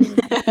things.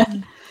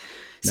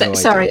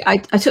 Sorry, I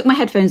took my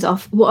headphones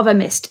off. What have I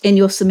missed in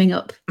your summing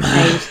up,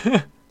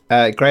 Aid?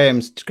 Graham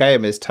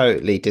has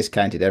totally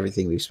discounted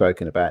everything we've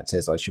spoken about.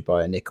 Says I should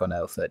buy a Nikon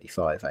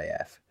L35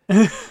 AF.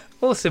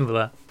 Or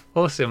similar.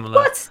 What?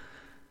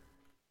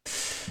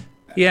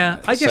 Yeah,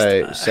 I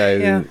just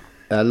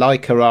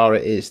like Carrara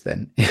it is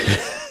then.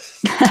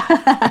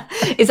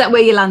 Is that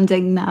where you're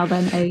landing now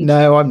then, Aid?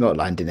 No, I'm not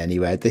landing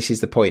anywhere. This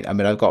is the point. I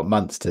mean, I've got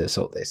months to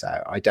sort this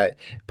out.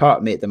 Part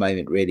of me at the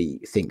moment really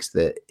thinks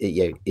that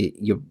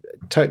you're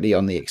totally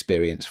on the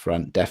experience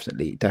front.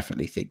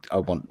 Definitely think I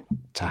want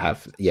to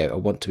have, I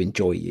want to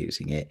enjoy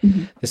using it.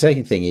 Mm-hmm. The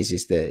second thing is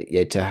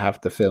that to have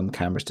the film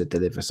cameras to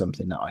deliver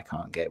something that I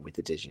can't get with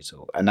the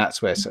digital. And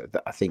that's where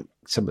I think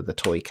some of the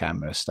toy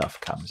camera stuff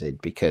comes in,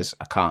 because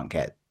I can't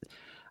get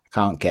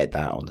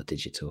that on the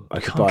digital. I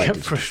can't get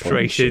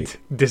frustrated,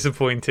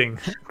 disappointing,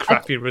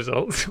 crappy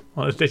results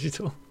on the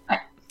digital.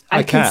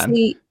 I can.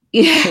 See,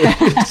 yeah.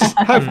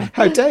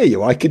 How dare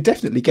you? I could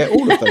definitely get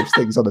all of those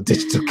things on a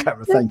digital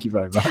camera. Thank you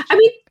very much. I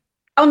mean,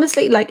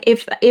 honestly, like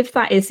if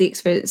that is the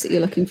experience that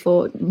you're looking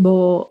for,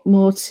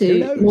 more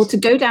to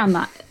go down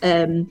that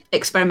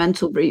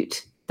experimental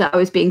route that I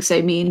was being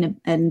so mean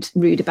and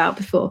rude about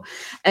before,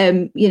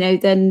 then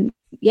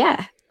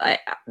yeah,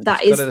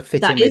 that is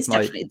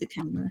definitely the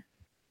camera.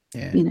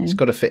 Yeah, it's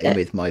got to fit in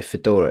with my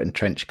fedora and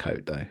trench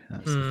coat, though.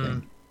 That's the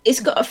thing. It's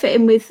got to fit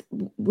in with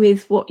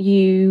what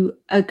you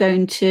are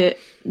going to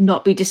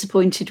not be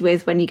disappointed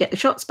with when you get the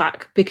shots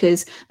back,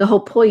 because the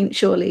whole point,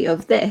 surely,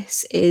 of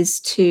this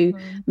is to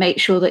make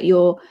sure that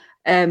you're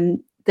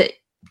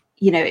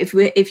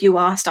if you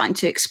are starting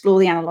to explore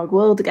the analog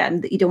world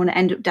again, that you don't want to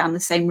end up down the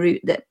same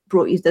route that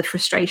brought you the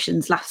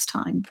frustrations last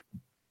time.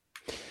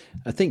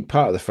 I think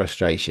part of the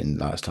frustration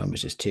last time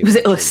was just too. Was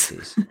it us?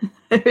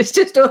 It was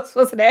just us,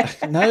 wasn't it?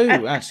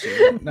 No,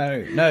 actually,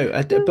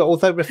 no. But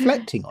although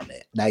reflecting on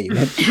it, now you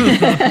mention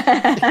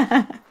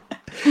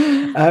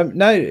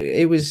no,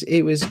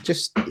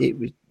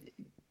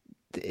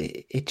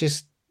 it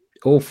just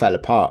all fell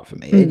apart for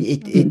me.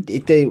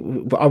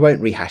 I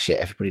won't rehash it.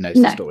 Everybody knows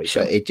the story,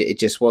 sure. But it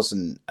just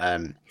wasn't.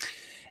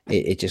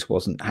 It just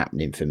wasn't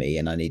happening for me,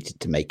 and I needed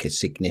to make a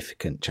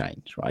significant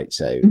change, right?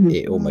 So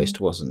it almost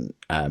wasn't.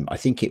 I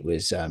think it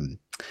was.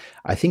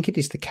 I think it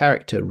is the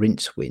character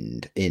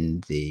Rincewind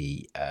in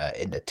the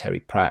Terry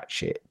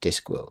Pratchett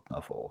Discworld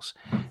novels,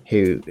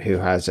 who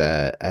has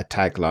a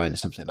tagline or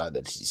something like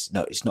that. It's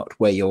not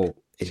where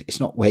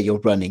you're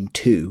running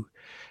to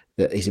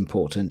that is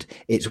important.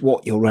 It's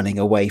what you're running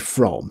away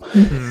from.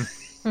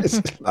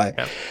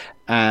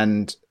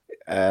 And.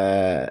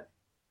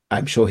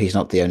 I'm sure he's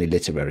not the only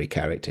literary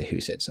character who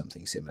said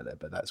something similar,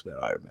 but that's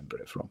where I remember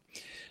it from.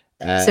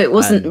 So it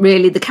wasn't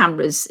really the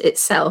cameras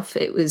itself.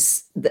 It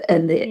was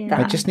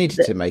I just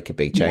needed to make a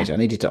big change. I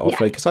needed to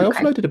offload because I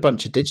offloaded a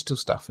bunch of digital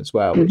stuff as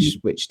well,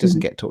 which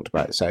doesn't get talked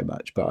about so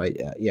much. But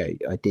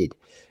I did.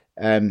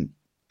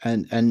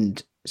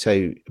 And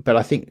so, but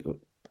I think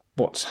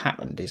what's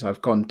happened is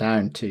I've gone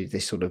down to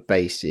this sort of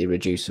base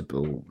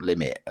irreducible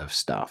limit of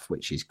stuff,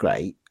 which is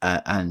great.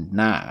 And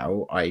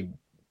now I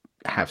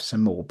have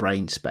some more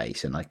brain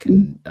space, and I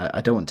can. I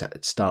don't want to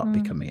start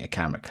becoming a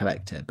camera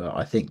collector, but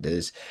I think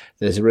there's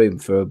room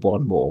for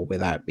one more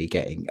without me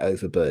getting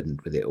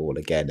overburdened with it all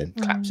again and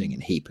collapsing in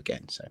heap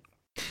again. So.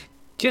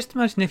 Just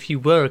imagine if you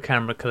were a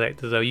camera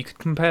collector, though. You could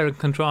compare and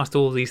contrast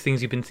all these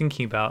things you've been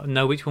thinking about and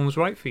know which one was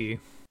right for you.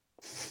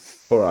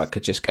 Or I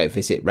could just go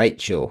visit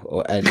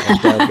Rachel and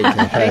delve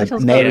into her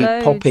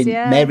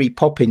Mary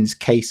Poppins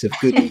case of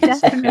goodies.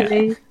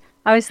 Definitely.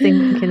 I was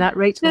thinking at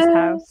Rachel's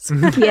house.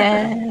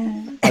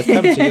 Yeah. I've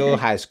come to your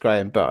house,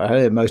 Graham, but I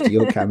heard most of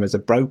your cameras are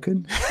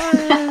broken.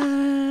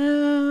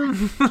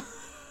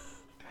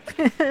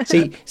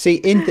 See,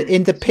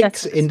 in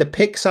the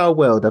Pixar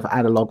world of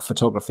analog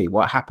photography,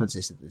 what happens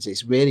is there's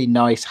this really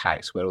nice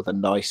house where all the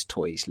nice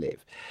toys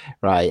live,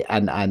 right?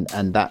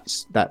 And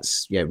that's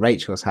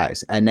Rachel's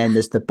house, and then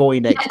there's the boy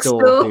next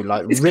door who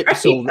like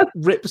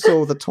rips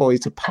all the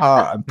toys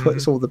apart and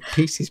puts all the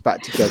pieces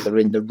back together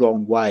in the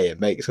wrong way and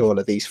makes all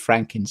of these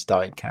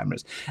Frankenstein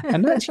cameras,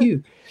 and that's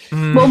you.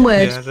 One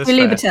word,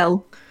 Louis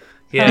Vuitton.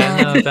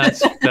 Yeah, no,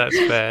 that's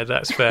fair.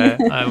 That's fair.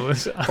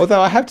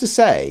 Although I have to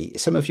say,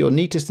 some of your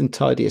neatest and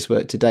tidiest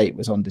work to date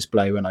was on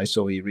display when I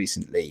saw you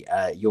recently.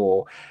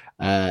 Your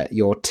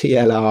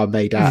TLR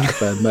made out of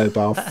a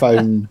mobile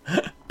phone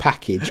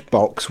package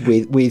box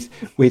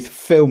with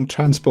film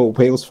transport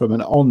wheels from an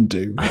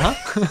Ondu.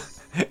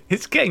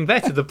 It's getting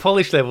better. The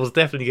polish level's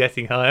definitely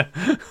getting higher.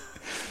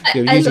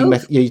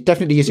 You're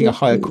definitely using a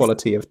higher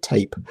quality of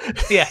tape.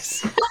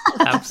 Yes,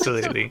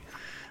 absolutely.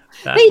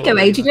 There you go,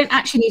 Ade. You don't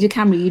actually need a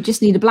camera. You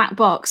just need a black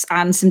box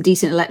and some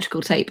decent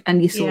electrical tape,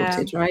 and you're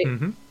sorted, right?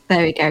 Mm-hmm.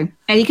 There we go.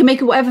 And you can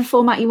make it whatever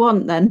format you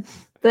want then.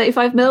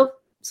 35mm,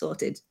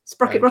 sorted.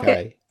 Sprocket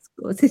rocket,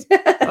 sorted.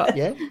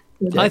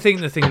 I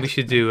think the thing we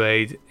should do,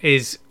 Ade,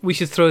 is we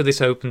should throw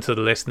this open to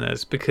the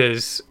listeners,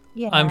 because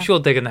I'm sure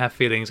they're going to have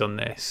feelings on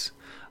this.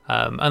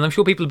 And I'm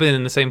sure people have been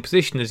in the same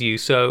position as you.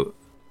 So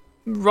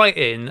write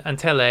in and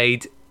tell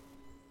Ade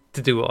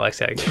to do what I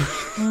say.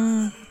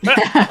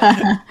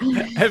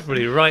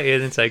 Everybody write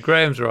in and say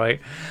Graham's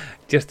right,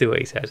 just do what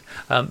he says.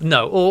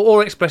 No,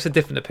 or express a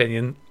different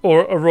opinion,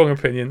 or a wrong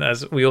opinion,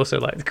 as we also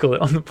like to call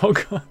it on the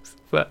podcast.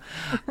 But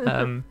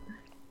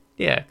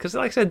because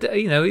like I said,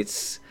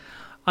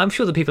 I'm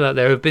sure the people out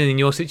there have been in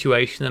your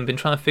situation and been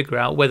trying to figure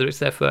out whether it's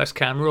their first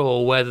camera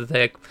or whether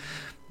they're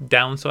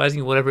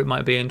downsizing or whatever it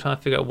might be, and trying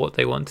to figure out what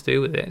they want to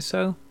do with it.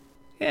 So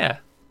let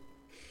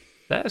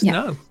us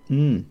know.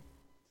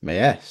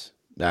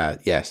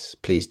 Yes,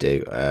 please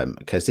do,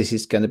 because this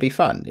is going to be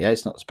fun.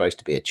 It's not supposed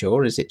to be a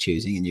chore, is it?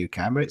 Choosing a new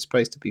camera, it's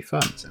supposed to be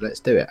fun. So let's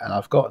do it. And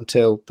I've got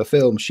until the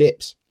film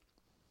ships,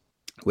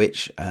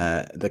 which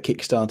the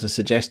Kickstarter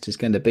suggests is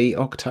going to be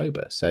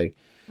October. So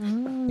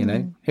who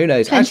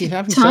knows? Actually,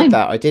 having said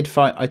that, I did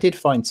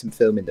find some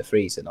film in the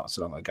freezer not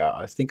so long ago.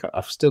 I think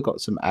I've still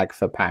got some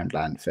Agfa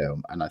Poundland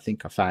film, and I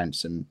think I found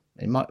some.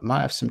 It might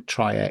have some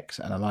Tri-X,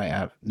 and I might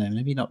have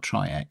maybe not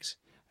Tri-X.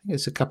 I think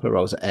there's a couple of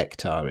rolls of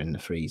Ektar in the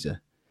freezer.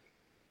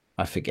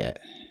 I forget.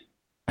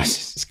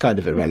 It's kind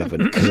of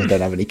irrelevant because I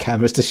don't have any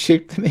cameras to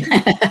shoot them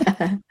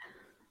in.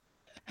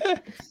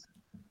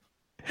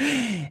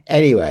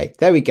 Anyway,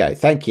 there we go.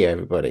 Thank you,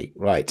 everybody.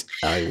 Right,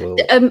 I will.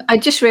 I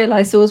just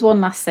realised there was one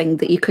last thing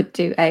that you could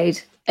do,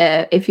 Ade.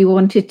 If you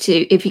wanted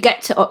to, if you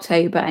get to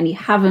October and you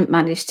haven't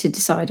managed to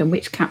decide on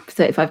which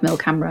 35mm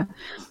camera,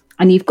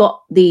 and you've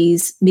got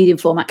these medium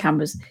format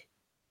cameras,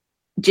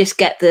 just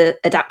get the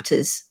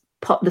adapters,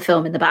 pop the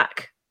film in the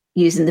back.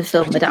 Using the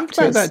film adapters.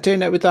 Think about doing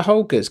that with the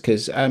Holgers,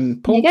 because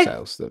Paul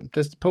sells them.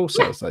 Does Paul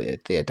sells the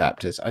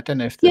adapters? I don't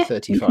know if the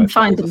 35 or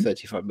the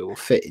 35mm will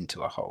fit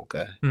into a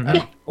Holger,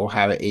 or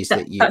how it is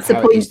that you.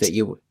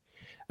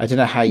 I don't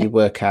know how you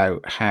work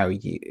out how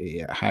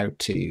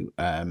to.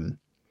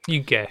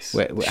 You guess.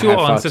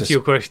 Short answer to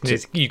your question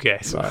is you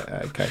guess. Right.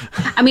 Okay.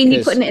 I mean,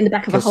 you're putting it in the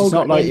back of a Holger.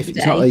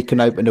 It's not like you can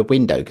open a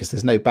window because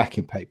there's no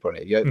backing paper on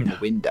it. If you open the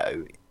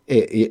window.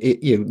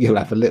 You'll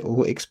have a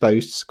little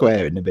exposed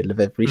square in the middle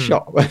of every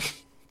shot.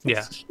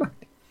 Yeah. So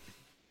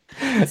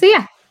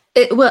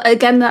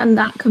again,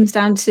 that comes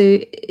down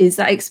to is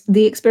that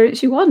the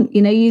experience you want?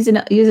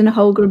 Using a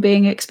Holger,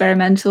 being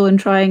experimental and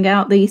trying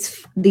out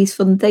these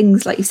fun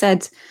things, like you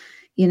said.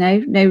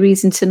 No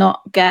reason to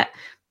not get,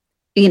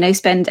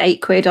 spend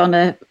 £8 on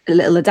a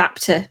little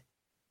adapter.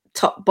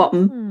 Top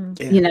bottom,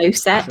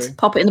 set. True.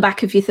 Pop it in the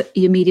back of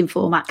your medium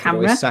format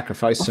camera. Always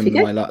sacrifice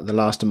the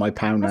last of my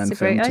Poundland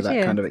film to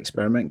that kind of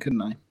experiment,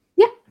 couldn't I?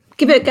 Yeah,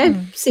 give it a go.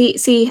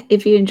 See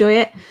if you enjoy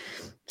it.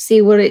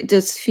 See what it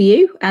does for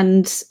you,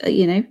 and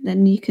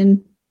then you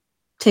can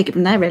take it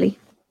from there. Really.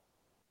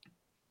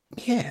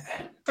 Yeah.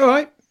 All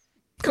right.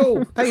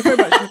 Cool. Thank you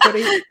very much,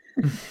 everybody.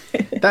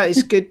 That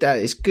is good. That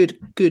is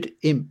good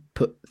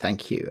input.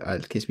 Thank you.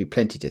 It gives me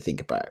plenty to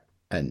think about.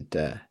 And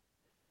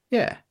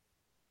yeah.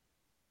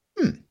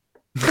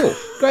 Cool.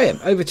 Graham,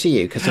 over to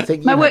you, because I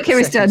think my work here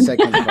is done.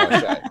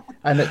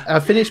 And I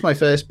finished my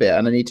first bit,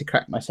 and I need to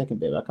crack my second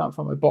bit. But I can't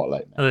find my bottle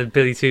opener. And then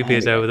Billy Two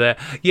Beers over there.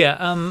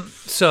 Yeah.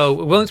 So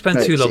we won't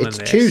spend too long on this.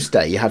 It's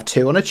Tuesday. You have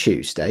 2 on a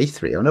Tuesday,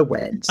 3 on a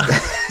Wednesday.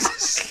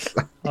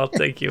 I'll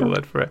take your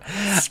word for it.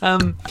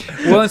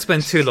 We won't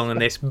spend too long on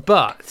this,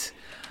 but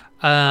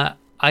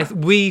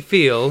we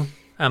feel,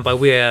 and by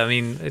we I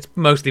mean it's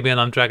mostly me and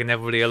I'm dragging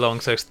everybody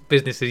along, so it's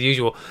business as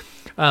usual.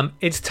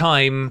 It's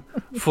time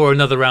for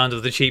another round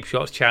of the Cheap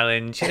Shots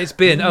Challenge. It's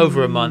been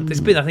over a month.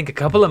 It's been, I think, a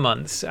couple of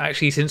months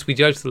actually since we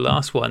judged the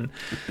last one,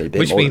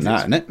 which means that,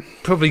 isn't it?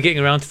 Probably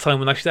getting around to time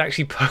when I should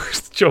actually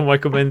post John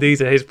Michael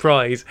Mendiza his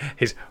prize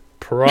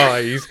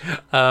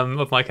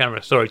of my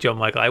camera. Sorry, John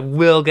Michael, I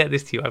will get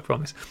this to you, I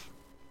promise.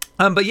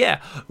 But yeah,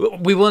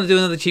 we want to do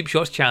another Cheap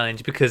Shots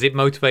Challenge because it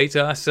motivates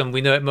us, and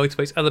we know it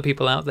motivates other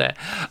people out there.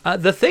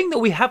 The thing that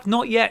we have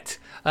not yet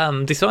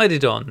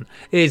decided on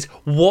is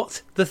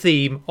what the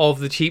theme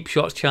of the Cheap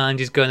Shots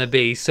Challenge is going to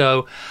be.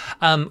 So,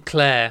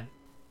 Claire,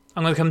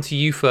 I'm going to come to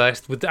you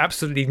first with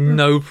absolutely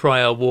no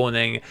prior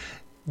warning.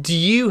 Do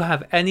you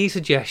have any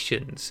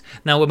suggestions?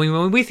 Now,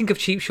 when we think of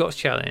Cheap Shots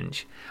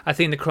Challenge, I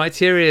think the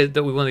criteria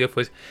that we want to go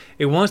for is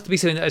it wants to be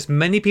something that as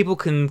many people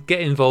can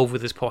get involved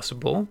with as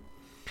possible.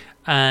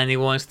 And it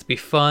wants to be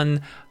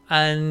fun,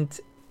 and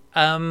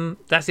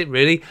that's it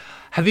really.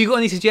 Have you got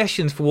any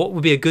suggestions for what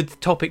would be a good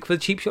topic for the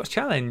Cheap Shots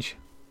Challenge?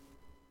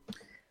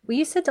 Well,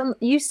 you said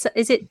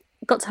is it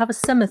got to have a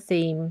summer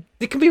theme?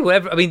 It can be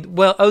whatever. I mean,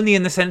 well, only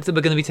in the sense that we're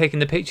going to be taking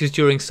the pictures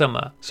during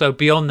summer. So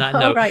beyond that,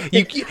 no. Right.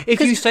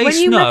 If you say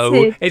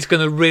snow, it's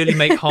going to really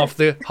make half of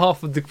the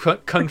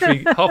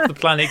country, half the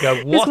planet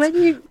go what?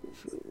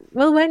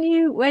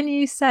 When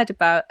you said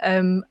about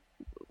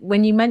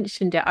when you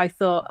mentioned it, I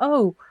thought,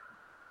 oh.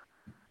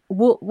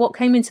 What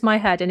came into my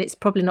head, and it's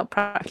probably not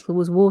practical,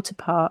 was water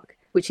park,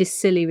 which is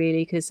silly,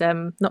 really, because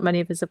not many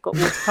of us have got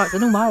water parks. I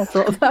don't know why I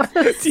thought of that.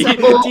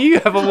 Do you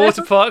have a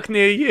water park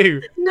near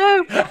you?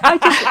 No, I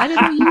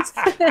didn't use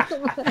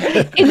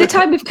it. In the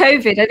time of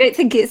COVID, I don't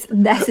think it's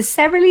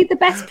necessarily the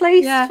best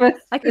place for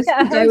I could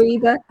us to go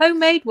either.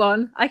 Homemade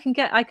one. I could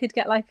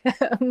get like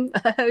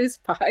a hose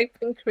pipe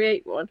and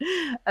create one.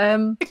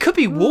 It could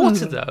be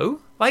water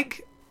though,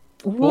 like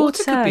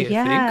water could be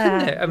a thing,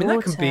 couldn't it? I mean,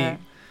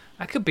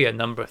 that could be a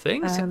number of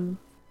things.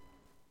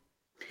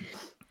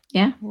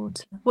 Yeah.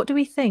 What do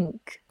we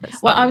think?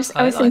 Well, I was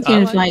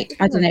thinking of like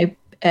I don't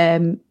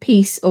know,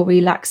 peace or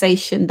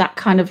relaxation, that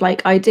kind of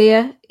like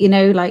idea. You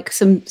know, like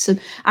some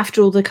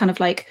after all the kind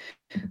of like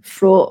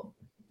fraught,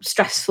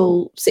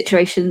 stressful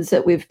situations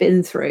that we've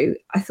been through,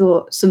 I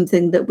thought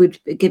something that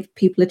would give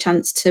people a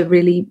chance to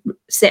really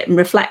sit and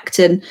reflect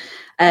and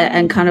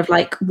kind of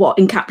like what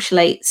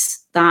encapsulates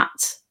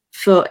that.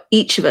 For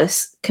each of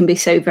us can be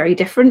so very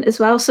different as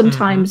well.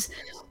 Sometimes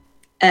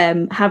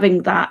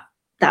having that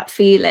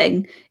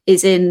feeling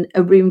is in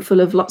a room full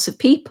of lots of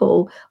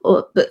people,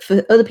 but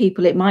for other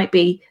people it might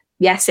be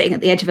sitting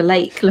at the edge of a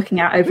lake looking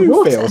out over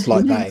water. Feels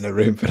like that in a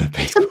room full of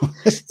people.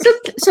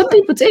 Some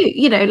people do,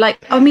 you know,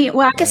 like I mean,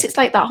 well, I guess it's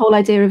like that whole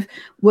idea of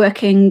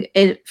working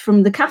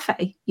from the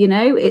cafe. You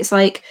know, it's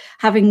like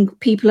having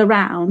people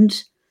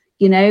around.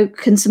 You know,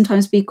 can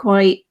sometimes be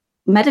quite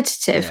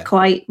meditative,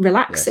 quite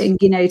relaxing,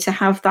 you know, to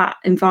have that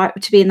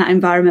to be in that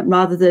environment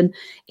rather than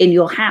in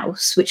your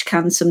house, which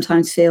can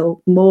sometimes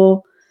feel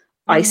more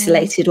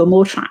isolated or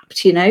more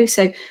trapped, you know.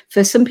 So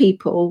for some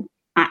people,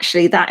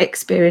 actually that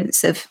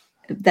experience of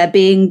there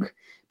being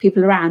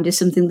people around is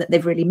something that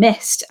they've really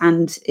missed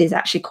and is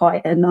actually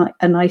quite a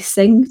nice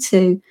thing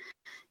to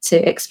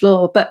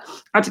explore. But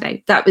I don't know,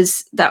 that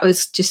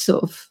was just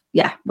sort of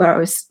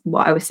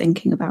what I was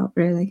thinking about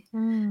really.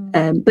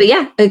 But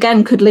yeah,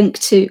 again, could link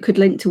to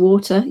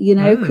water, you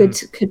know, could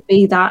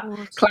be that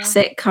water.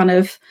 Classic kind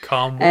of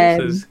calm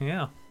waters,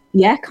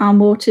 calm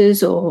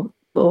waters or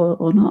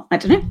not. I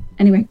don't know.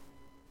 Anyway,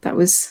 that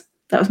was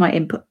my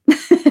input.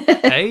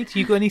 Hey, do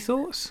you got any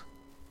thoughts?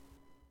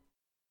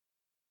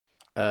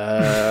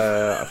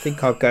 I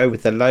think I'll go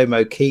with the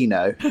Lomo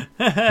Kino.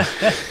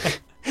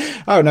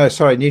 Oh no,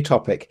 sorry, new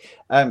topic.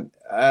 Well,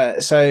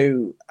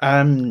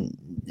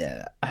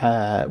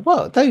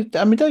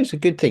 those are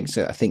good things,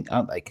 I think,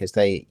 aren't they? Because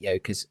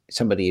because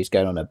somebody who's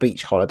going on a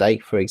beach holiday,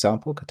 for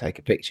example, could take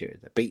a picture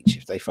of the beach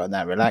if they find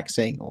that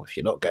relaxing, or if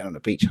you're not going on a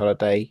beach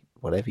holiday,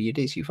 whatever it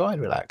is you find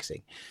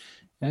relaxing.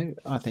 You know,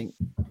 I think,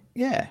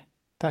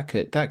 that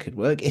could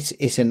work.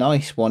 It's a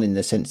nice one in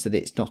the sense that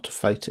it's not a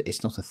photo,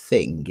 it's not a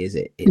thing, is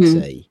it?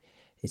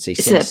 It's a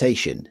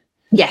sensation.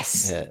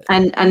 Yes,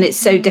 and it's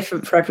so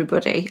different for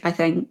everybody. I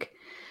think,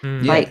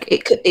 like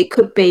it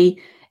could be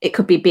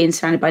being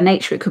surrounded by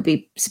nature. It could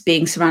be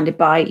being surrounded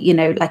by, you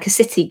know, like a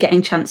city, getting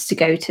a chance to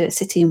go to a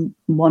city and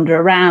wander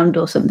around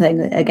or something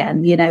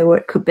again, you know, or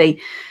it could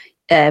be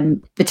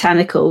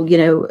botanical, you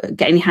know,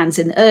 getting your hands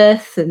in the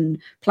earth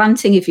and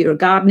planting if you're a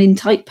gardening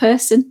type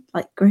person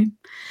like Graham.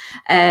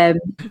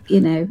 You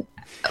know,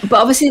 But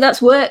obviously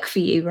that's work for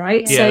you,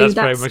 right? Yeah, so that's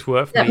very much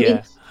work for me,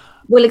 yeah.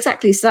 Well,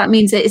 exactly. So that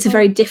means that it's a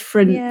very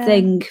different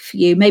thing for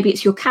you. Maybe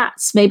it's your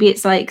cats. Maybe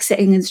it's like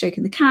sitting and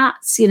stroking the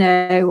cats,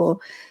 or,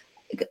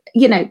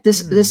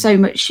 there's so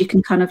much you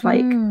can kind of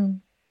like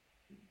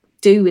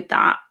do with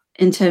that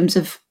in terms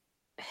of,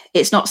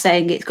 it's not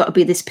saying it's got to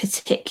be this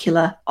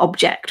particular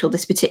object or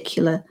this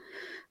particular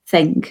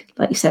thing,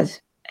 like you said,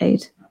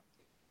 Aid.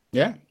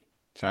 Yeah.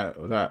 So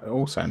that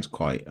all sounds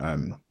quite...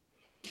 Of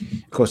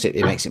course,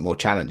 it makes it more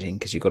challenging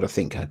because you've got to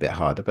think a bit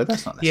harder, but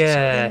that's not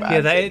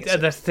necessarily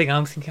that's the thing.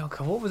 I'm thinking, oh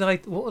God, what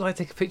would I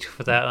take a picture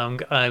for that?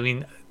 I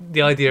mean,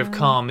 the idea of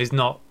calm is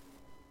not.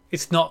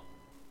 It's not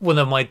one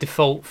of my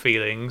default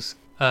feelings.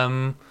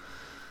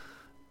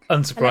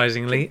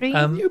 Unsurprisingly,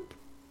 I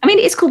mean,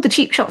 it's called the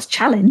Cheap Shots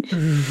Challenge.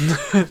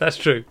 That's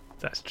true.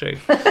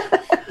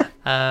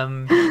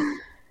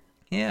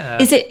 Yeah.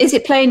 Is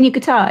it playing your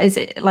guitar? Is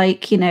it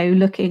like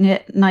looking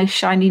at nice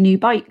shiny new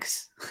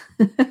bikes?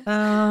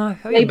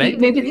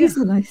 Maybe these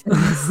are nice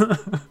things. I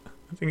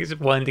think it's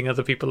winding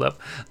other people up.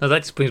 No,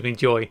 that just brings me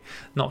joy,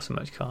 not so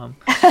much calm.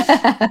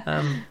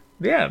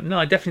 Yeah, no,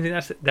 I definitely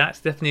think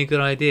that's definitely a good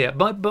idea.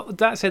 But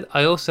that said,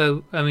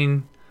 I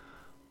mean,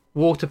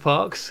 water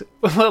parks.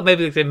 Well,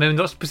 maybe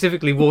not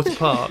specifically water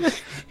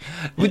parks.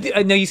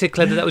 I know you said,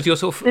 Claire, that was your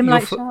sort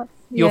of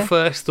your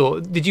first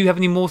thought. Did you have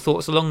any more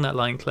thoughts along that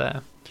line,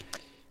 Claire?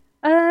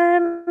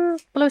 Well,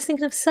 I was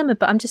thinking of summer,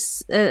 but I'm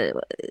just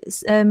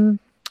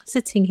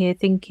sitting here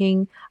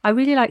thinking I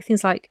really like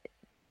things like,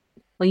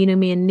 well,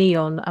 me and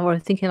neon. I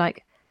was thinking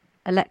like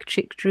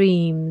Electric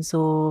Dreams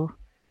or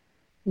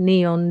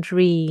Neon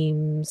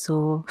Dreams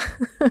or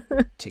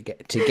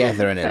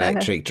together in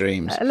Electric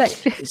Dreams.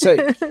 So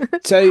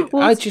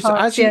I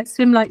just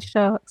swim like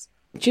sharks.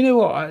 Do you know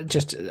what?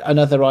 Just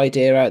another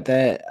idea out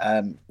there.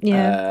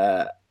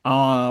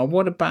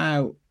 What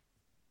about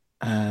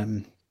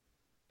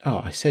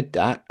I said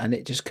that and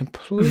it just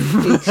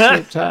completely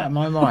slipped out of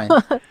my mind.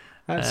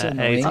 That's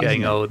Aid's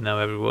getting old now,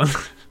 everyone.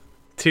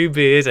 2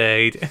 beers,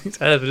 Aid.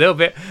 It's a little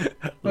bit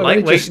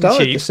lightweight and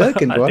cheap. The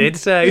second one. I did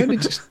say.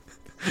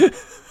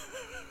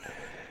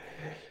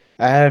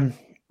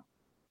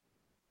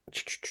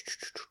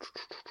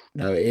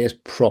 No, it is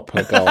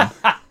proper gone.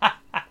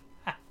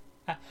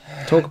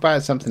 Talk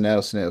about something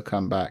else and it'll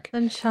come back.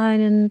 Sunshine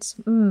and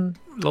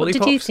what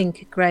did you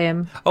think,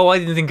 Graham? Oh, I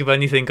didn't think of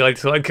anything. I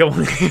thought I'd come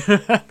on.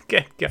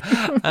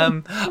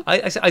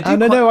 I do.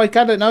 No, I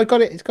got it. No, I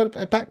got it. It's got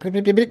it back.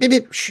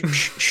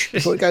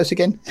 Before it goes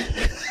again.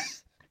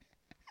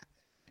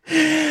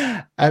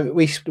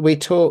 We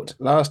talked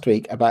last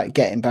week about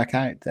getting back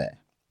out there,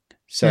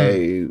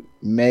 so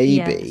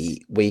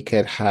maybe we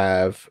could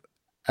have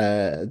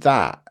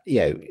that.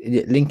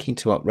 Linking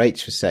to what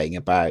Rach was saying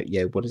about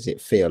what does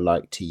it feel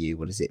like to you?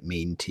 What does it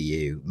mean to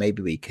you?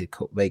 Maybe we could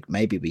make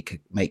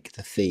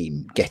the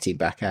theme getting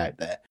back out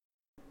there.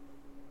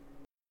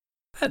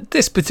 At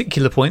this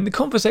particular point, the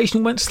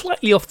conversation went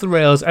slightly off the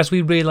rails as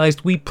we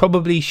realised we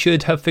probably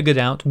should have figured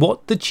out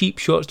what the Cheap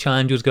Shots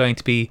Challenge was going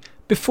to be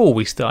before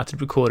we started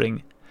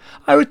recording.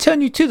 I return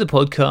you to the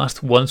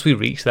podcast once we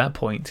reach that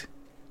point.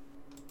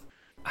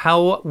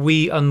 How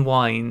we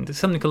unwind,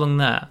 something along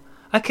that.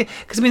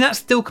 Because that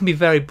still can be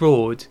very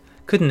broad,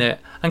 couldn't it?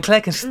 And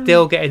Claire can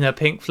still get in her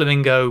pink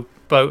flamingo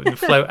boat and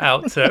float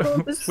out to...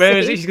 Where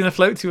is it she's going to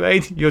float to,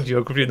 Aid? Your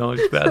geography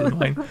knowledge is better than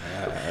mine.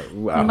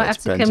 You might have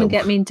to come and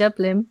get me in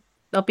Dublin.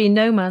 I'll be in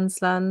no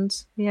man's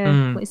land.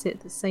 Yeah, what is it?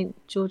 The St.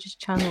 George's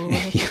Channel. Or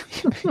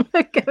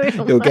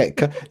you'll get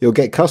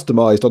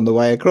customised on the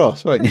way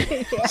across, won't you?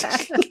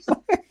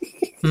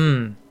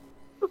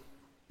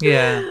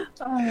 Yeah.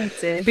 Oh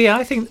dear. But yeah,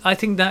 I think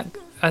that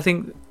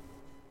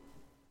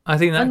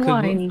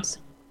unwind. Could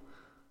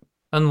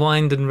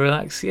unwind and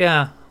relax.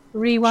 Yeah.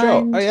 Rewind.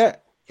 Sure. Oh yeah.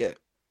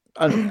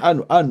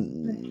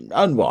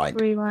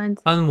 Unwind. Rewind.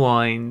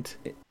 Unwind.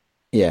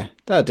 Yeah,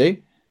 that'll do.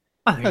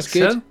 That's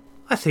good. So.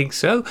 I think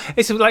so.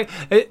 It's like,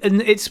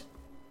 and it's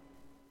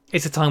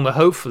a time where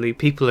hopefully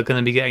people are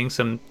going to be getting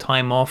some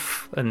time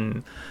off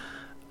and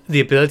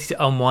the ability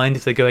to unwind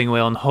if they're going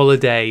away on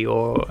holiday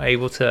or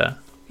able to,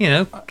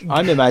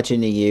 I'm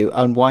imagining you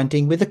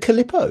unwinding with a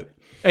Calippo.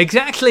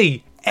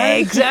 Exactly.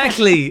 I'm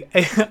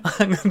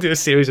going to do a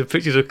series of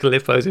pictures of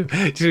Calippos of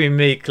just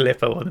me,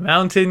 Calippo on the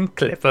mountain,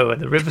 Calippo at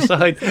the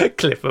riverside,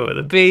 Calippo at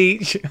the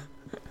beach.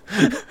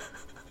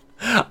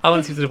 I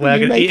want you to wear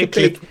an eat a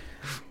Calippo.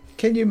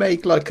 Can you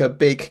make like a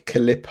big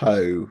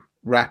Calippo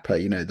wrapper,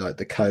 like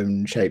the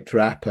cone-shaped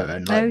wrapper,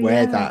 and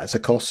wear that as a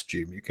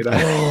costume? You could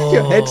have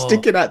your head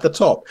sticking out the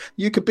top.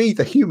 You could be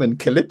the human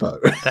Calippo.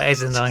 That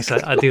is a nice.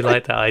 I do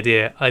like that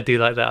idea. I do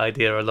like that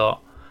idea a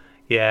lot.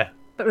 Yeah.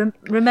 But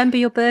remember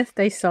your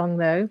birthday song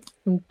though,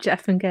 from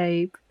Jeff and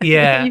Gabe.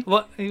 Yeah.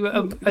 What he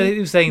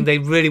was saying, they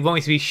really want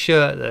me to be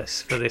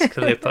shirtless for this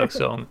Calippo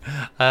song.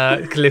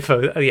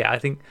 Calippo. Yeah, I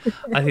think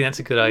that's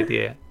a good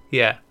idea.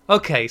 Yeah.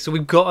 Okay, so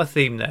we've got a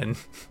theme then.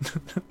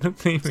 The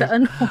theme is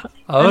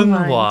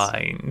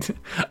unwind,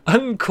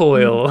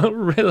 uncoil,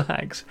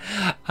 relax.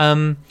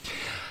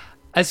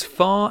 As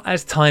far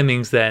as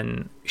timings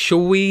then,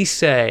 shall we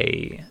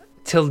say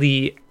till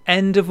the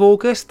end of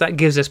August. That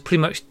gives us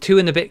pretty much 2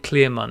 and a bit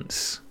clear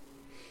months.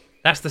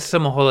 That's the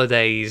summer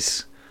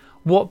holidays.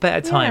 What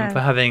better time for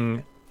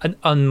having an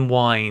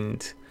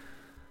unwind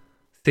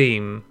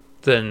theme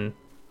than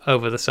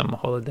over the summer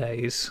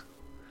holidays?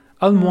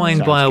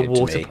 Unwind by a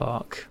water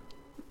park.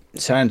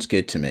 Sounds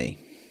good to me.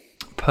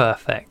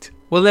 Perfect.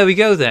 Well, there we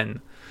go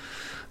then.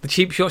 The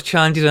Cheap Shots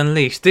Challenge is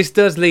unleashed. This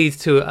does lead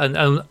to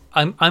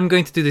I'm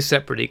going to do this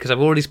separately because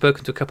I've already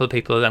spoken to a couple of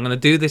people. I'm going to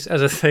do this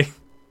as a thing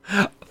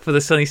for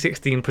the Sunny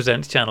 16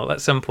 Presents channel at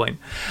some point.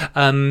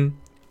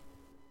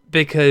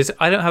 Because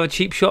I don't have a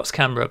Cheap Shots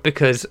camera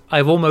because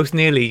I've almost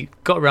nearly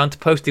got around to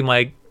posting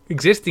my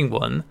existing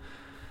one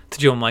to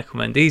John Michael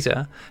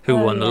Mendiza, who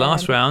won the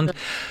last round.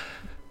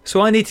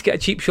 So I need to get a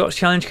Cheap Shots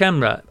Challenge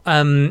camera.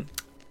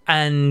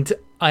 And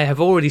I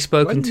have already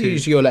spoken to...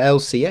 Use your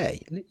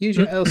LCA. Use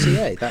your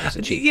LCA. That's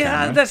a cheap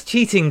camera. That's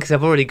cheating because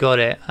I've already got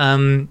it. I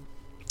mean,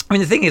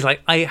 the thing is,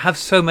 like, I have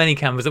so many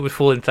cameras that would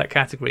fall into that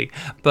category.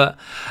 But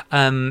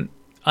I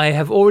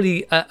have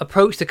already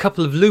approached a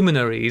couple of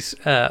luminaries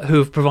who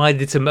have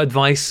provided some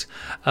advice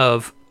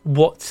of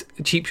what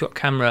Cheap Shot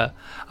camera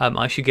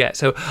I should get.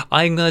 So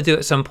I'm going to do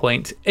at some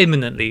point,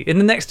 imminently, in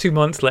the next 2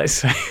 months, let's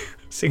say...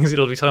 seeing as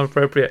it'll be time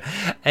appropriate,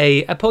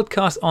 a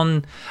podcast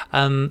on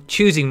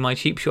choosing my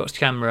Cheap Shots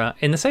camera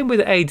in the same way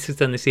that AIDS has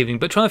done this evening,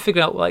 but trying to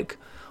figure out like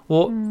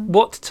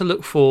what to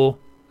look for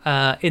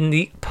in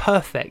the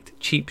perfect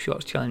Cheap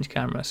Shots Challenge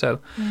camera.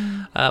 So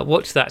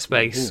watch that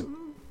space,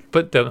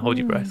 but don't hold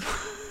your breath.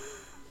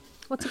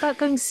 What about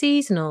going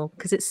seasonal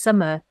because it's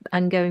summer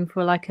and going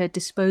for like a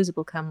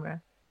disposable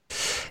camera?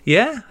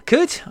 Yeah,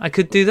 I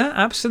could do that,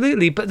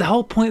 absolutely. But the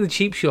whole point of the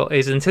Cheap Shot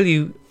is until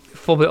you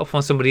fob it off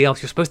on somebody else,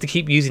 you're supposed to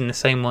keep using the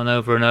same one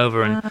over and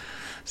over, and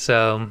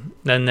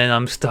then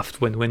I'm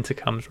stuffed when winter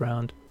comes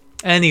round.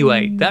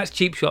 Anyway, that's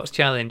Cheap Shots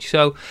Challenge.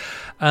 So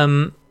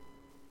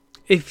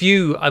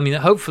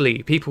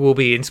hopefully people will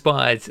be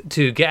inspired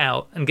to get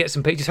out and get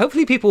some pictures.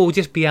 Hopefully people will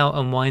just be out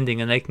unwinding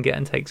and they can get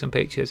and take some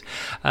pictures.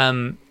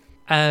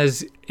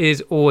 As is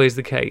always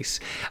the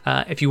case,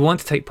 if you want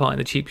to take part in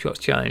the Cheap Shots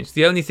Challenge,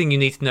 the only thing you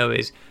need to know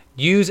is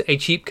use a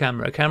cheap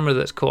camera, a camera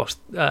that's cost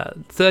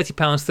 £30,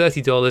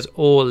 $30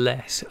 or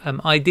less.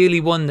 Ideally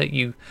one that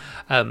you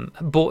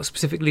bought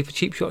specifically for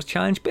Cheap Shots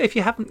Challenge. But if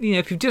you haven't,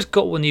 if you've just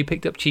got one you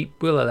picked up cheap,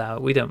 we'll allow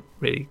it. We don't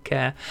really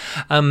care.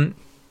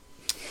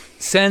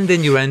 Send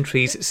in your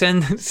entries.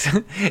 Shoot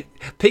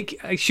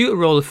a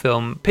roll of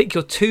film. Pick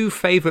your 2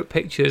 favourite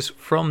pictures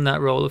from that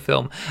roll of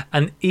film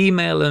and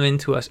email them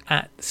into us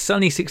at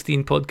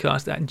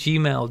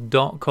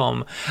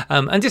sunny16podcast@gmail.com.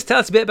 And just tell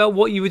us a bit about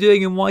what you were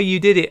doing and why you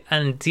did it.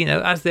 And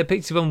as they're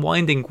pictures of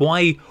unwinding,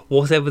 why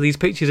whatever these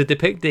pictures are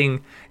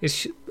depicting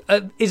is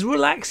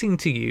relaxing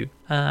to you.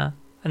 And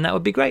that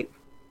would be great.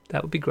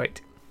 That would be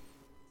great.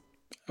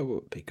 That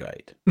would be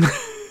great.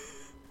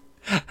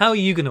 How are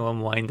you going to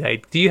unwind,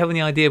 Aid? Do you have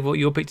any idea of what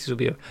your pictures will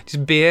be?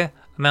 Just beer?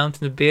 A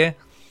mountain of beer?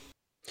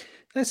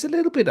 That's a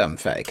little bit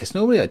unfair because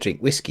normally I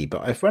drink whiskey,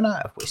 but I've run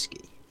out of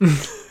whiskey.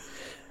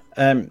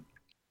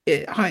 Do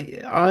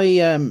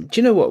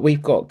you know what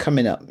we've got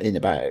coming up in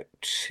about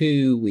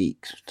 2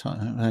 weeks'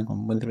 time? Hang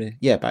on,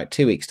 about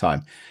 2 weeks'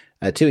 time.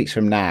 2 weeks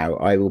from now,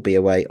 I will be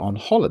away on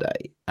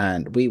holiday,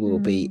 and we will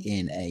be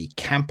in a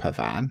camper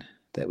van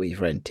that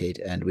we've rented,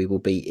 and we will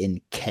be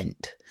in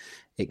Kent,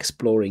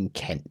 exploring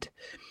Kent.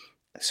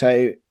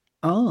 So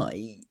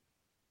I'm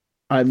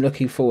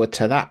looking forward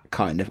to that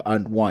kind of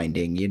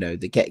unwinding,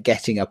 the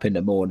getting up in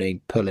the morning,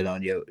 pulling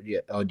on your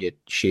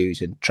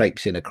shoes and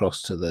traipsing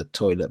across to the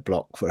toilet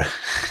block for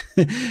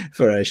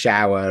a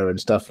shower and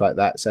stuff like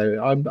that. So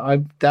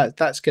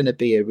that's going to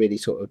be a really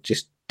sort of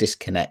just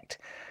disconnect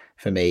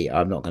for me.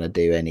 I'm not going to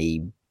do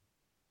any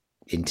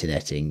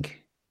interneting.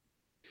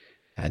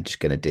 I'm just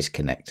going to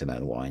disconnect and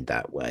unwind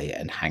that way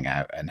and hang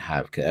out and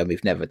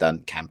we've never done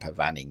camper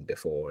vanning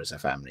before as a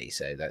family,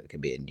 so that can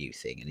be a new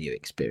thing, a new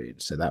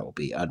experience. So that will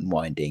be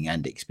unwinding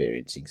and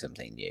experiencing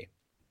something new.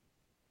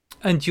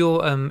 And your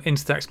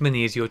Instax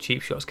Mini is your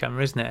Cheap Shots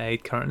camera, isn't it,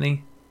 Aid,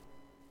 currently?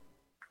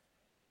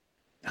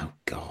 Oh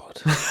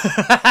God.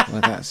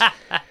 Well,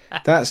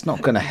 that's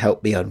not going to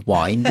help me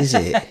unwind, is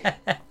it?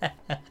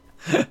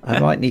 I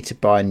might need to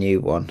buy a new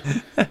one.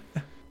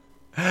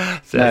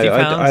 I've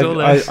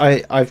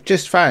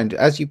just found,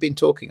 as you've been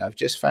talking, I've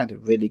just found a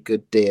really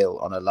good deal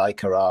on a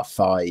Leica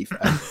R5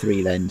 and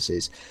 3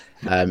 lenses.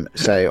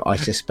 So I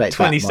suspect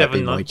that might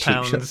be my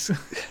cheap shot.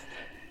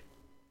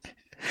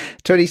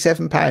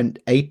 £27,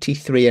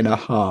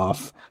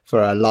 83.5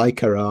 for a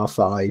Leica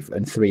R5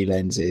 and 3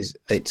 lenses.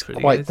 It's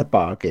quite the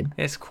bargain.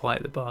 It's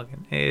quite the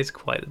bargain. It is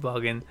quite the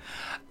bargain.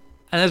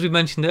 And as we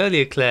mentioned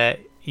earlier, Claire,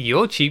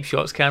 your Cheap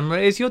Shots camera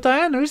is your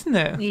Diana, isn't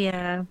it?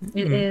 Yeah,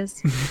 it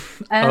is.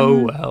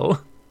 Oh,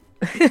 well.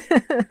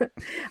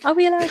 Are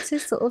we allowed to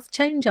sort of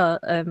change our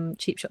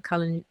Cheap Shot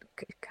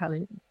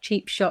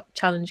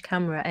Challenge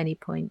camera at any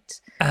point?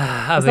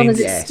 As long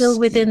as it's still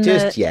within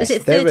Yes. Is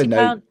it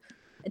 £30?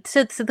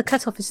 So the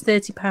cutoff is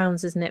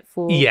 £30, isn't it?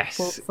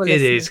 Yes, for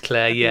it is,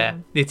 Claire. Yeah,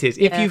 it is.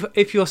 Yeah.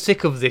 If you're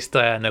sick of this,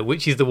 Diana,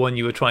 which is the one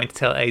you were trying to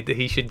tell Aid that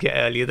he should get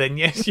earlier, then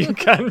yes, you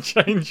can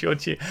change your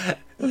tune.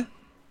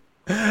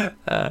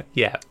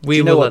 Yeah,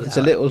 we will.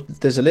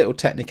 There's a little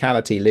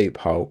technicality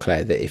loophole,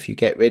 Claire, that if you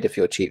get rid of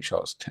your Cheap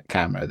Shots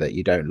camera that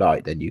you don't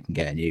like, then you can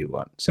get a new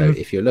one. So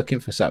if you're looking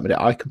for something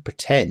that I can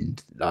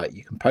pretend, like,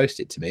 you can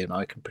post it to me and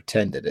I can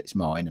pretend that it's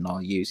mine and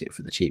I'll use it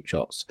for the Cheap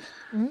Shots,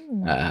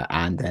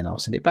 and then I'll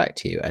send it back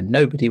to you, and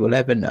nobody will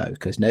ever know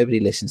because nobody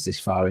listens this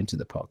far into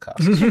the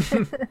podcast.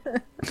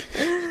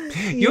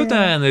 Your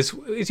Diana is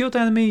your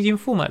Diana medium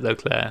format though,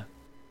 Claire?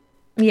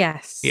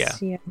 Yes. Yeah.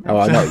 Oh,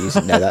 I'm not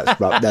using. No,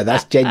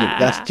 that's genuine.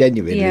 That's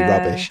genuinely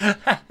rubbish.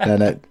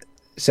 No.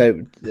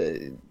 So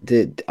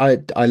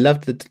I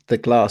loved the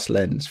glass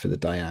lens for the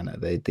Diana,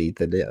 the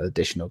little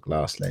additional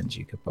glass lens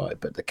you could buy,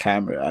 but the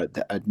camera,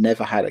 I'd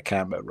never had a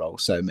camera roll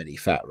so many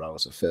fat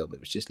rolls of film. It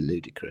was just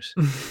ludicrous.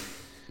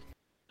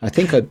 I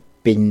think I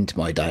binned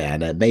my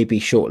Diana maybe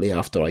shortly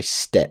after I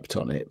stepped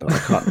on it, but I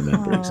can't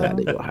remember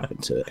exactly what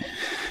happened to it.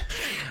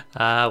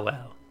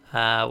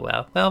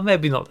 Well,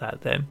 maybe not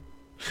that then.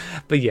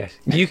 But yes,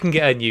 you can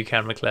get a new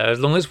camera, Claire,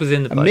 as long as it's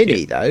within the budget. A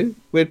Mini, though,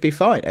 would be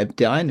fine. A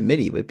Diana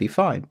Mini would be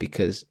fine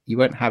because you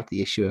won't have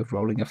the issue of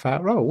rolling a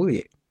fat roll, will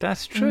you?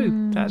 That's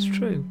true. That's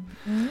true.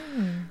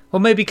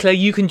 Well, maybe, Claire,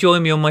 you can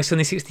join me on my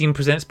Sunny 16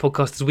 Presents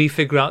podcast as we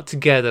figure out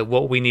together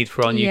what we need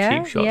for our new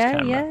Cheap Shots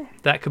camera. Yeah.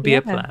 That could be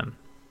a plan.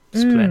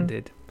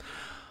 Splendid.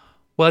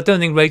 Well, I don't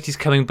think Rach is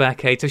coming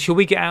back, so shall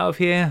we get out of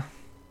here?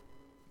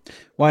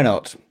 Why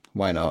not?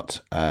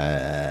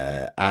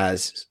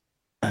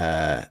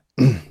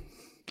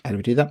 How do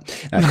we do that?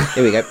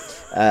 Here we go.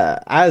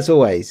 As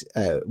always,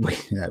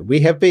 we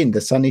have been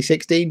the Sunny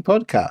 16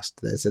 podcast.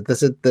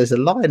 There's a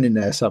line in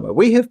there somewhere.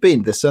 We have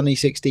been the Sunny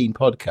 16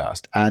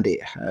 podcast, and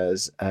it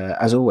has,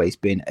 as always,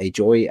 been a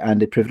joy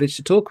and a privilege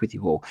to talk with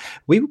you all.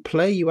 We will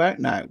play you out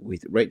now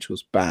with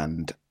Rachel's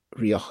band,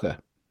 Rioja.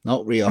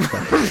 Not Rioja.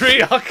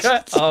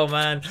 Rioja. Oh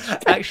man!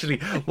 Actually,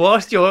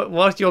 whilst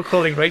you're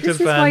calling Rachel's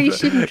band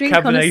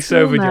Cabernet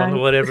Sauvignon or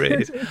whatever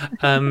it is,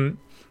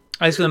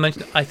 I just want to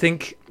mention. I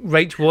think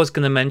Rach was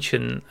going to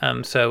mention.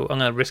 So I'm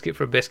going to risk it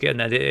for a biscuit and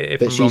edit it.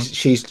 If I'm wrong.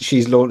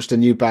 She's launched a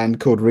new band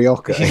called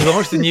Rioja. She's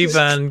launched a new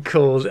band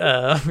called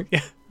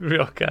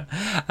Rioja.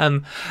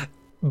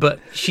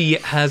 But she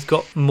has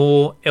got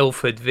more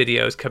Ilford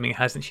videos coming,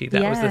 hasn't she?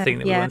 That was the thing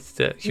that we wanted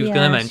to. She was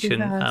going to mention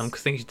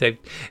because I think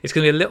it's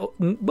going to be a little.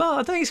 Well, I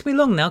don't think it's going to be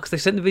long now because they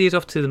sent the videos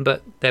off to them.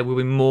 But there will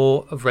be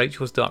more of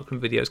Rachel's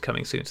Darkroom videos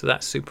coming soon, so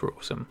that's super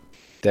awesome.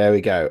 There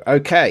we go.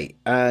 Okay,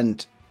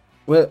 and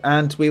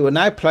we will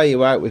now play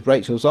you out with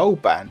Rachel's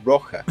old band,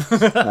 Rocker,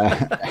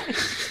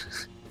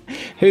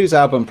 whose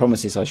album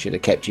Promises I Should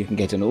Have Kept you can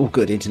get on all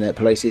good internet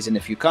places, and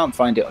if you can't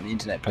find it on the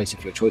internet place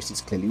of your choice, it's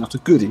clearly not a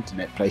good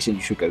internet place and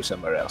you should go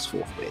somewhere else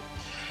forthwith.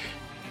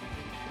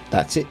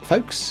 That's it,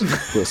 folks.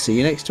 We'll see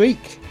you next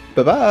week.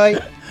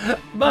 Bye-bye.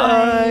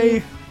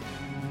 Bye.